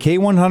 the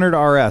K100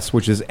 RS,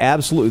 which is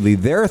absolutely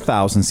their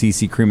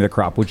 1,000cc cream of the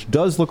crop, which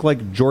does look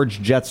like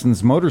George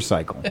Jetson's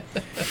motorcycle.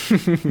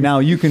 Now,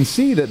 you can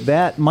see that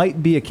that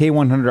might be a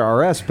K100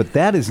 RS, but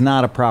that is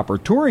not a proper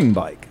touring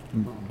bike.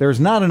 There's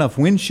not enough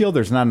windshield.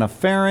 There's not enough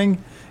fairing.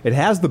 It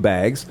has the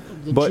bags,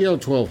 the but GL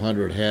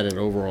 1200 had it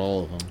over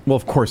all of them. well,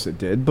 of course it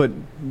did. But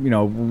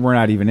we're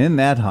not even in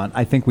that hunt.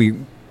 I think with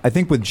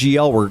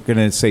GL we're going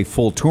to say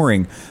full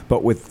touring,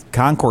 but with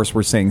Concourse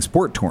we're saying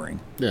sport touring.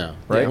 Yeah.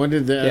 Right? When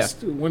did the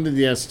Yeah. when did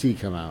the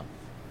ST come out?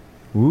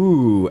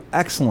 Ooh,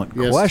 excellent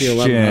The question.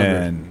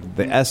 ST1100.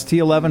 The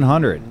ST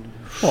 1100.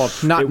 Well,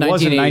 not It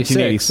wasn't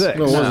 1986. 1986.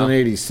 No, it wasn't No.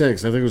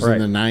 86. I think it was Right.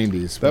 in the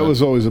 90s. That but-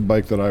 was always a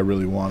bike that I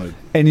really wanted.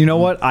 And you know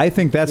what? I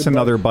think that's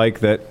another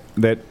bike that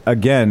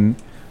again,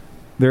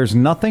 there's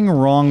nothing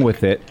wrong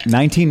with it.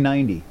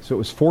 1990, so it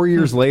was 4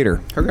 years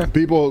later.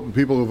 People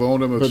who've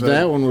owned them have But said,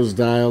 that one was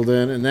dialed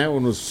in, and that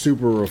one was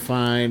super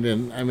refined.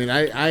 And I mean,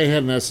 I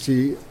had an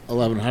ST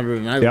 1100,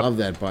 and I Yep. love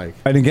that bike.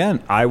 And again,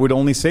 I would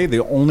only say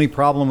the only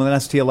problem with an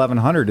ST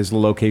 1100 is the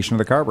location of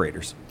the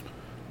carburetors.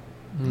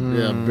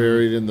 Yeah,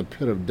 buried in the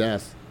pit of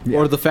death.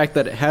 Or the fact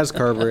that it has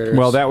carburetors.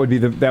 Well, that would be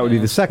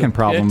the second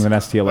problem with an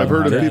ST I've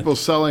heard 1100. of people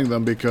selling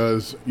them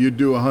because you'd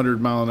do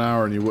 100 mile an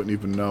hour and you wouldn't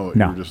even know it.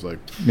 No. You were just like,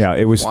 Yeah,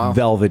 it was Wow.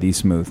 velvety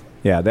smooth.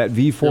 Yeah, that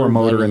They V4 were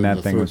motor better in than that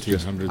the thing was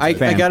just 1300s. I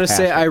gotta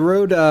say, fantastic. I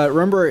rode.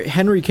 Remember,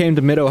 Henry came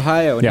to Mid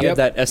Ohio and he Yep.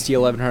 had that ST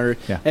 1100,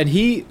 Yeah. and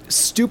he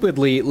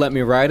stupidly let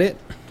me ride it.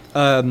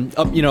 Up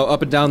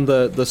and down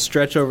the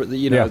stretch over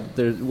Yeah.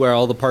 where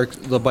all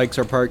the bikes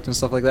are parked and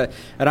stuff like that.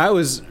 And I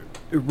was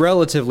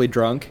relatively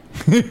drunk.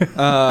 As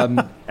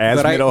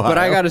but I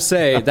Mid-Ohio. gotta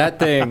say that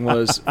thing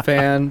was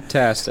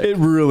fantastic. It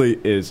really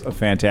is a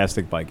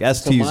fantastic bike.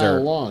 It's a STs mile are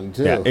long,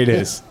 too. Yeah, it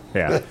is.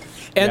 Yeah.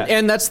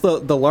 And that's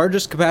the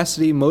largest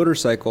capacity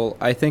motorcycle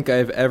I think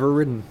I've ever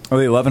ridden. Oh,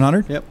 the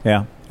 1100? Yep.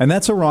 Yeah. And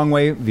that's a wrong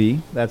way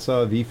V. That's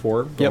a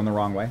V4 going the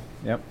wrong way.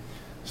 Yep.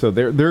 So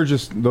they're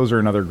just, those are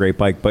another great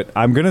bike. But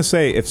I'm going to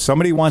say, if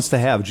somebody wants to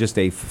have just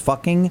a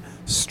fucking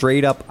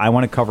straight up, I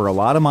want to cover a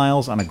lot of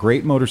miles on a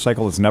great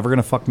motorcycle that's never going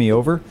to fuck me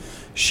over,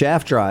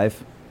 shaft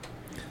drive,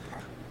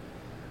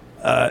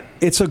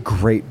 it's a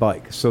great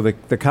bike. So the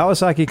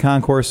Kawasaki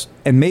Concourse,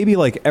 and maybe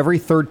like every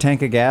third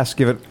tank of gas,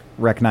 give it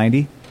Rec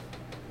 90.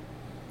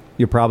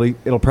 It'll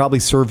probably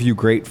serve you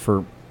great for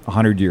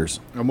 100 years.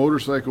 A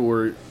motorcycle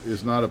where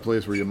is not a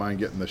place where you mind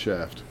getting the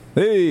shaft.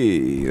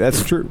 Hey,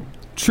 that's true.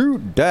 True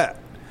dat.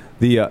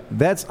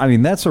 That's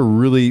a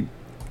really.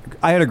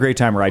 I had a great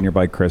time riding your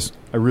bike, Chris.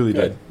 I really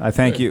did. I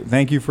thank you.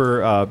 Thank you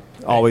for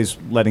always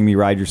letting me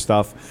ride your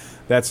stuff.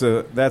 That's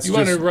You just,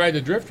 wanted to ride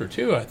the Drifter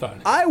too, I thought.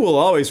 I will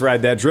always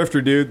ride that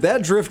Drifter, dude.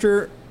 That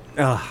Drifter.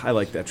 I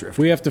like that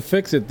Drifter. We have to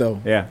fix it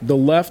though. Yeah. The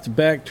left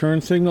back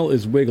turn signal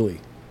is wiggly.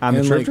 On the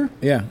And, Drifter?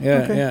 Yeah,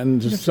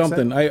 and just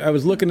something. I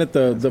was looking at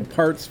the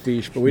parts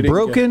fiche, but we didn't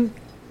Broken?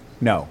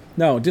 No.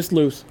 No, just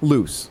loose.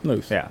 Loose.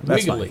 Yeah,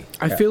 that's Wiggly.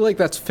 fine. I feel like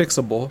that's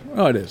fixable.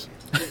 Oh, it is.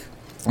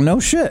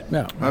 No shit.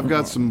 Yeah. I've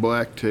got some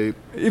black tape.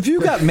 If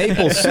you got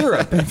maple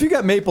syrup,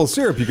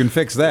 you can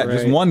fix that.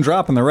 Just Right. one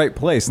drop in the right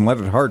place and let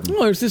it harden.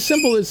 Well, it's as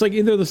simple. It's like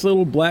either this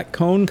little black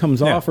cone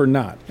comes Yeah. off or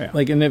not. Yeah.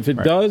 Like, and if it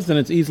does, then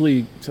it's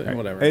easily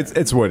whatever.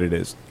 It's what it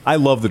is. I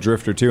love the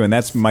Drifter too, and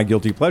that's my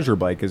guilty pleasure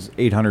bike is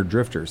 800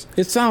 Drifters.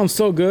 It sounds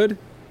so good.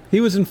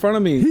 He was in front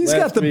of me. He's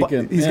last got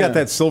weekend. he's Yeah. got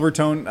that silver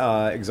tone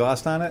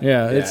exhaust on it.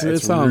 Yeah, it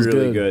sounds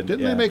really good. Didn't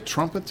Yeah. they make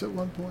trumpets at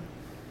one point?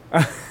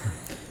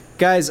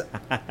 Guys,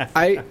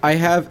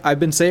 I've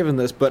been saving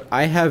this, but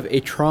I have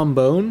a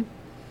trombone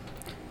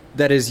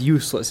that is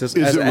useless as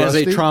it a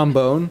rusty?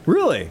 trombone.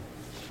 Really?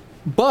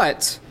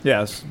 But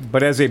Yes,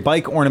 but as a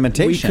bike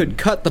ornamentation, we could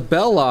cut the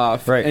bell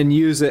off Right. and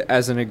use it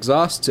as an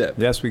exhaust tip.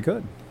 Yes, we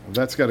could.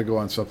 That's got to go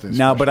on something.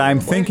 Now, but I'm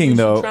Why thinking use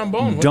the though,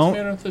 trombone? What's don't. the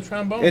matter with the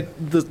trombone?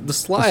 The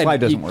slide,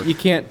 slide doesn't you, work.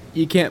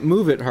 You can't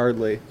move it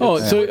hardly. Oh,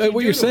 It's- so What'd what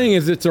you you're do? saying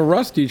is it's a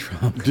rusty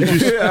trunk. did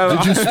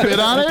you spit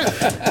on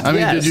it? I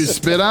mean, did you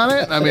spit on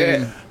it? I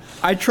mean,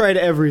 I tried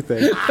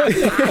everything.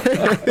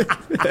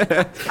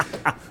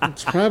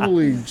 It's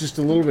probably just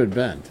a little bit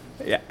bent.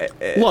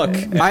 Look,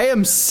 I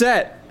am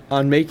set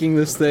on making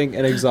this thing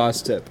an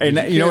exhaust tip. And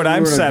you know what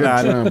I'm ruin a set good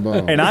on,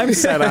 trombone. and I'm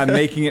set on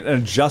making it an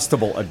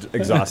adjustable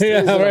exhaust.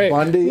 Yeah, right.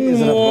 Bundy?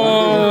 Is it a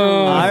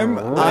Bundy? I'm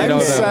don't know.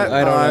 set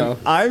I don't on know.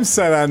 I'm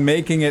set on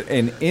making it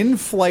an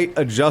in-flight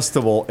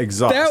adjustable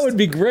exhaust. That would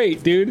be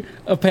great, dude.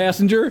 A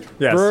passenger.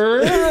 Yes.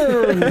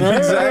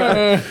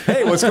 Exactly.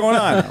 Hey, what's going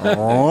on?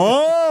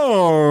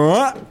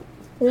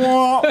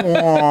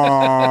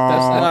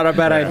 That's not a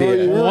bad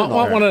idea.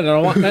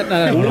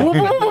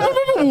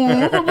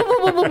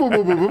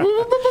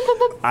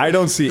 I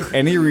don't see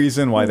any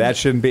reason why that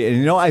shouldn't be. And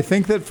you know, I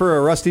think that for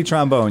a rusty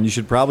trombone, you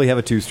should probably have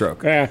a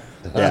two-stroke. Yeah.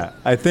 Yeah,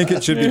 I think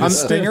it should be the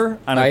Stinger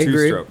on a I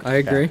agree. two-stroke. I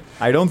agree. Yeah.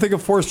 I don't think a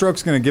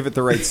four-stroke's going to give it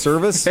the right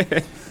service.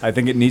 I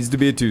think it needs to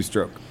be a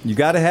two-stroke. You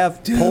got to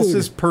have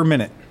pulses per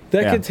minute.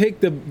 That Yeah. could take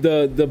the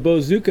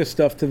bazooka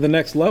stuff to the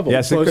next level.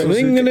 Yes, it could. It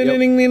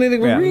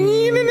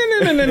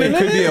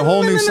could be a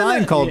whole new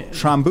sign called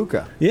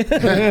Trombuca. Yeah.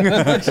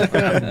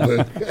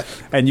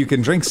 And you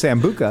can drink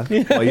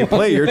Sambuca while you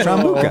play your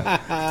Trombuca.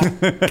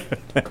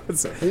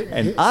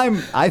 And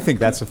I think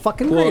that's a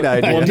fucking great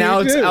idea. Well, now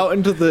it's out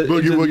into the Boogie,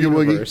 into the woogie,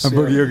 woogie. universe.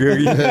 Boogie,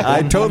 oogie, oogie.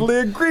 I totally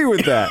agree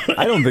with that.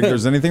 I don't think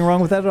there's anything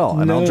wrong with that at all.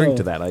 And I'll No. drink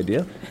to that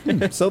idea.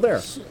 So there.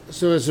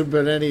 So has there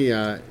been any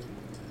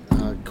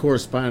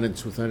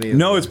correspondence with any of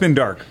No, the- it's been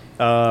dark.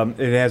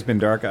 It has been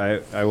dark. I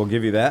will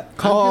give you that.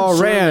 Call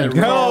Rand.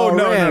 No, Call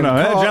no, Rand. no.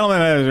 Call-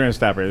 Gentlemen, I'm going to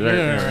stop it.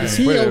 Is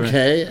he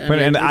okay?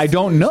 And I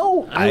don't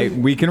know.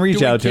 We can reach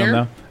Do we out to him, care?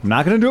 though. I'm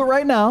not going to do it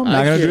right now. I'm not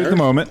I going to do it at care. the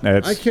moment.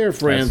 I care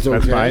if Rand's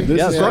that's okay. fine. This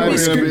Yes. is there Grumpy will be-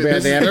 Scoot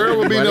Bad there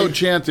will be no everybody.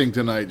 chanting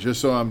tonight.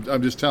 Just so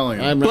I'm just telling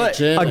you. I'm not But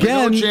chanting.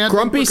 again, no chanting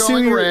Grumpy for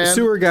calling Rand,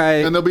 sewer guy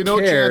and there'll be no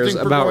cares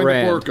chanting for about going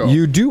Rand. to Porco.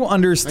 You do I do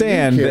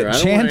understand care. I that don't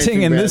want chanting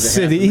anything in bad this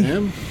to happen to city.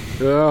 him.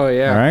 Oh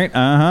yeah. All right.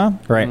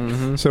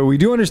 Right. So we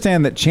do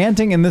understand that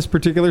chanting in this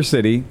particular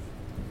city,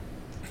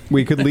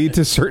 we could lead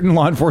to certain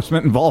law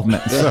enforcement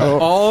involvement. So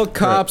All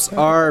cops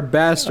are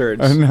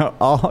bastards. no,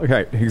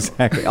 right,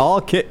 exactly. All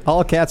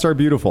cats are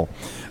beautiful.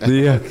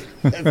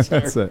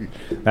 That's it.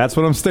 That's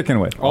what I'm sticking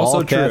with. Also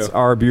all cats true.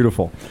 are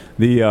beautiful.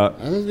 I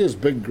think there's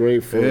big gray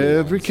photo.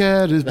 Every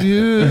cat is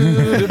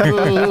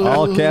beautiful.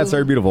 All cats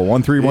are beautiful.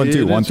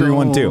 1312.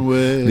 In its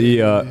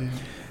own way.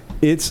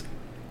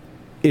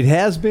 It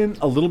has been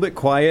a little bit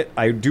quiet.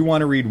 I do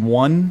want to read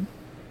one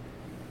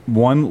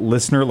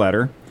listener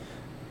letter,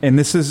 and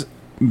this is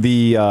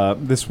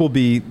this will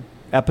be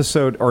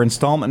episode or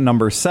installment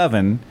number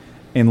 7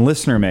 in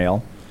listener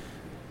mail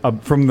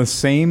from the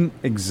same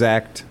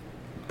exact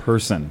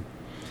person.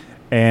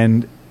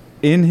 And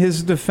in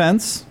his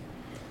defense,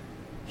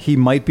 he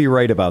might be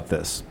right about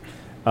this.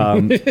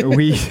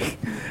 We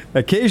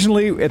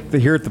occasionally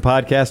here at the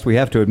podcast, we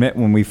have to admit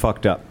when we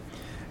fucked up.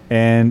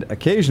 And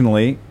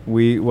occasionally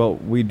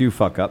we do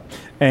fuck up.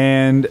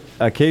 And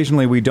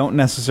occasionally we don't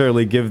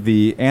necessarily give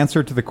the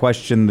answer to the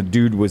question the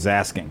dude was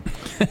asking.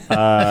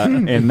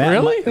 And that,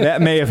 Really? that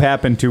may have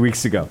happened 2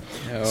 weeks ago.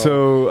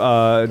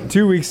 So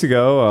 2 weeks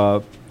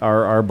ago,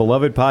 our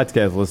beloved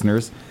podcast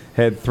listeners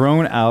had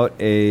thrown out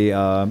a...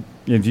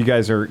 if you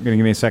guys are going to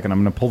give me a second,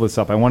 I'm going to pull this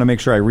up. I want to make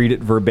sure I read it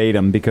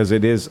verbatim because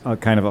it is a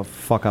kind of a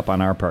fuck up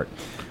on our part.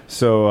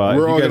 So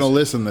We're all going to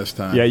listen this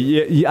time.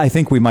 Yeah, I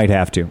think we might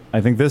have to.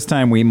 I think this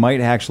time we might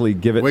actually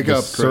give it Wake the up,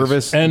 Chris.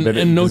 service And that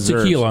it no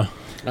deserves. tequila.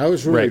 I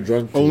was really Right.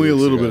 drunk. 2 Only a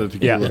weeks little ago. bit of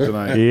tequila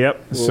tonight. Yep.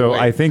 Well, So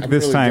wait, I think I'm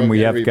this really time drunk we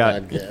have every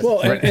got. podcast.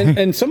 Well,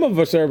 and some of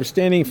us are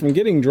abstaining from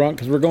getting drunk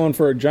because we're going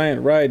for a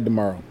giant ride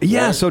tomorrow.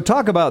 Yeah. So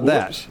talk about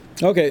that.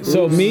 Okay,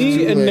 so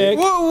me and Nick.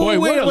 Boy,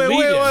 what a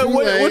lead-in.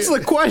 what's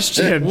the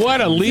question?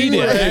 What a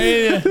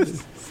lead-in.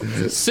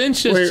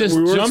 Cinch Wait, just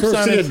we weren't jumps supposed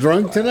on to get it.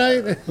 drunk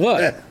tonight?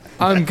 What?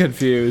 I'm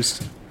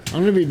confused.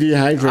 I'm going to be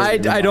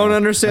dehydrated. I don't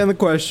understand the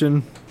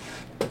question.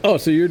 Oh,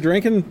 so you're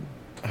drinking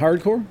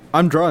hardcore?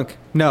 I'm drunk.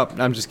 No,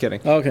 I'm just kidding.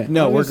 Okay.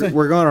 No, I was gonna say-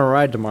 we're going on a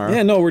ride tomorrow.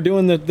 Yeah, no, we're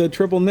doing the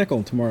triple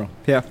nickel tomorrow.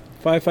 Yeah.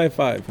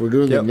 555. We're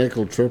doing Yep. the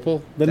nickel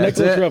triple. The That's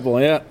nickel it.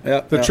 triple. Yeah,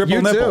 yeah. The yeah. triple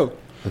You nipple.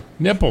 too.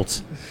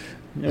 Nipples.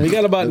 Yeah, we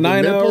got about The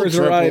 9 nipple hours of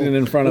triple. riding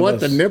in front of What,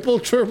 us. the nipple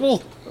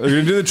triple? We're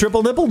gonna do the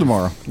triple nipple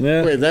tomorrow.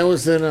 Yeah. Wait, that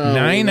was in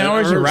 9 that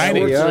hours of Arnold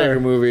riding.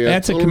 Schwarzenegger movie.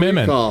 That's a Total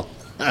commitment. Recall.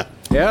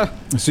 Yeah.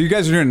 So you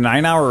guys are doing a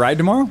 9-hour ride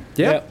tomorrow?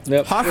 Yeah.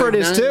 Yep. Hofford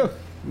is too.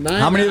 9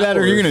 How many of that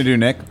are you hours. gonna do,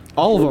 Nick?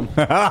 All of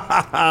them.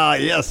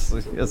 Yes.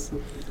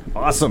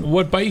 Awesome.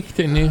 What bike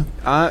didn't you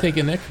take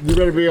a Nick? You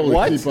better be able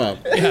What? to keep up.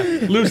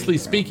 Yeah, loosely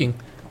speaking.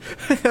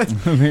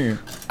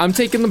 I'm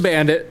taking the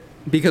Bandit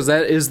because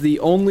that is the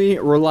only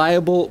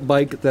reliable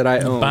bike that I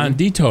own.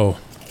 Bandito.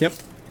 Yep.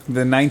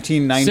 The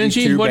 1992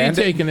 Cinchi, what are you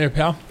Bandit? taking there,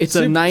 pal? It's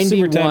Super- a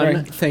 91. Super 10,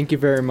 right? Thank you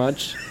very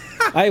much.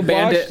 I watched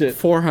Bandit it.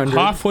 400.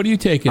 Hoff, what are you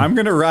taking? I'm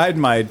going to ride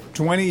my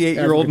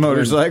 28-year-old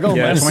motorcycle,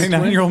 Yes. my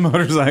 29-year-old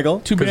motorcycle.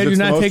 Too bad 'cause you're it's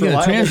not the most taking the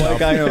reliable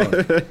Trans-Am.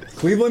 bike I own.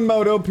 Cleveland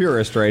Moto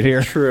purist right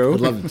here. True.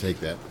 I'd love to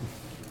take that.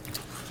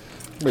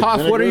 Wait, Hoff,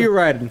 what are vinegar? you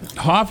riding?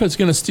 Hoff is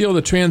going to steal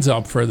the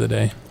Transalp for the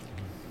day.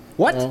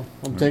 What? Oh,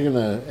 I'm taking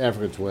the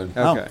Africa Twin.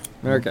 Okay.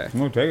 Okay.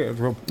 We'll take it.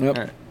 We'll- Yep.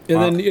 All right. And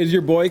then is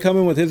your boy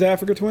coming with his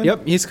Africa Twin?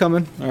 Yep, he's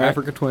coming. All right.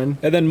 Africa Twin.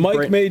 And then Mike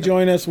Right. may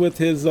join us with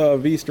his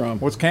V-Strom.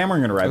 What's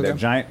Cameron going to ride? That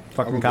giant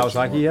fucking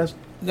Kawasaki he has?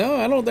 No,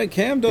 I don't think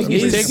Cam doesn't.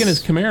 He's race. taking his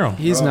Camaro.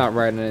 He's not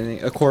riding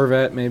anything. A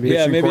Corvette, maybe.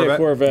 Yeah, Bitchin' maybe a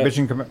Corvette.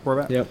 Bitchin'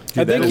 Corvette? Yep. Dude,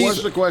 I that think is-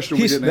 What's the question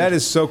we didn't that answer?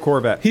 is so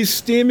Corvette. He's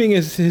steaming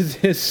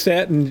his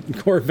satin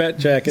Corvette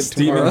jacket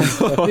tomorrow.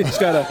 So he's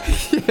got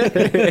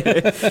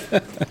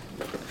a.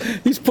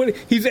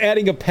 He's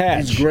adding a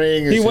patch. He's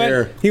graying his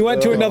hair. He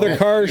went to another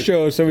car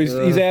show, so he's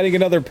adding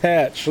another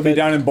patch. He'll be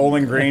down in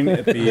Bowling Green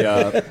at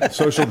the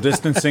social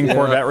distancing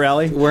Corvette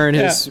rally. Wearing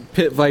his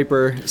Pit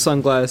Viper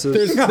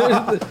sunglasses.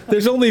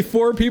 There's only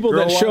 4 people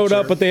that Girl showed watcher.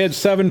 up, but they had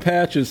 7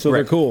 patches, so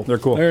they're Right. cool. They're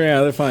cool.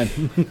 Yeah, they're fine.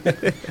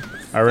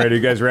 All right, are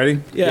you guys ready?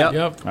 Yeah.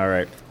 Yep. All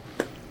right.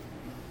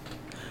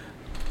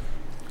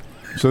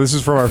 So this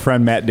is from our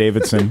friend Matt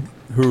Davidson,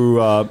 who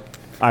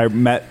I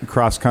met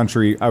cross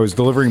country. I was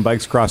delivering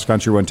bikes cross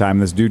country one time.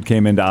 This dude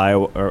came into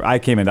Iowa, or I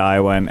came into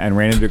Iowa and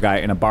ran into a guy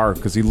in a bar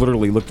because he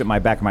literally looked at my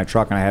back of my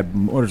truck, and I had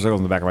motorcycles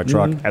in the back of my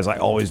truck, as I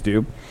always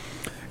do.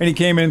 And he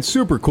came in,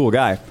 super cool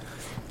guy.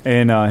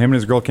 And him and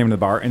his girl came to the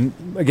bar. And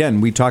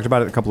again, we talked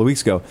about it a couple of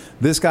weeks ago.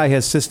 This guy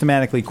has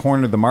systematically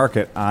cornered the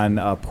market on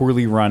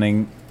poorly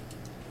running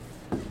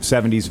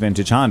 70s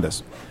vintage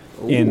Hondas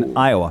in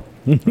Iowa.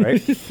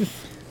 Right?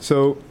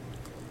 So,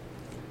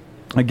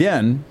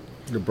 again,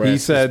 Nebraska's he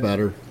said,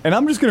 better. and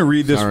I'm just going to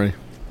read this Sorry.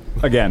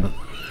 again.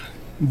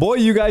 Boy,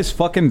 you guys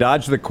fucking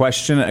dodged the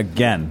question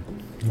again.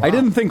 I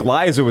didn't think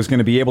Liza was going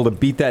to be able to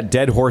beat that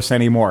dead horse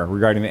anymore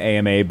regarding the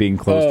AMA being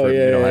closed Oh, for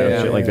yeah, Ohio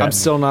yeah, shit like that. I'm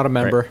still not a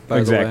member, Right. by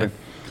Exactly. the way.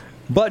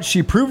 But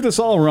she proved us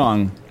all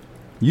wrong.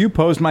 You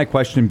posed my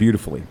question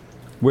beautifully,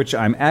 which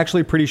I'm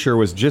actually pretty sure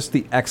was just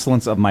the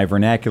excellence of my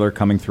vernacular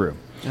coming through.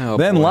 Oh,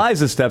 Then boy.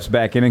 Liza steps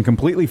back in and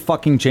completely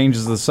fucking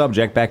changes the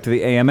subject back to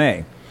the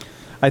AMA.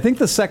 I think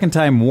the second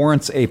time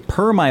warrants a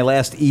per my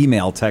last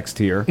email text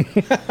here.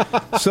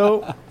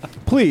 So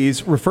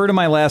please refer to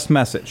my last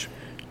message.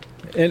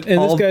 And this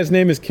All- guy's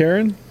name is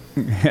Karen?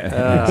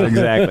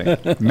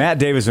 Exactly. Matt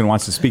Davison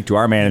wants to speak to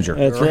our manager.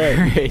 That's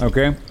right.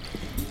 Okay?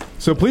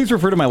 So please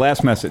refer to my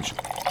last message.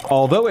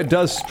 Although it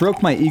does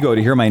stroke my ego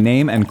to hear my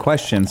name and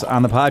questions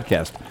on the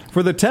podcast,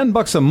 for the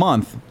 $10 a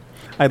month,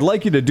 I'd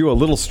like you to do a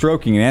little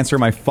stroking and answer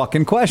my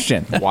fucking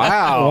question.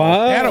 Wow.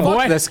 Wow. Attaboy.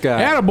 Fuck this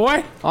guy.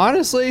 Attaboy.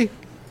 Honestly,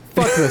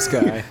 fuck this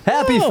guy.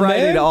 Happy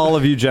Friday man. to all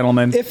of you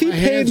gentlemen. If he My paid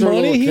hands are a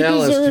money, little he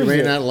calloused. You deserves may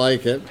it. not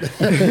like it.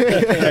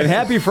 And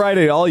happy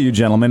Friday to all you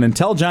gentlemen. And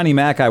tell Johnny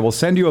Mac I will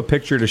send you a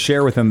picture to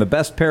share with him the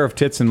best pair of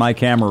tits in my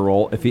camera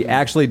roll if he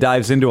actually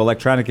dives into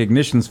electronic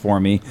ignitions for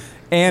me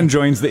and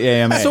joins the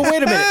AMA. So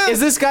wait a minute.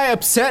 Is this guy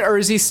upset or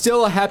is he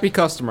still a happy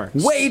customer?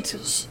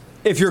 wait.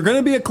 If you're going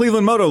to be a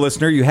Cleveland Moto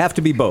listener, you have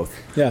to be both.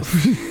 Yes.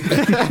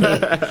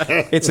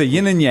 It's a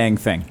yin and yang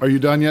thing. Are you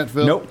done yet,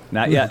 Phil? Nope,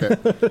 not yet.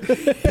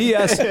 Okay.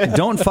 P.S.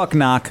 Don't fuck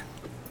knock,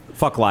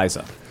 fuck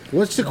Liza.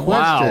 What's the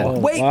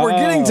question? Wait, we're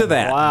getting to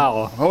that.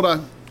 Wow. Hold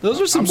on. Those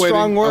are some I'm waiting.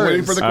 strong words. I'm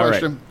waiting for the All right.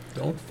 question.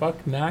 Don't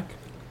fuck knock.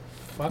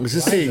 Fuck Was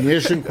this the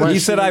ignition question? He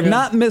said, I've again?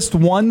 not missed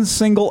one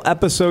single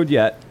episode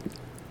yet.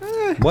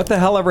 What the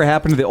hell ever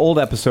happened to the old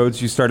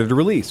episodes you started to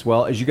release?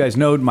 Well, as you guys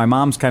know, my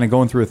mom's kind of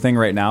going through a thing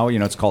right now. You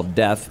know, it's called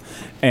death.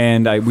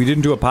 And we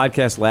didn't do a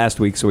podcast last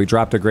week, so we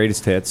dropped a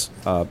greatest hits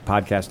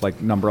podcast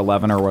like number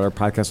 11 or whatever,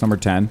 podcast number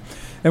 10.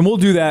 And we'll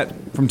do that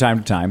from time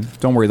to time.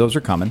 Don't worry, those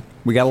are coming.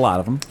 We got a lot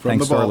of them.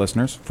 Thanks the to our vault.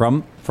 listeners.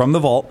 From the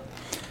vault.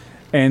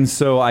 And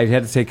so I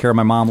had to take care of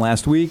my mom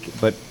last week,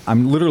 but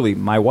I'm literally,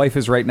 my wife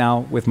is right now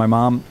with my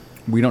mom.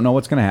 We don't know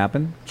what's going to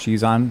happen.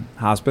 She's on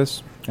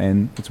hospice,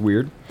 and it's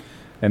weird.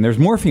 And there's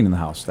morphine in the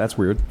house. That's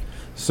weird.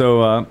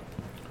 So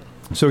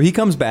he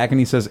comes back and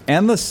he says,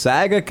 and the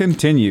saga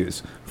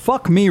continues.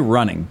 Fuck me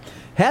running.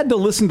 Had to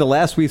listen to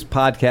last week's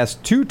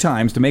podcast 2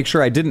 times to make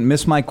sure I didn't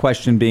miss my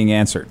question being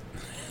answered.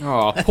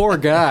 Oh, poor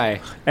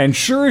guy. And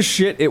sure as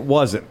shit, it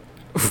wasn't.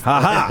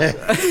 Haha.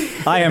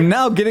 I am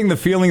now getting the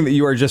feeling that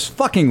you are just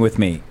fucking with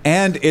me,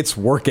 and it's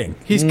working.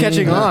 He's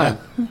catching on.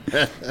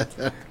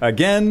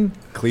 Again,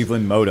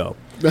 Cleveland Moto.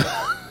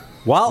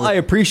 While I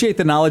appreciate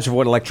the knowledge of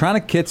what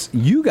electronic kits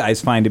you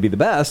guys find to be the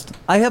best,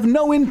 I have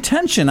no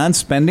intention on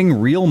spending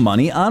real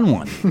money on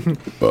one.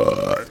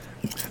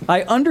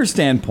 I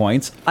understand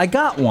points. I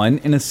got one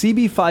in a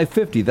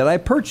CB550 that I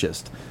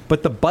purchased,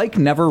 but the bike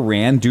never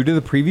ran due to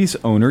the previous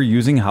owner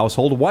using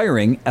household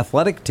wiring,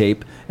 athletic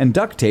tape, and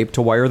duct tape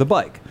to wire the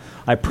bike.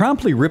 I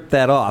promptly ripped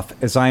that off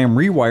as I am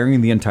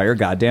rewiring the entire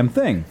goddamn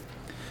thing.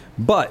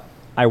 But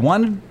I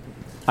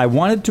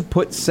wanted to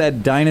put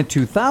said Dyna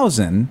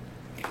 2000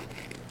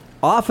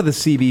 off of the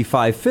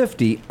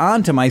CB550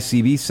 onto my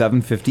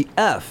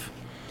CB750F,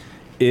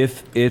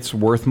 if it's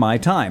worth my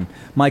time.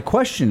 My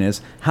question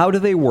is, how do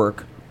they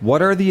work?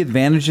 What are the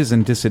advantages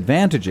and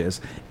disadvantages?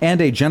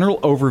 And a general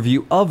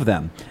overview of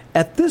them.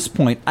 At this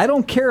point, I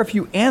don't care if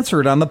you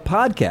answer it on the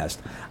podcast.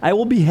 I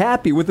will be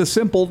happy with a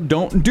simple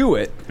don't do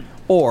it.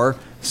 Or,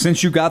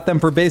 since you got them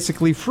for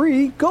basically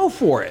free, go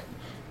for it.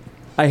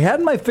 I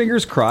had my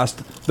fingers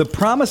crossed the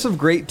promise of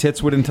great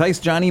tits would entice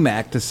Johnny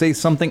Mac to say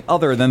something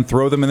other than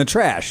throw them in the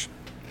trash.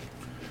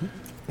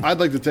 I'd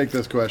like to take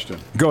this question.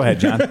 Go ahead,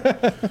 John.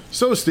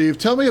 So, Steve,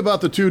 tell me about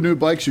the 2 new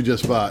bikes you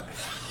just bought.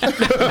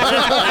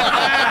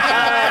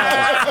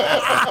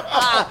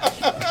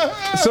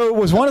 So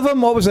was one of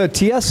them, what was a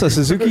TS, a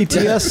Suzuki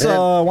TS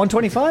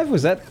 125?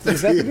 Was that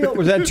the deal?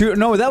 Was that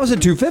no, that was a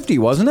 250,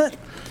 wasn't it?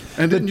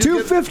 And The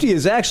 250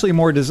 is actually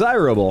more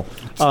desirable.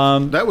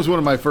 that was one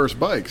of my first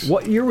bikes.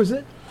 What year was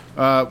it?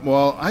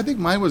 Well, I think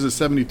mine was a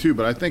 72,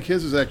 but I think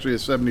his is actually a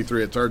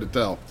 73. It's hard to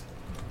tell.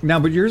 Now,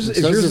 but yours It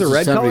is says yours it's the a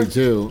red color?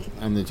 72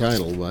 on the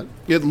title, but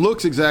It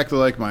looks exactly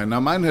like mine.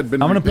 Now, mine had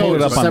been. I'm gonna pull it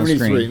repainted, up on the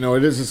 73. screen. No,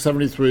 it is a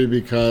 73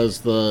 because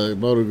the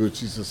Moto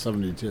Guzzi's a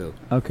 72.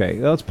 Okay,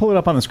 let's pull it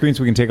up on the screen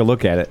so we can take a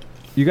look at it.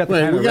 You got the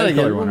Wait, kind we of red gotta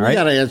color one, right?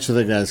 answer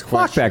the guy's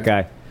question. Fuck that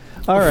guy.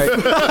 All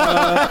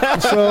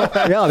right. So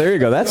yeah, there you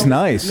go. That's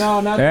nice. No,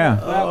 not yeah.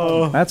 that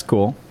one. That's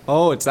cool.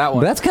 Oh, it's that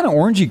one. That's kind of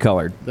orangey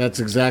colored. That's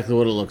exactly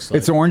what it looks like.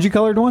 It's an orangey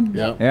colored one.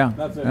 Yep. Yeah.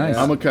 That's it. Nice.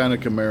 I'm a kind of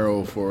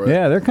Camaro for it.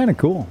 Yeah, they're kind of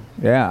cool.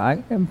 Yeah,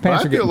 pants But are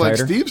I feel getting like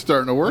tighter. Steve's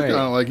starting to work Right.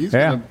 on it. Like he's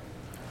Yeah. gonna.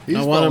 He's I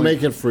want to following-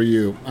 make it for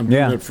you. I'm doing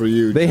Yeah. it for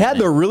you. They had Johnny.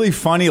 the really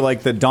funny,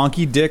 like the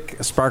Donkey Dick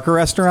Spark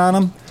Arrestor on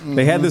them.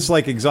 They had this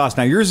like exhaust.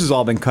 Now yours has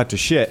all been cut to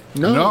shit.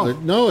 No,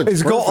 it's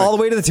Does it go perfect. all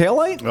the way to the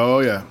taillight? Oh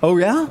yeah. Oh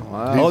yeah.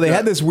 Oh, they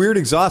had this weird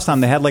exhaust on.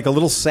 They had like a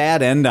little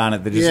sad end on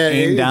it that just Yeah,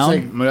 aimed it's down.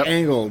 like Yep.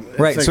 angled. It's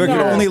Right, like- so it could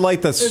No. only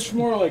light the. It's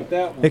more like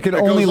that one. It could It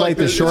only goes light like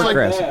the this. It's short like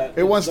grass. that.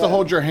 It wants to That.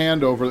 hold your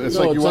hand over. It's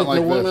No, like you it's went like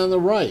the like one this. on the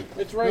right.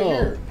 It's right No,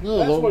 here. No,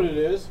 That's the, what it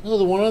is. no,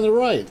 the one on the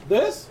right.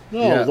 This? No,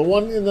 Yeah. the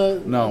one in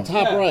the No.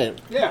 top Yeah. right.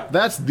 Yeah.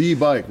 That's the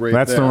bike right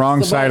That's there. the wrong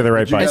the side of the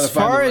right But you bike. gotta As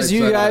find the far right as you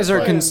side of guys that are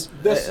bike.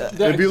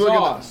 The If you look at the-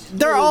 exhaust.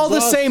 they're all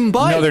the same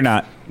bike. No, they're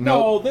not.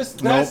 No,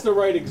 that's Nope. the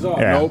right exhaust.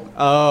 Yeah. Nope.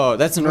 Oh,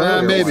 that's an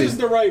earlier maybe. This one. is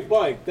the right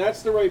bike.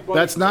 That's the right bike.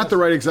 That's not the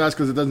right exhaust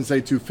because it doesn't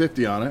say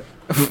 250 on it.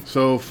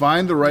 So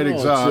find the right No,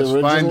 it's exhaust.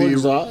 the Find original the.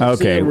 exhaust. It's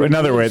the Okay, original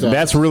another way. exhaust.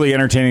 That's really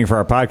entertaining for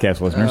our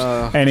podcast listeners.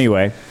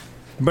 Anyway,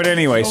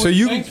 so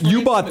you thanks for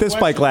you bought answering this the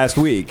bike question. last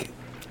week,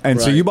 and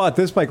so Right. you bought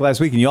this bike last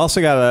week, and you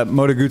also got a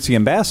Moto Guzzi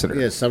Ambassador.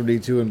 Yeah,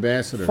 72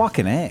 Ambassador.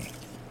 Fucking A.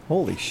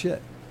 Holy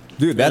shit.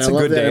 Dude, that's And a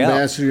I love good that day out.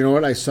 Ambassador. You know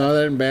what? I saw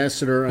that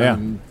Ambassador Yeah.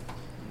 on.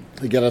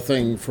 They got a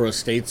thing for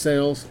estate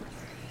sales,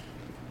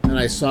 and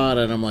I saw it,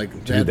 and I'm like,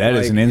 Dude, that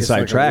is bike an is inside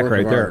like a track work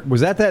right of there. art.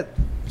 Was that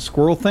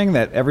squirrel thing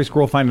that every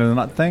squirrel finds a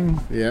nut thing?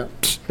 Yeah.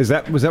 Was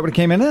that what it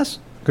came in as?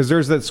 Because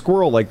there's that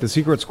squirrel, like the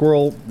secret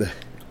squirrel.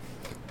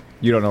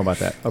 You don't know about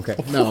that. Okay.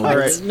 No, All but,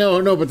 right.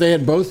 no, but they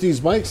had both these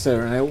bikes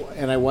there,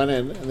 and I went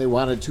in, and they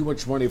wanted too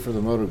much money for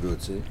the Moto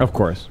Guzzi, Of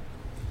course.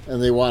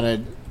 and they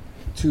wanted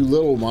too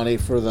little money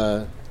for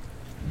the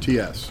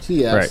TS.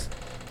 TS. Right.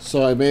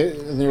 So I made,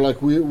 and they're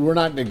like, we're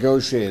not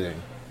negotiating,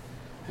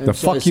 And The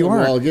so I fuck said, you well,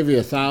 are. I'll give you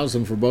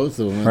 $1,000 for both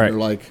of them. And Right. they're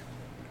like,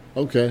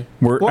 okay.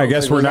 I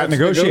guess we're not Let's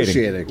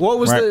negotiating. What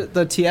was Right.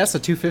 the TS? A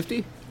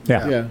 250?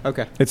 Yeah. Yeah.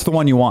 Okay. It's the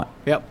one you want.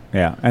 Yep.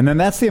 Yeah. And then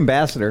that's the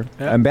Ambassador.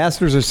 Yeah.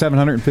 Ambassadors are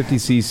 750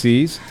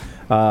 cc's.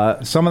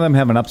 Some of them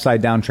have an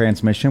upside down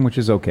transmission, which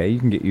is okay. You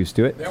can get used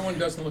to it. That one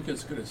doesn't look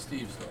as good as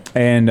Steve's, though.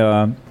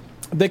 And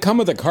They come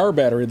with a car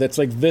battery that's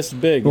like this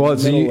big. well, in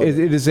the middle of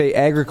it is a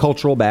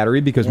agricultural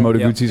battery because Moto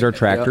Yep. Guzzi's are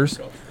tractors.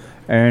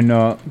 And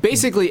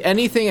Basically,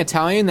 anything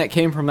Italian that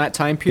came from that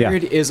time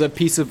period is a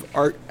piece of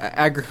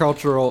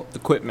agricultural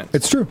equipment.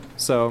 it's true.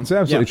 So It's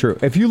absolutely true.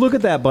 If you look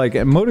at that bike,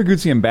 Moto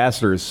Guzzi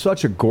Ambassador is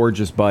such a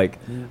gorgeous bike.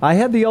 I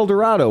had the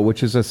Eldorado,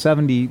 which is I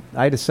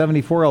had a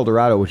 74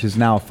 Eldorado, which is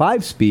now a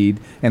 5-speed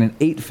and an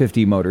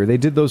 850 motor. They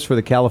did those for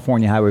the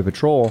California Highway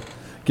Patrol,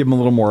 give them a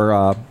little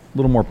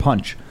more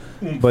punch.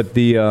 But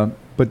the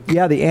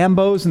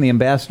Ambos and the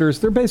Ambassadors,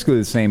 they're basically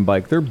the same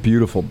bike. They're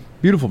beautiful,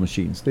 beautiful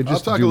machines. They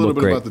just I'll talk do a little look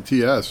bit great. about the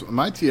TS.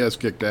 My TS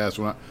kicked ass.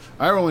 When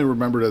I only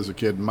remembered as a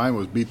kid, mine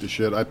was beat to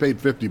shit. I paid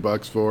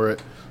 $50 for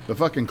it. The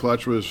fucking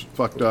clutch was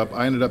fucked up.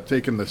 I ended up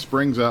taking the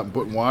springs out and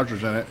putting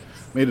washers in it.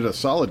 Made it a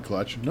solid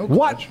clutch. No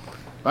clutch. What?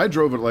 I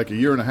drove it like a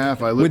year and a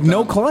half. I With lived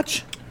no down-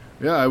 clutch?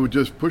 Yeah, I would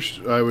just push.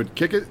 I would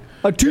kick it.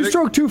 A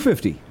two-stroke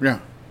 250, Yeah,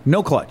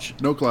 no clutch.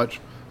 no clutch.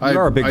 You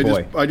are a big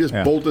boy. I just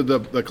Yeah. bolted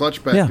the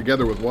clutch pack Yeah.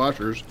 together with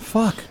washers.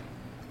 Fuck.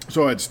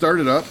 So I'd start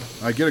it up,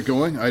 I'd get it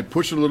going, I'd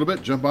push it a little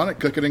bit, jump on it,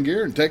 click it in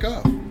gear, and take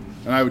off.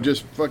 And I would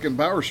just fucking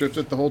power shift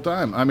it the whole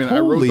time. I mean, I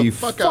rode Holy the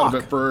fuck out of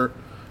fuck. it for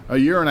a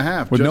year and a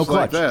half, With just no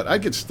like clutch. that.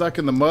 I'd get stuck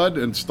in the mud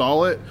and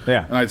stall it,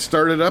 Yeah. and I'd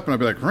start it up, and I'd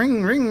be like,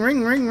 ring, ring,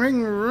 ring, ring,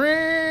 ring,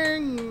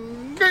 ring.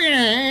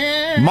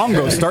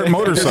 Mongo, start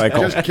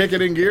motorcycle. Just kick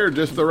it in gear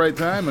just the right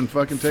time and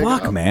fucking take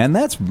Fuck, off. man,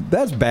 that's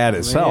bad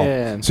as hell.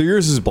 Man. So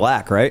yours is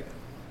black, right?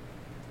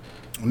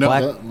 No,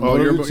 Black- oh,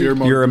 you're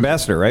Your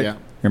Ambassador, right? Yeah.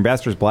 Your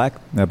Ambassador's black.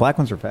 The black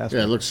ones are faster.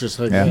 Yeah, it looks just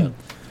like Yeah. that.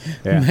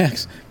 Yeah.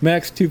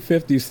 Max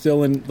 250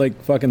 still in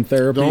like fucking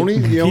therapy. The only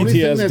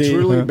thing that's PTSD.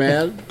 really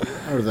bad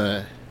are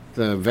the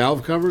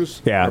valve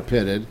covers Yeah. are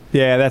pitted,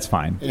 Yeah, that's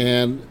fine.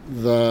 and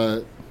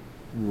the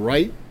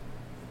right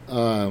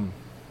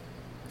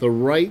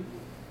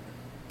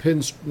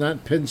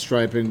not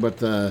pinstriping,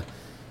 but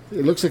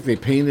it looks like they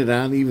painted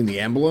on even the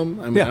emblem.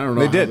 I mean, Yeah, I don't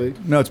know they how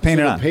did. No, it's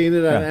painted so on. the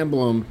painted on Yeah.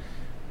 emblem.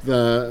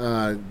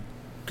 The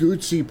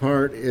Gucci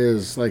part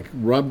is like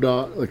rubbed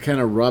off, like kind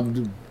of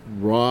rubbed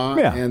raw,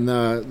 Yeah. and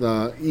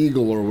the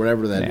eagle or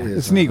whatever that Yeah, is.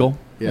 it's an eagle.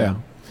 Yeah.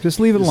 Just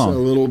leave it Just alone. a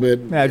little bit.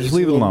 Yeah, just it's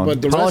leave a it little- alone.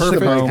 But the Polish rest of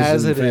the it bone.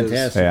 As it is.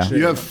 fantastic Yeah. shape.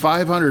 You have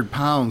 500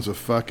 pounds of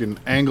fucking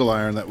angle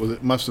iron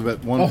that must have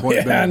at one point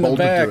yeah, been in the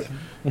bolted back. to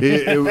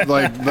it. It was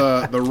like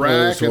the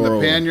rack and the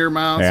horrible. pannier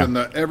mounts Yeah. and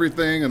the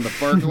everything and the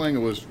sparkling.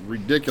 It was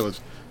ridiculous.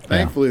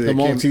 Thankfully, The they came.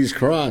 Maltese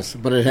cross,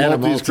 but it had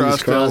Maltese a cross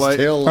Maltese cross taillight.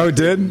 tail. Oh, it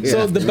did? Yeah.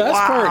 So the best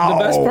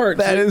part.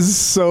 That is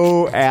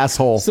so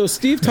asshole. So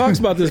Steve talks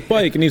about this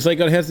bike, and he's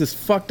like, it has this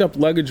fucked up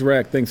luggage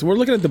rack thing. So we're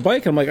looking at the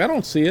bike, and I'm like, I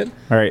don't see it,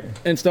 All right.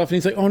 and stuff. And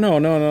he's like, oh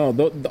no,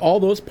 all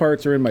those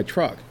parts are in my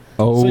truck.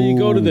 So you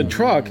go to the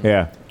truck,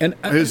 Yeah. and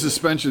His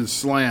suspension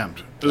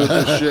slammed. There's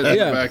the shit in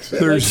Yeah. the back seat.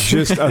 There's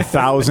just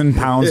 1,000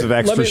 pounds of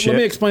extra let me shit.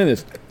 explain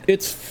this.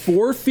 It's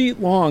 4 feet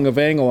long of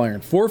angle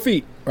iron, 4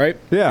 feet, right?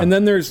 Yeah. And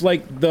then there's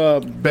like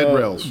the Bed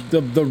rails.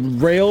 the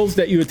rails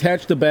that you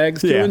attach the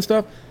bags to Yeah. and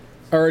stuff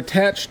are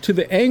attached to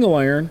the angle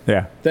iron.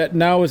 Yeah. That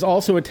now is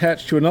also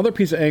attached to another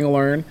piece of angle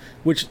iron,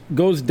 which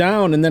goes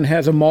down and then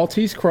has a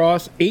Maltese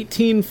cross,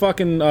 18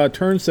 fucking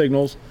turn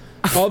signals,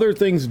 other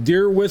things,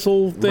 deer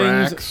whistle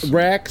things,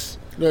 racks.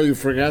 No, you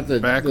forgot the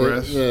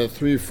Backrest. the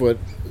 3-foot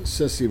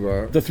sissy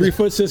bar. The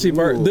 3-foot sissy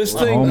bar. This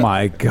thing. Oh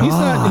my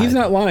God. He's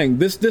not lying.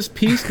 This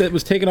piece that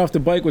was taken off the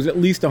bike was at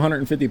least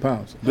 150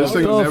 pounds. This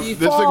thing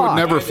would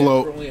never For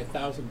float. only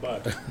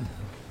 $1,000.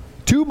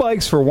 2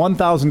 bikes for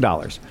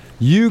 $1,000.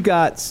 You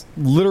got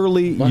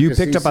literally, Buck you a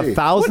picked up CC.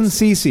 1,000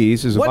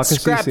 cc's. Is a buck What's a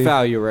scrap cc.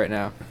 value right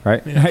now?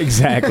 Right?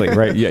 Exactly.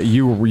 Right. Yeah.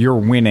 You're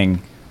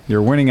winning.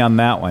 You're winning on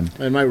that one.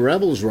 And my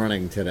Rebel's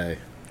running today.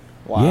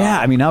 Yeah.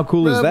 I mean, how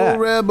cool is that?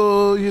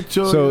 Rebel, you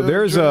So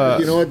there's You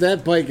know what?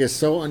 That bike is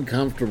so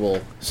uncomfortable.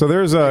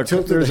 there's a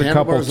Tilted the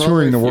couple handlebars all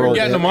touring the way through world.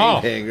 Getting them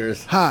all.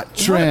 hangers. hot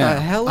tramp.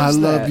 the hell I is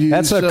love that? you.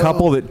 That's a so.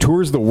 couple that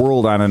tours the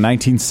world on a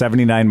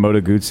 1979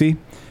 Moto Guzzi,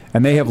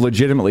 and they have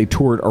legitimately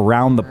toured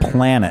around the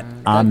planet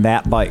on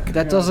that bike.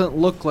 That doesn't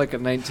look like a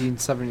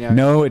 1979.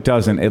 No, it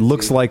doesn't. It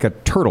looks like a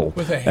turtle.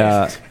 With a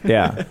hat.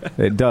 Yeah,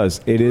 it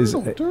does. It is.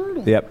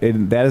 Yep.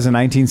 That is a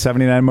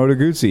 1979 Moto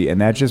Guzzi, and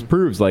that just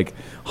proves like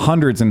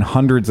hundreds and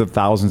hundreds of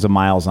thousands of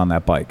miles on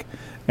that bike.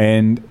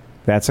 And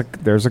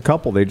there's a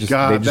couple. They just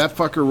God, they just,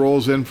 that fucker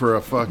rolls in for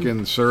a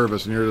fucking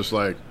service, and you're just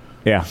like,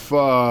 yeah.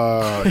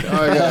 fuck.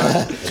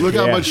 Look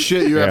how Yeah. much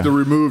shit you Yeah. have to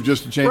remove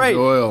just to change Right. the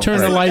oil. Turn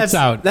the lights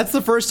out. That's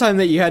the first time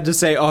that you had to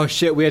say, "Oh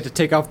shit, we had to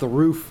take off the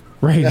roof."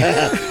 Right.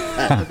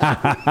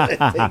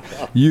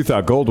 You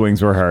thought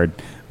Goldwings were hard.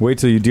 Wait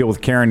till you deal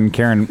with Kevin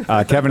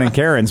and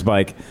Karen's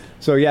bike.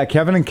 So yeah,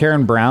 Kevin and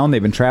Karen Brown,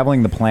 they've been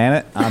traveling the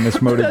planet on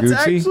this Moto That's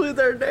Guzzi. actually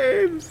their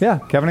names. Yeah,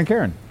 Kevin and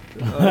Karen.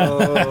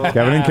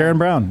 Kevin and Karen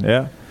Brown.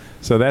 Yeah.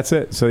 So that's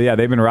it. So yeah,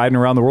 they've been riding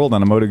around the world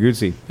on a Moto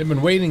Guzzi. They've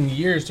been waiting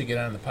years to get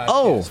on the podcast.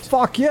 Oh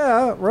fuck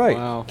yeah! Right.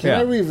 Wow. Can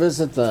I Yeah.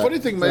 revisit the Funny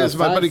thing the is,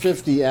 my buddy-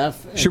 550F?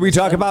 and Should we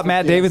talk about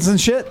Matt 750F? Davidson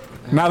shit?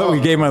 Now that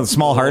we gave him a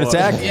small heart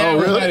attack. Yeah,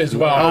 we might as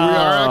well. Oh, we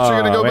are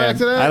actually going to go man. back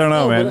to that? I don't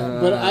know, No,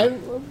 man. but I,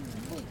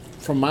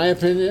 from my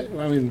opinion,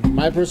 I mean,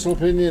 my personal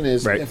opinion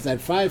is Right. if that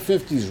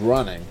 550 is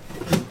running,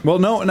 Well,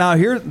 no. Now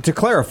here to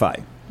clarify,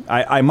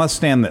 I must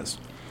stand this.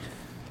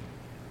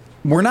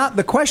 We're not.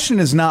 The question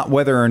is not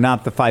whether or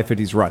not the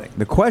 550 is running.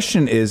 The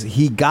question is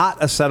he got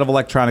a set of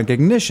electronic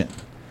ignition,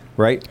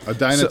 right? A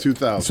Dyna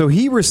 2000. So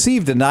he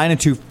received a Dyna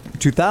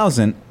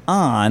 2000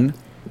 on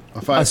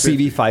a 550.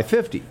 CV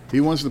 550. He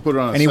wants to put it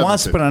on a And he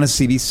wants to put 750. on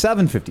a CV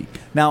 750.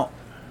 Now,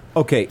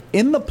 okay,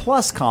 in the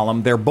plus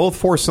column, they're both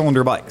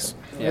four-cylinder bikes.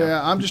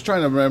 Yeah, I'm just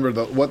trying to remember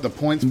what the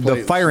points The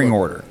plate. firing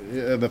order.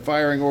 Yeah, the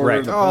firing order.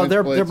 Right. The Oh, points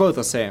they're plates. both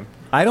the same.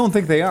 I don't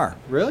think they are.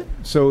 Really?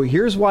 So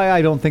here's why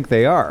I don't think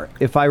they are.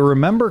 If I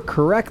remember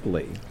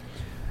correctly,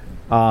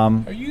 Are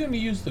you going to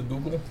use the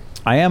Google?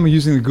 I am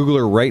using the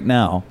Googler right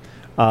now.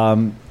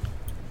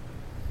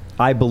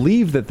 I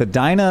believe that the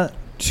Dyna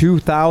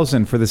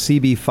 2000 for the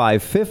CB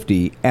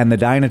 550 and the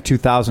Dyna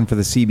 2000 for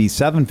the CB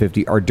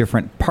 750 are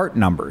different part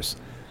numbers.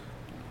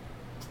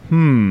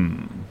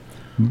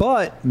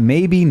 But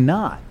maybe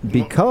not,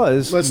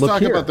 because Let's look talk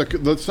here.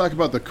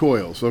 about the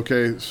coils.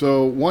 Okay,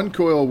 so one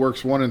coil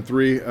works 1 and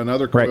 3,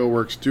 another Right. coil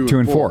works 2 2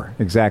 and and 4.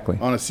 Exactly.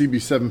 on a CB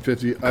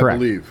 750, I Correct.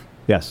 believe.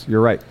 Yes,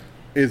 you're right.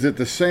 Is it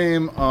the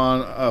same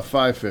on a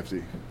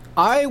 550?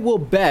 I will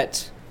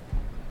bet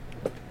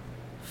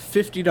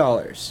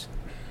 $50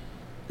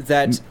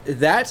 that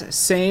that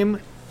same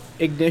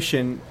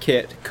ignition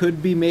kit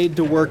could be made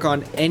to work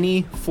on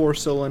any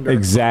four-cylinder.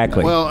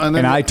 Exactly. Well, and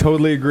then- I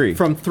totally agree.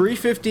 From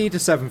 350 to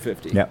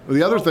 750. Yep. Well,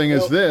 the other thing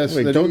is this: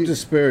 wait, that don't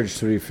disparage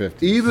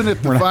 350. even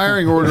if the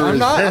firing order I'm is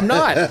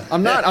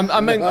not.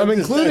 I'm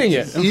including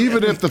it.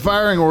 even if the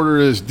firing order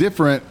is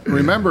different,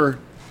 remember,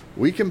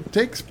 we can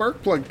take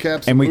spark plug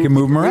caps And we can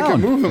move 'em We around.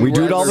 can move them We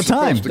do where it all they're the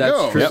time. supposed to That's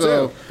go. true,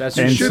 So too. That's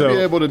you true. should And be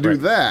so- able to do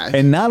right. that.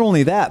 And not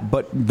only that,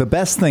 but the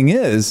best thing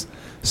is,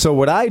 so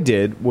what I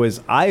did was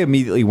I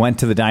immediately went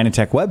to the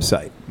Dynatech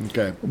website,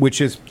 Okay.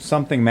 which is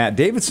something Matt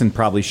Davidson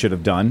probably should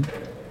have done.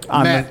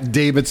 On Matt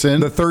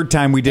Davidson. the third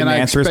time we didn't And I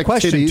answer his expect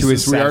question titties, to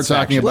his since we are talking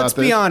satisfaction. about Let's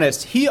this. be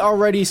honest. He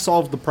already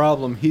solved the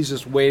problem. He's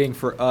just waiting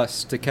for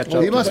us to catch up.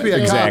 He to must it. be a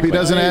cop. Exactly. He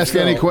doesn't ask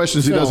any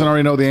questions he Phil. doesn't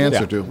already know the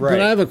answer Yeah. to. Right.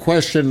 But I have a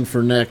question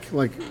for Nick.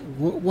 Like,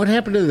 what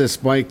happened to this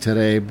bike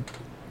today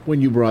when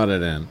you brought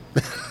it in?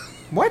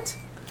 What?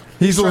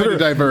 He's Trying to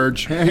literally-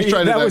 diverge. He's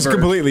trying to that was diverge.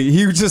 completely.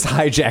 He just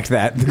hijacked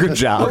that. Good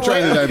job. We're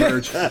trying to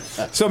diverge.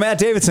 So Matt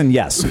Davidson,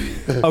 yes.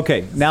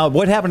 Okay, now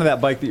what happened to that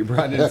bike that you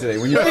brought in today?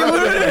 When you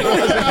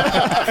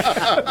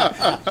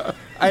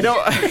I don't.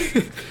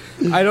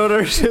 I don't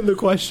understand the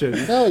question.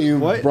 No, you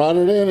What? brought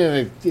it in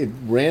and it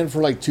ran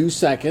for like 2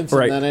 seconds,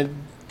 Right. and then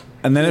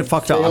and then it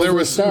fucked Failed. off. There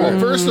was, well,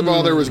 first of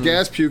all, there was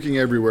gas puking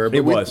everywhere. But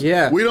It was.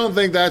 Yeah. We don't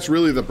think that's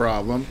really the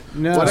problem.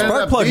 No. What The ended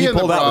spark up plug he being the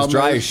pulled out was problem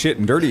dry is- as shit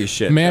and dirty as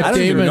shit. Matt I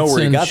don't even know where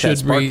he Davidson got that should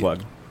spark re- plug.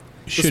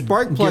 The Should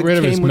spark plug get rid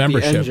of his came with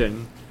membership. the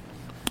engine.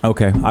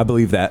 Okay, I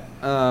believe that.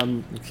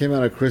 it came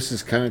out of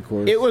Chris's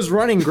Concourse. It was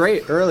running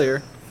great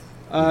earlier,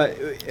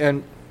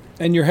 and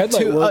And your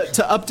headlight worked.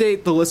 to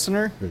update the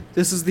listener,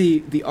 this is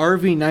the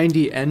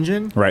RV90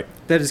 engine Right.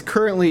 that is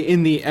currently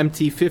in the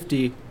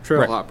MT50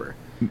 Trailhopper.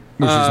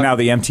 Which is now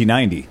the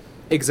MT90.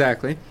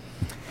 Exactly.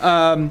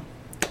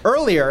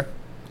 Earlier,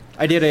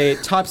 I did a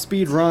top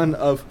speed run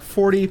of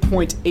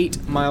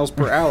 40.8 miles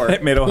per hour.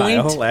 At Mid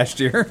Ohio Point- last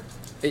year.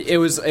 It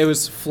was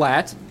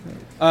flat.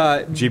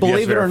 GPS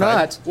Believe it or verified.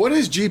 not, What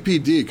is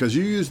GPD? Because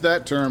you used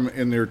that term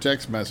in your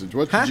text message.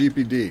 What's Huh?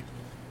 GPD?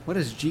 what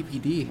is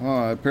GPD?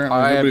 Oh, apparently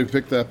I- nobody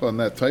picked up on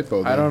that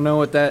typo. I don't know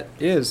what that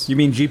is. You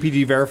mean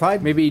GPD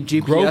verified? Maybe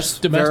GPS Gross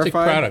domestic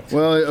verified? product.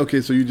 Well, okay,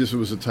 so it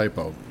was a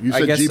typo. You I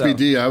said guess so.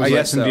 GPD. I was I like,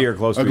 guess so. S&D are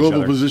close to a each global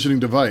other. positioning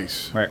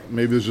device. Right.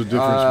 Maybe there's a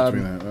difference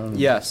between that. I don't know.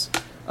 Yes.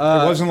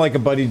 It wasn't like a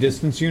buddy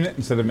distance unit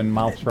instead of in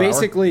miles per hour?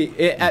 Basically,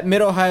 at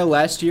Mid Ohio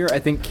last year, I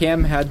think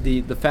Cam had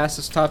the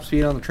fastest top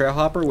speed on the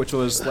Trailhopper, which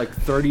was like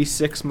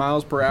 36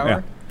 miles per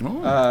hour,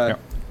 Yeah.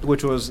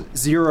 which was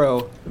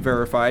 0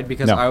 verified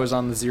because No. I was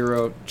on the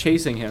 0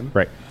 chasing him.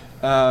 Right.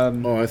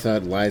 Oh, I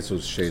thought Liza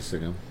was chasing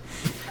him.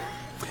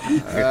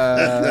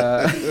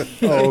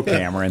 Oh,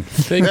 Cameron.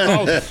 They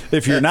called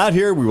If you're not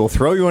here, we will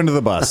throw you under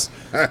the bus.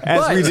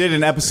 As we did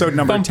in episode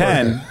number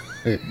 10,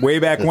 way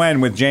back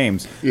when with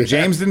James.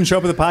 James didn't show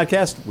up at the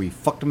podcast. We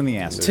fucked him in the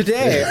ass.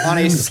 Today, on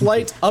a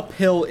slight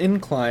uphill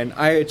incline,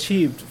 I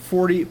achieved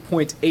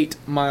 40.8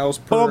 miles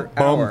per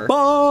hour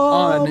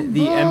on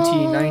the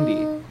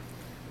MT90.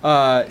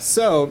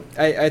 So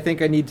I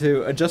think I need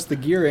to adjust the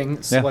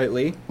gearing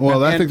slightly.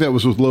 Well, I And think that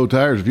was with low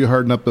tires. If you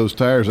harden up those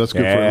tires, that's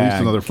good for at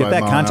least another 5 Get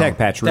that mile an contact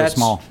hour. patch real that's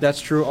small. That's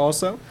true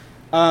also.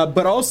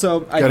 But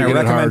also, Gotta Can I get it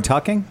recommend hard.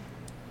 tucking?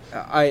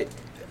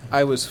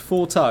 I was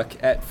full tuck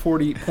at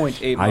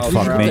 40.8 I miles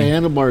fuck per Put hour. the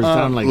handlebars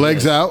down like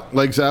Legs this. out,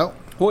 legs out.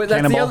 Well,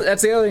 Cannonball.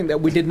 that's the other thing that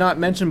we did not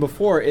mention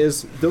before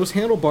is those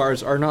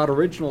handlebars are not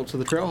original to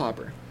the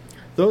Trailhopper.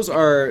 those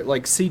are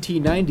like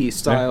CT90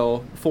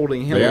 style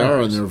folding They handlebars.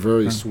 are, and they're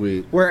very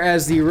sweet.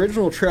 Whereas the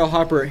original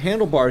Trailhopper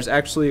handlebars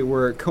actually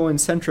were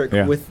concentric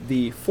Yeah. with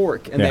the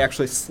fork, and they Yeah.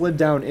 actually slid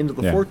down into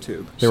the Yeah. fork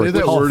tube. They were Say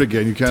that word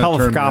again. You kind of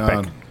turned me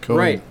telescopic. on.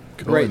 Right.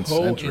 Concentric.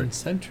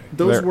 Co-incentric.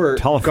 Those They're were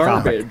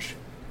telescopic. garbage.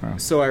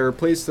 So I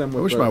replaced them with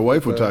I wish the- my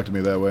wife with would the- talk to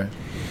me that way.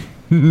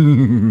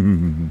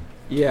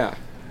 Yeah.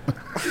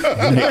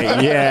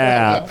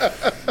 Yeah.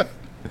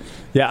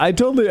 Yeah,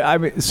 I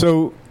mean,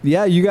 so,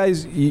 yeah, you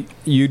guys,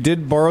 you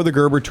did borrow the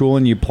Gerber tool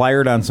and you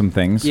pliered on some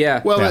things.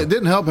 Yeah. Well, Yeah. it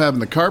didn't help having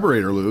the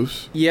carburetor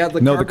loose. Yeah,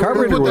 the No, the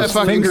carburetor Put was that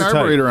fucking finger tight.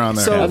 carburetor on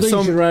there. So- I think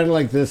you should ride it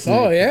like this.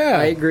 Oh Nick. yeah,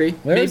 I agree.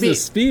 There's the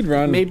speed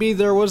run. Maybe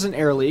there was an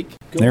air leak.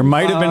 There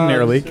might have been an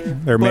air leak.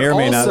 There may but or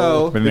may not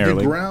also- have been an If air you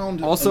leak.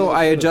 ground Also,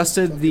 I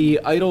adjusted the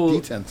idle.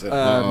 Detents it.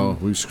 Oh,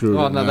 we screwed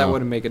Well, it no, now. that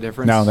wouldn't make a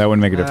difference. No, that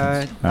wouldn't make a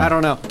difference. No. I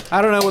don't know.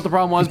 I don't know what the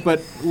problem was,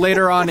 but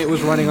later on it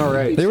was running all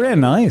right. They ran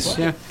nice.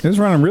 Yeah. It was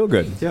running real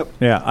good. Yep.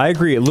 Yeah, I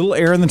agree. A little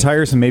air in the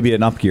tires and maybe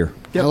an up gear.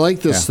 I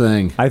like this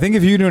thing. I think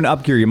if you do an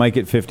up gear, you might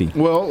get 50.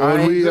 Well,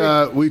 when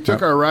I we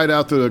took our ride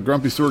out to the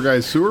Grumpy Sewer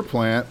Guy's sewer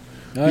plant,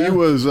 he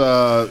was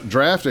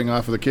drafting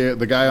off of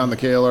the guy on the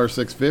KLR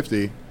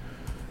 650.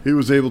 He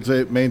was able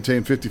to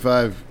maintain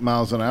 55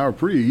 miles an hour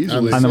pretty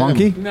easily. On the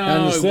Monkey? No,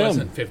 And the it Sim.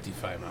 wasn't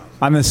 55 miles.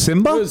 On the It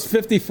Simba? was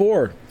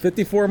 54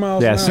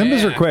 miles. Yeah, an hour.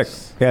 Simbas are quick.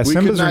 Yeah, We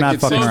could Simbas are not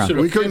get fucking closer around.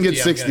 to We couldn't get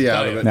 50, I'm 60 gonna out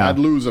tell of you. it. No. I'd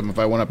lose him if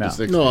I went up No. to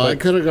 60. No, I But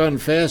could have gone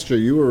faster.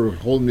 You were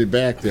holding me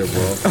back there,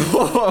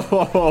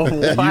 bro.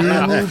 you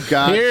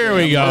got Here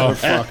we go.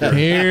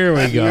 Here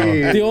we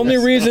go. The only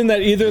reason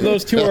that either of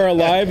those two are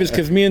alive is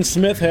because me and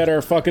Smith had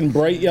our fucking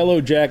bright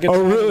yellow jackets.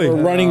 Oh, really? We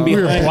were running We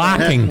behind. were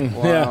blocking.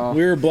 Yeah,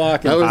 we were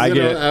blocking. I get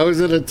it. I was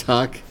in a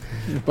tuck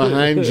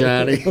behind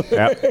Johnny.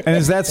 Yep. And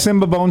is that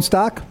Simba bone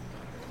stock?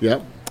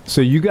 Yep. So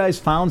you guys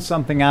found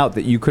something out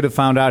that you could have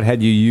found out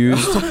had you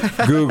used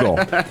Google.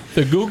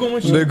 The Google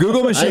machine. The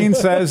Google machine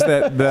says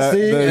that the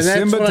See, and that's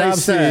Simba what I top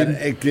said.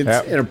 speed. It gets,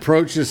 Yep. it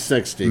approaches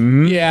 60.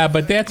 Yeah,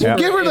 but that's Yeah.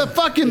 Give her the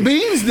fucking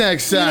beans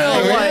next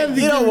time.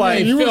 You know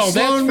what? You were Phil, that's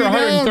slowing for me down,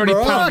 130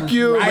 bro. pounds. Fuck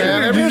you,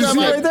 man. Every Do you time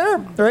see I- right there?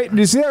 Right?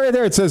 Do you see that right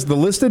there? It says the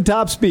listed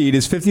top speed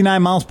is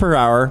 59 miles per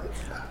hour.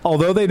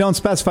 Although they don't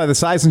specify the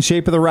size and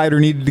shape of the rider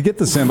needed to get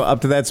the Simba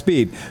up to that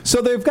speed.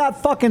 So they've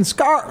got fucking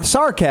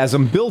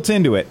sarcasm built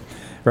into it,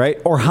 right?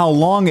 Or how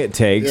long it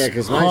takes. Yeah,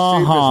 because my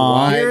Jeep is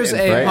wide. Here's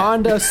and a Right.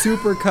 Honda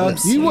Super Cub.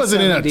 He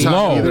wasn't in a C70. tuck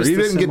No. either. Here's He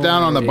the didn't get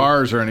down on the similarity.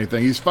 bars or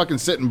anything. He's fucking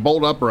sitting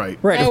bolt upright.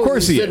 Right, of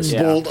course he is.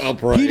 Sitting bolt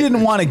upright. He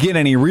didn't want to get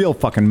any real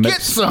fucking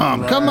Get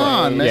some. Come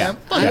on, man. Yeah.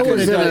 I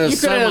was in a You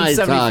could have done semi-tuck.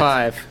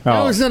 75.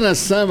 I was in a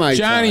semi.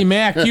 Johnny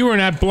Mac, you were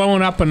not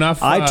blowing up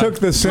enough. I took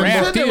the Simba- I'm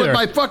draft sitting there with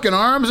either. my fucking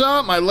arms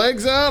out, my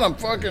legs out. I'm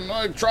fucking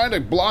like, trying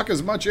to block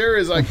as much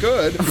area as I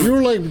could. You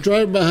were like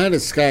driving behind a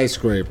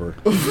skyscraper.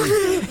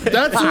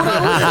 That's what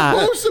I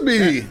was supposed to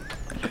be.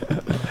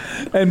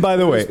 And by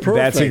the way, Perfect.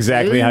 that's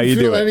exactly I how you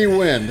didn't do feel it. any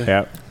wind.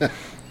 Yeah.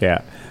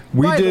 Yeah.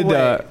 We By did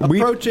the way,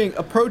 we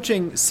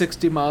approaching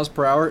 60 miles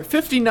per hour.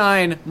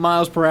 59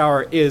 miles per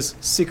hour is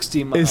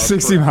 60 miles. it's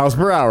 60 per miles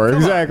per hour.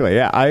 Exactly.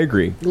 Yeah, I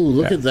agree. Ooh,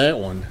 look at that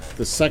one.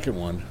 The second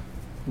one.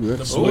 Ooh,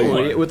 that's blue sweet.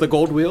 one. hour. With the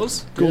gold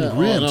wheels. Gold Yeah, oh,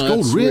 rims. no, gold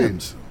that's sweet.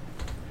 rims.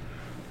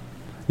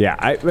 Yeah,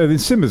 I mean,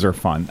 Simbas are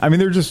fun. I mean,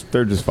 they're just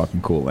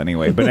fucking cool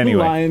anyway. But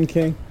anyway, Lion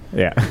King.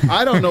 yeah.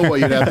 I don't know what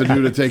you'd have to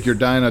do to take your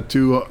Dyna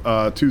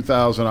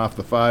 2000 off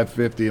the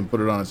 550 and put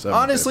it on a 750.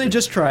 Honestly,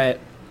 just try it.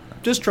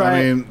 Just try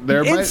I mean,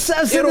 there It might.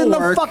 says it It'll in the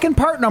work. fucking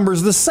part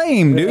number's the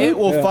same, dude. it. It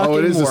will fucking Oh,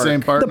 it is the work.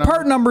 same part. The number?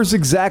 part number's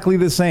exactly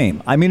the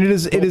same. I mean, it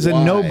is a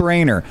why?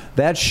 no-brainer.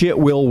 That shit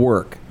will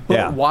work. But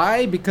Yeah.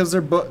 why? Because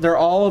they're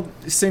all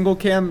single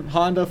cam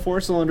Honda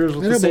 4-cylinders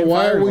with Yeah, the but same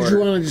why fire would you motor.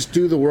 want to just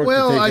do the work?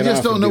 Well, to take I it just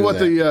off don't and know do what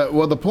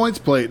that? the points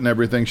plate and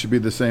everything should be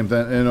the same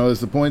thing. You know, is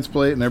the points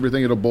plate and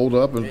everything it'll bolt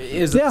up and.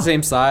 Is it Yeah. the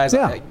same size?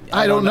 Yeah.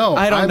 I don't know.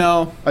 I don't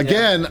know.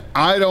 Again,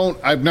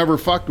 I've never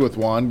fucked with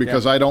one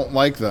because I don't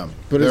like them.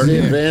 But is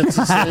They're- the advance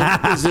the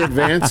same? Is the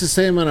advance the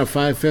same on a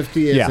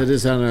 550 as Yeah. it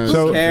is on a?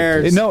 So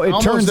cares? no, it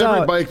almost turns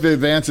every out. bike that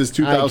advances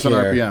 2,000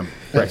 I care. RPM.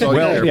 That's all you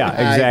Well, care. yeah,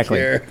 I exactly.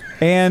 care.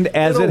 And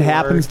as It'll it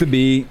happens to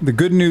be, the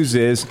good news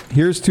is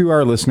here's to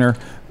our listener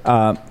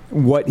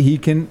what he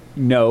can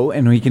know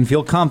and he can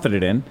feel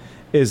confident in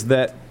is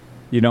that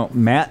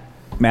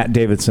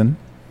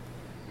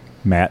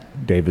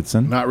Matt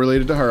Davidson. Not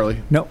related to Harley.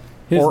 No.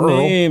 His or Earl.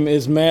 name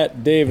is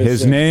Matt Davidson.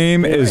 His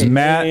name is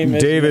Matt name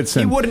is-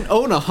 Davidson. He wouldn't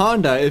own a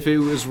Honda if it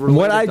was related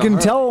What I to can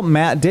Harley. tell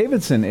Matt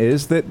Davidson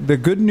is that the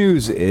good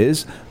news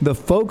is the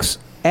folks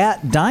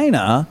at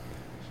Dyna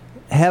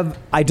have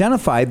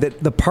identified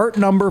that the part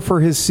number for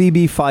his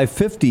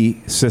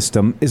CB550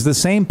 system is the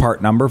same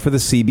part number for the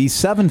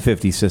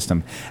CB750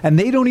 system. And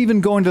they don't even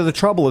go into the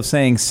trouble of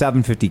saying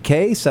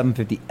 750K,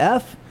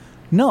 750F.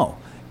 No.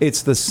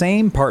 It's the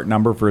same part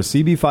number for a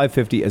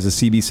CB550 as a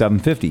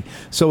CB750.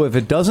 So if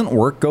it doesn't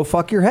work, go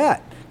fuck your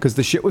hat. Because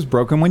the shit was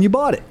broken when you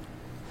bought it.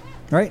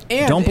 Right?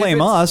 And Don't blame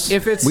if it's- us.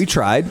 if it's- We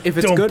tried. If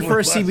it's Don't good for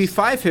a blame us.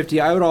 CB550,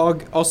 I would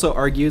also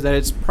argue that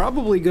it's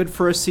probably good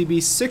for a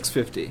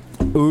CB650.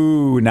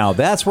 Ooh, now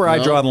that's where I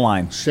No. draw the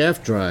line.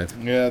 Shaft drive.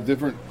 Yeah,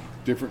 different.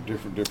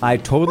 I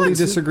totally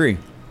disagree.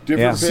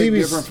 Different Yeah. pig,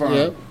 different farm.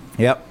 Yep.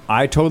 Yep,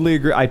 I totally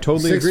agree. I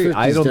totally agree.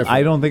 650 is different.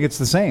 I don't think it's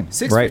the same.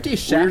 650 right?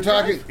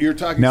 shaft. You're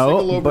talking single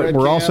No, overhead but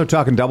we're cam also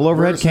talking double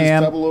overhead versus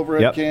cam. Double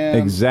overhead Yep, cam.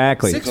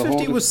 exactly.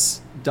 650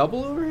 was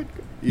double overhead.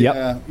 Yeah,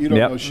 Yep. you don't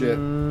Yep. know shit.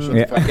 Shut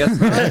Yeah. the fuck I guess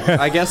not.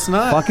 I guess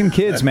not. Fucking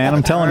kids, man!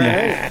 I'm telling you.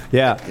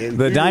 Yeah,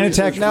 the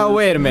Dynatech. No,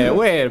 wait a minute.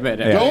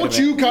 Yeah. Don't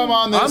you come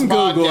on this I'm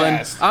googling.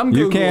 podcast. I'm googling.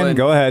 You can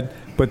go ahead,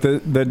 but the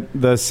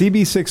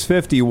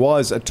CB650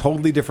 was a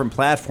totally different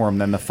platform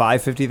than the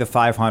 550, the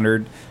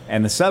 500,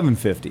 and the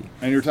 750.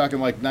 And you're talking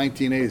like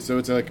 1980, so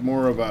it's like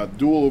more of a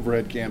dual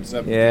overhead cam.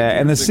 750 Yeah,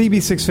 and the or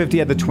 650. CB650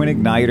 had the twin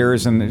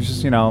igniters, and it's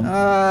just there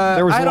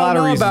was I a don't lot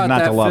of know reasons about not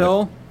that, to love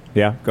Phil. it.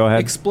 Yeah, go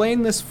ahead.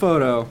 Explain this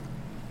photo.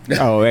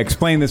 Oh,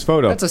 explain this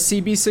photo. That's a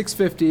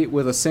CB650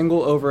 with a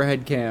single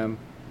overhead cam.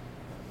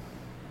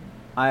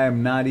 I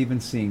am not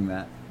even seeing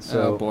that.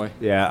 So, Oh, boy.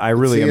 Yeah, I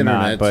really It's the am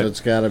internet, not. But so it's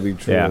got to be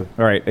true. yeah,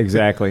 right,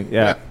 exactly.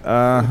 Yeah.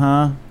 Uh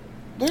huh.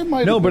 There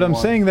might No, have but been I'm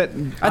one. saying that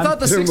I thought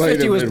the there might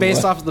 650 have was been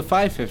based one. off of the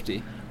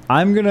 550.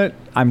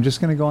 I'm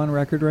just gonna go on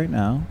record right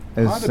now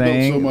as Honda built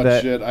saying so much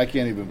that shit, I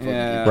can't even fucking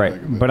Yeah. keep right,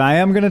 track of it. but I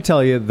am gonna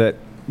tell you that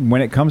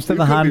when it comes to you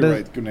the could Honda, be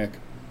right, Nick.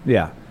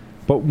 yeah,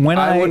 but when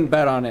I wouldn't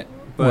bet on it.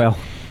 But well,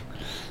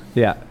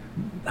 yeah,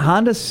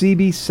 Honda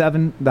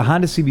CB7, the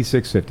Honda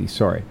CB650.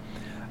 Sorry,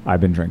 I've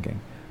been drinking.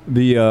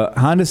 The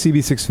Honda The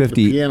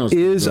CB650 piano's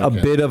is a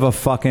drunk, bit of a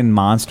fucking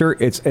monster.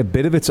 It's a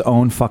bit of its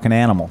own fucking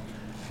animal,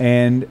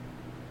 and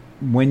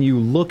when you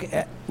look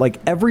at like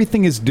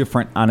everything is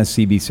different on a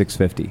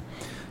CB650.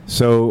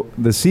 So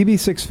the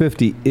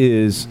CB650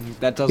 is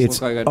that does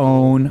its look like a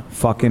own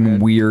fucking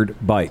overhead. weird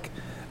bike.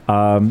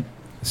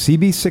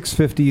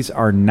 CB650s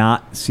are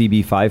not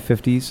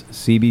CB550s.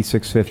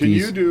 CB650s. Can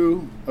you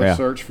do a Yeah.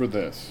 search for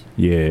this?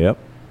 Yep.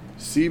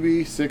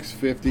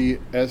 CB650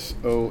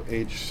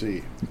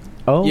 SOHC.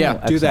 Oh, Yeah, do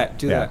excellent. that,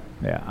 do yeah. that.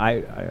 Yeah,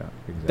 exactly.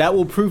 that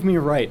will prove me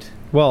right.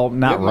 Well,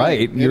 not It might.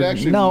 right. It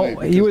actually no,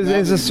 might, he because was now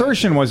his that you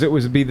assertion was it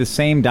would be the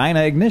same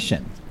Dyna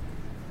ignition.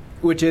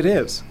 Which it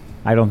is.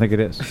 I don't think it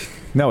is.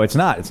 No, it's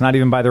not. It's not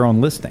even by their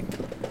own listing.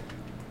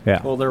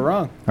 Yeah. Well, they're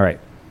wrong. All right.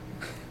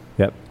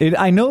 Yep.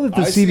 I know that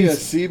the I see a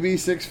CB.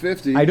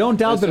 CB650. I don't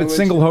doubt that it's SOHC.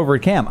 single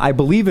overhead cam. I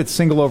believe it's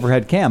single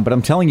overhead cam, but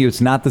I'm telling you, it's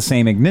not the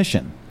same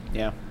ignition.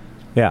 Yeah.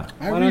 Yeah.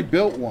 I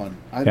rebuilt one.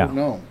 I don't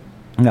know.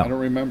 No. I don't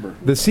remember.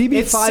 The CB550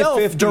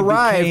 Itself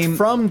derived became,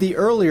 from the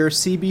earlier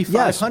CB500.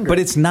 yes, but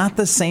it's not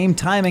the same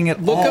timing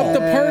at Look all. up the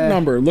part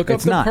number. Look up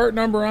It's the not. part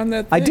number on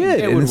that thing. I did,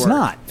 It and would it's work.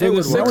 not. It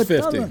was No, it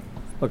 650.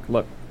 doesn't.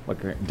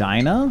 Look here.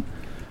 Dyna.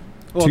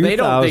 well, they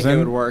don't think it 2000.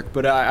 would work,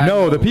 but I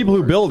No, know the it people would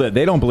who work. build it,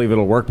 they don't believe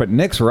it'll work. But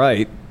Nick's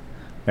right.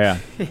 Yeah.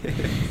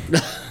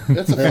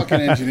 That's a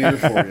fucking engineer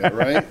for you,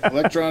 right?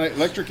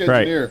 Electric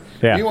engineer.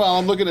 Yeah. Meanwhile,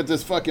 I'm looking at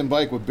this fucking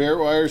bike with bare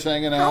wires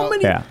hanging out. How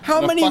many? Yeah. How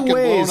and a many fucking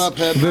ways? blown-up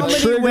head. The How many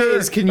trigger-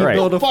 ways can you right.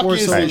 build a Fuck is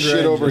four-cylinder this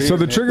shit over engine? So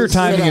the here? trigger This is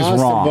timing an is awesome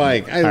wrong.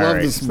 bike. I All love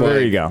right, this so there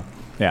bike. you go.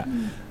 Yeah.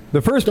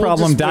 The first Don't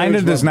problem, disparage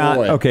Dyna does my not.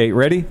 boy. Okay,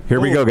 ready? Here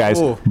we go, guys.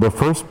 Oh. The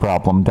first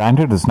problem,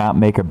 Dyna does not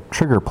make a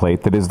trigger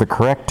plate that is the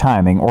correct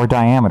timing or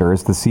diameter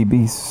as the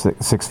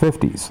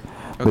CB650s.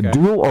 The Okay.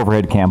 dual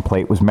overhead cam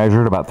plate was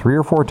measured about 3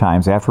 or 4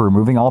 times after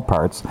removing all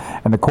parts,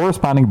 and the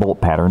corresponding bolt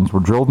patterns were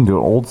drilled into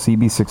an old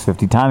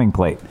CB650 timing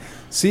plate.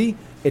 See,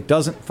 it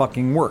doesn't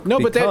fucking work. No,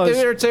 but because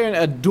they're saying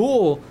a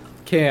dual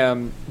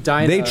cam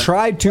Dyna. they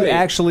tried to plate.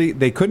 actually.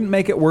 They couldn't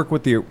make it work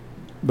with the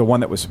one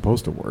that was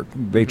supposed to work.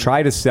 They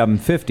tried a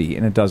 750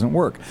 and it doesn't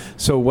work.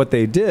 So what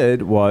they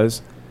did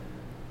was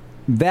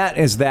that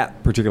is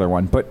that particular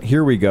one. But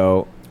here we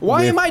go.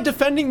 Why with- am I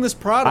defending this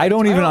product? I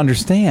don't even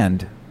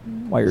understand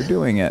why you're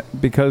doing it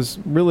because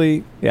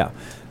really, yeah.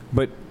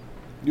 But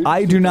You're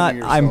I just do not.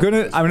 defending I'm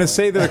yourself. gonna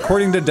say that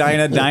according to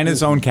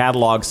Dyna's own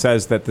catalog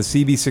says that the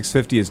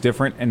CB650 is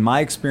different, and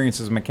my experience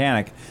as a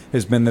mechanic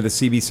has been that a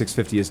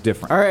CB650 is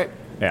different. All right.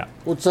 Yeah.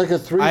 Well, it's like a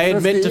 350. I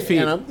admit defeat.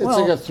 It's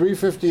like a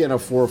 350 and a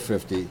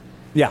 450.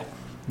 Yeah.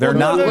 They're No,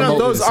 not. no, no, remotely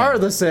those the same. are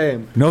the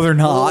same. No, they're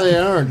not. Well, they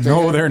aren't.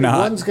 No, they're not.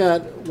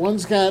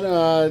 One's got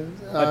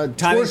Timing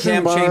torsion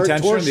cam, bar, chain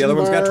tension. The other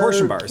one's got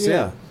torsion bar. bars.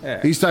 Yeah.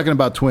 He's talking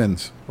about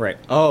twins. Right.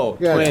 Oh,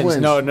 Yeah, twins.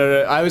 twins. No.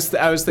 I was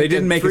thinking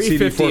didn't make a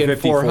 350 and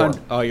CB454.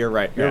 400. Oh, you're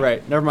right. You're Yeah.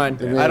 right. Never mind.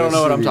 They made I don't a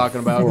know what I'm talking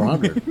about.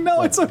 400.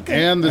 No, it's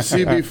okay. And the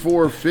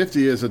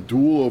CB450 is a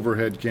dual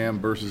overhead cam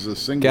versus a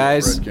single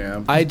Guys, overhead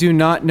cam. I do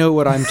not know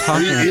what I'm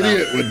talking Any about.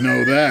 idiot would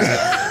know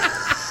that.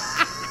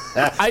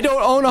 I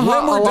don't own a When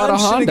we're lot done of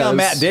shitting Hondas. on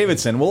Matt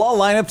Davidson, we'll all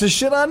line up to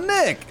shit on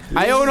Nick.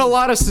 I own a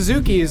lot of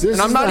Suzukis, This and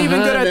I'm is not the even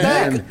good at Honda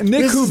that. end.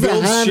 Nick This who is the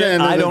builds Honda shit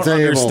end of I the don't table.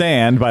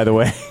 understand, by the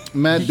way.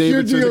 Matt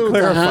You're Davidson. dealing with the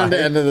clarify.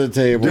 Honda end of the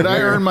table. Did I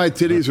earn my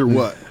titties or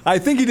what? I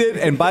think he did.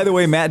 And by the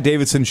way, Matt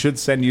Davidson should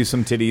send you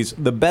some titties.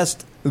 The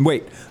best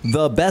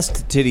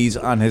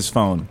titties on his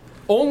phone.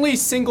 Only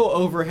single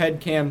overhead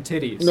cam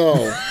titties.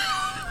 No.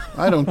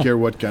 I don't care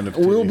what kind of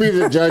titties. We'll be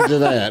the judge of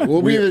that.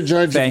 We'll be the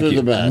judge Thank if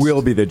you. they're the best.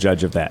 We'll be the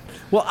judge of that.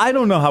 Well, I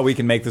don't know how we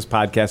can make this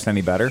podcast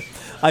any better.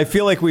 I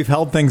feel like we've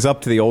held things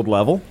up to the old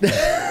level.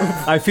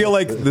 I feel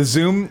like the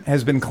Zoom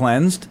has been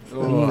cleansed.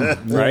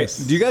 Right?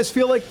 Do you guys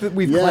feel like that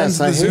we've cleansed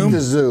Yes, I the Zoom? hate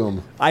the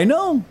Zoom. I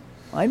know.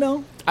 I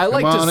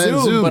like Come to on in,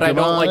 zoom, but I come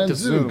don't on like in, to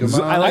zoom. come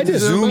on I like in, to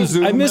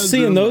zoom. I miss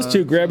seeing those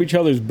two grab each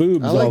other's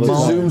boobs I all like the to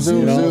time. zoom, zoom,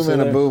 You know, zoom, so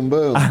and a that- boom,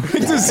 boom.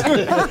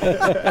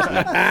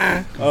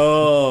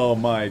 Oh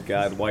my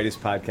God,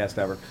 whitest podcast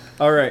ever.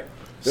 All right.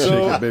 Shake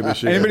So, it, baby,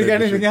 shake it, anybody got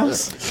baby, anything shake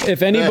it. else?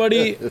 If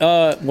anybody,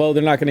 well,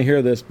 they're not going to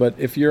hear this, but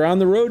if you're on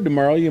the road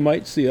tomorrow, you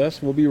might see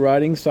us. We'll be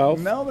riding south.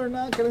 No, they're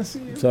not going to see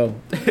you. So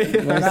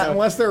Not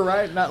unless they're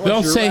right. Not unless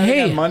They'll you're say, riding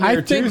 "Hey, on Monday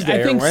or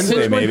Tuesday I think or Wednesday,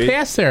 Sid went maybe."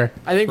 past there."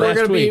 I think we're last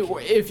gonna be.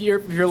 week. If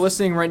you're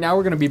listening right now,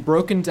 we're gonna be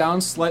broken down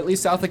slightly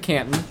south of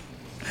Canton.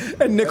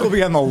 And Nick will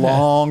be on the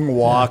long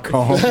walk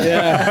home.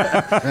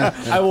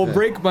 I will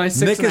break my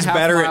 6.5 Nick is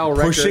better at mile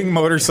pushing record.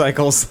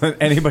 motorcycles than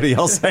anybody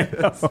else I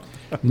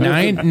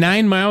know.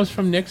 9 miles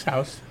from Nick's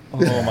house.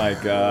 Oh my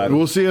God.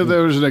 We'll see if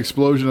there's an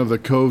explosion of the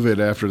COVID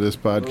after this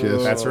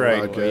podcast. That's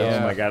right.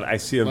 Podcast. Oh my God. I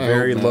see a I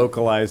very hope not.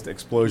 localized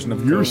explosion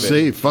of You're COVID.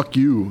 safe. Fuck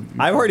you.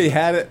 I've already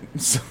had it.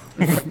 So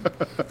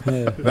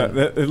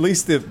at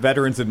least the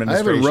Veterans I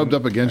Administration. haven't rubbed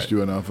up against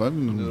you enough.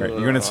 I'm, Right,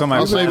 you're going to sell my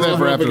I'll save that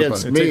for Rub after the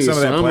against podcast. me, Take some of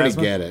so that I'm gonna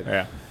plasma. get it.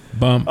 Yeah.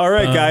 Bum, All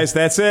right, guys,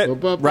 that's it.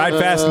 Ride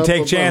fast and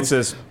take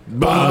chances.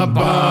 Let it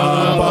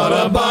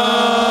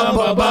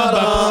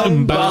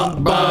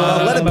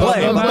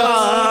play.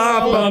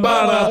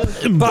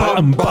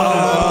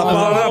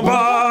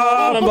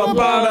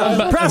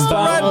 Press the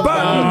red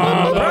button.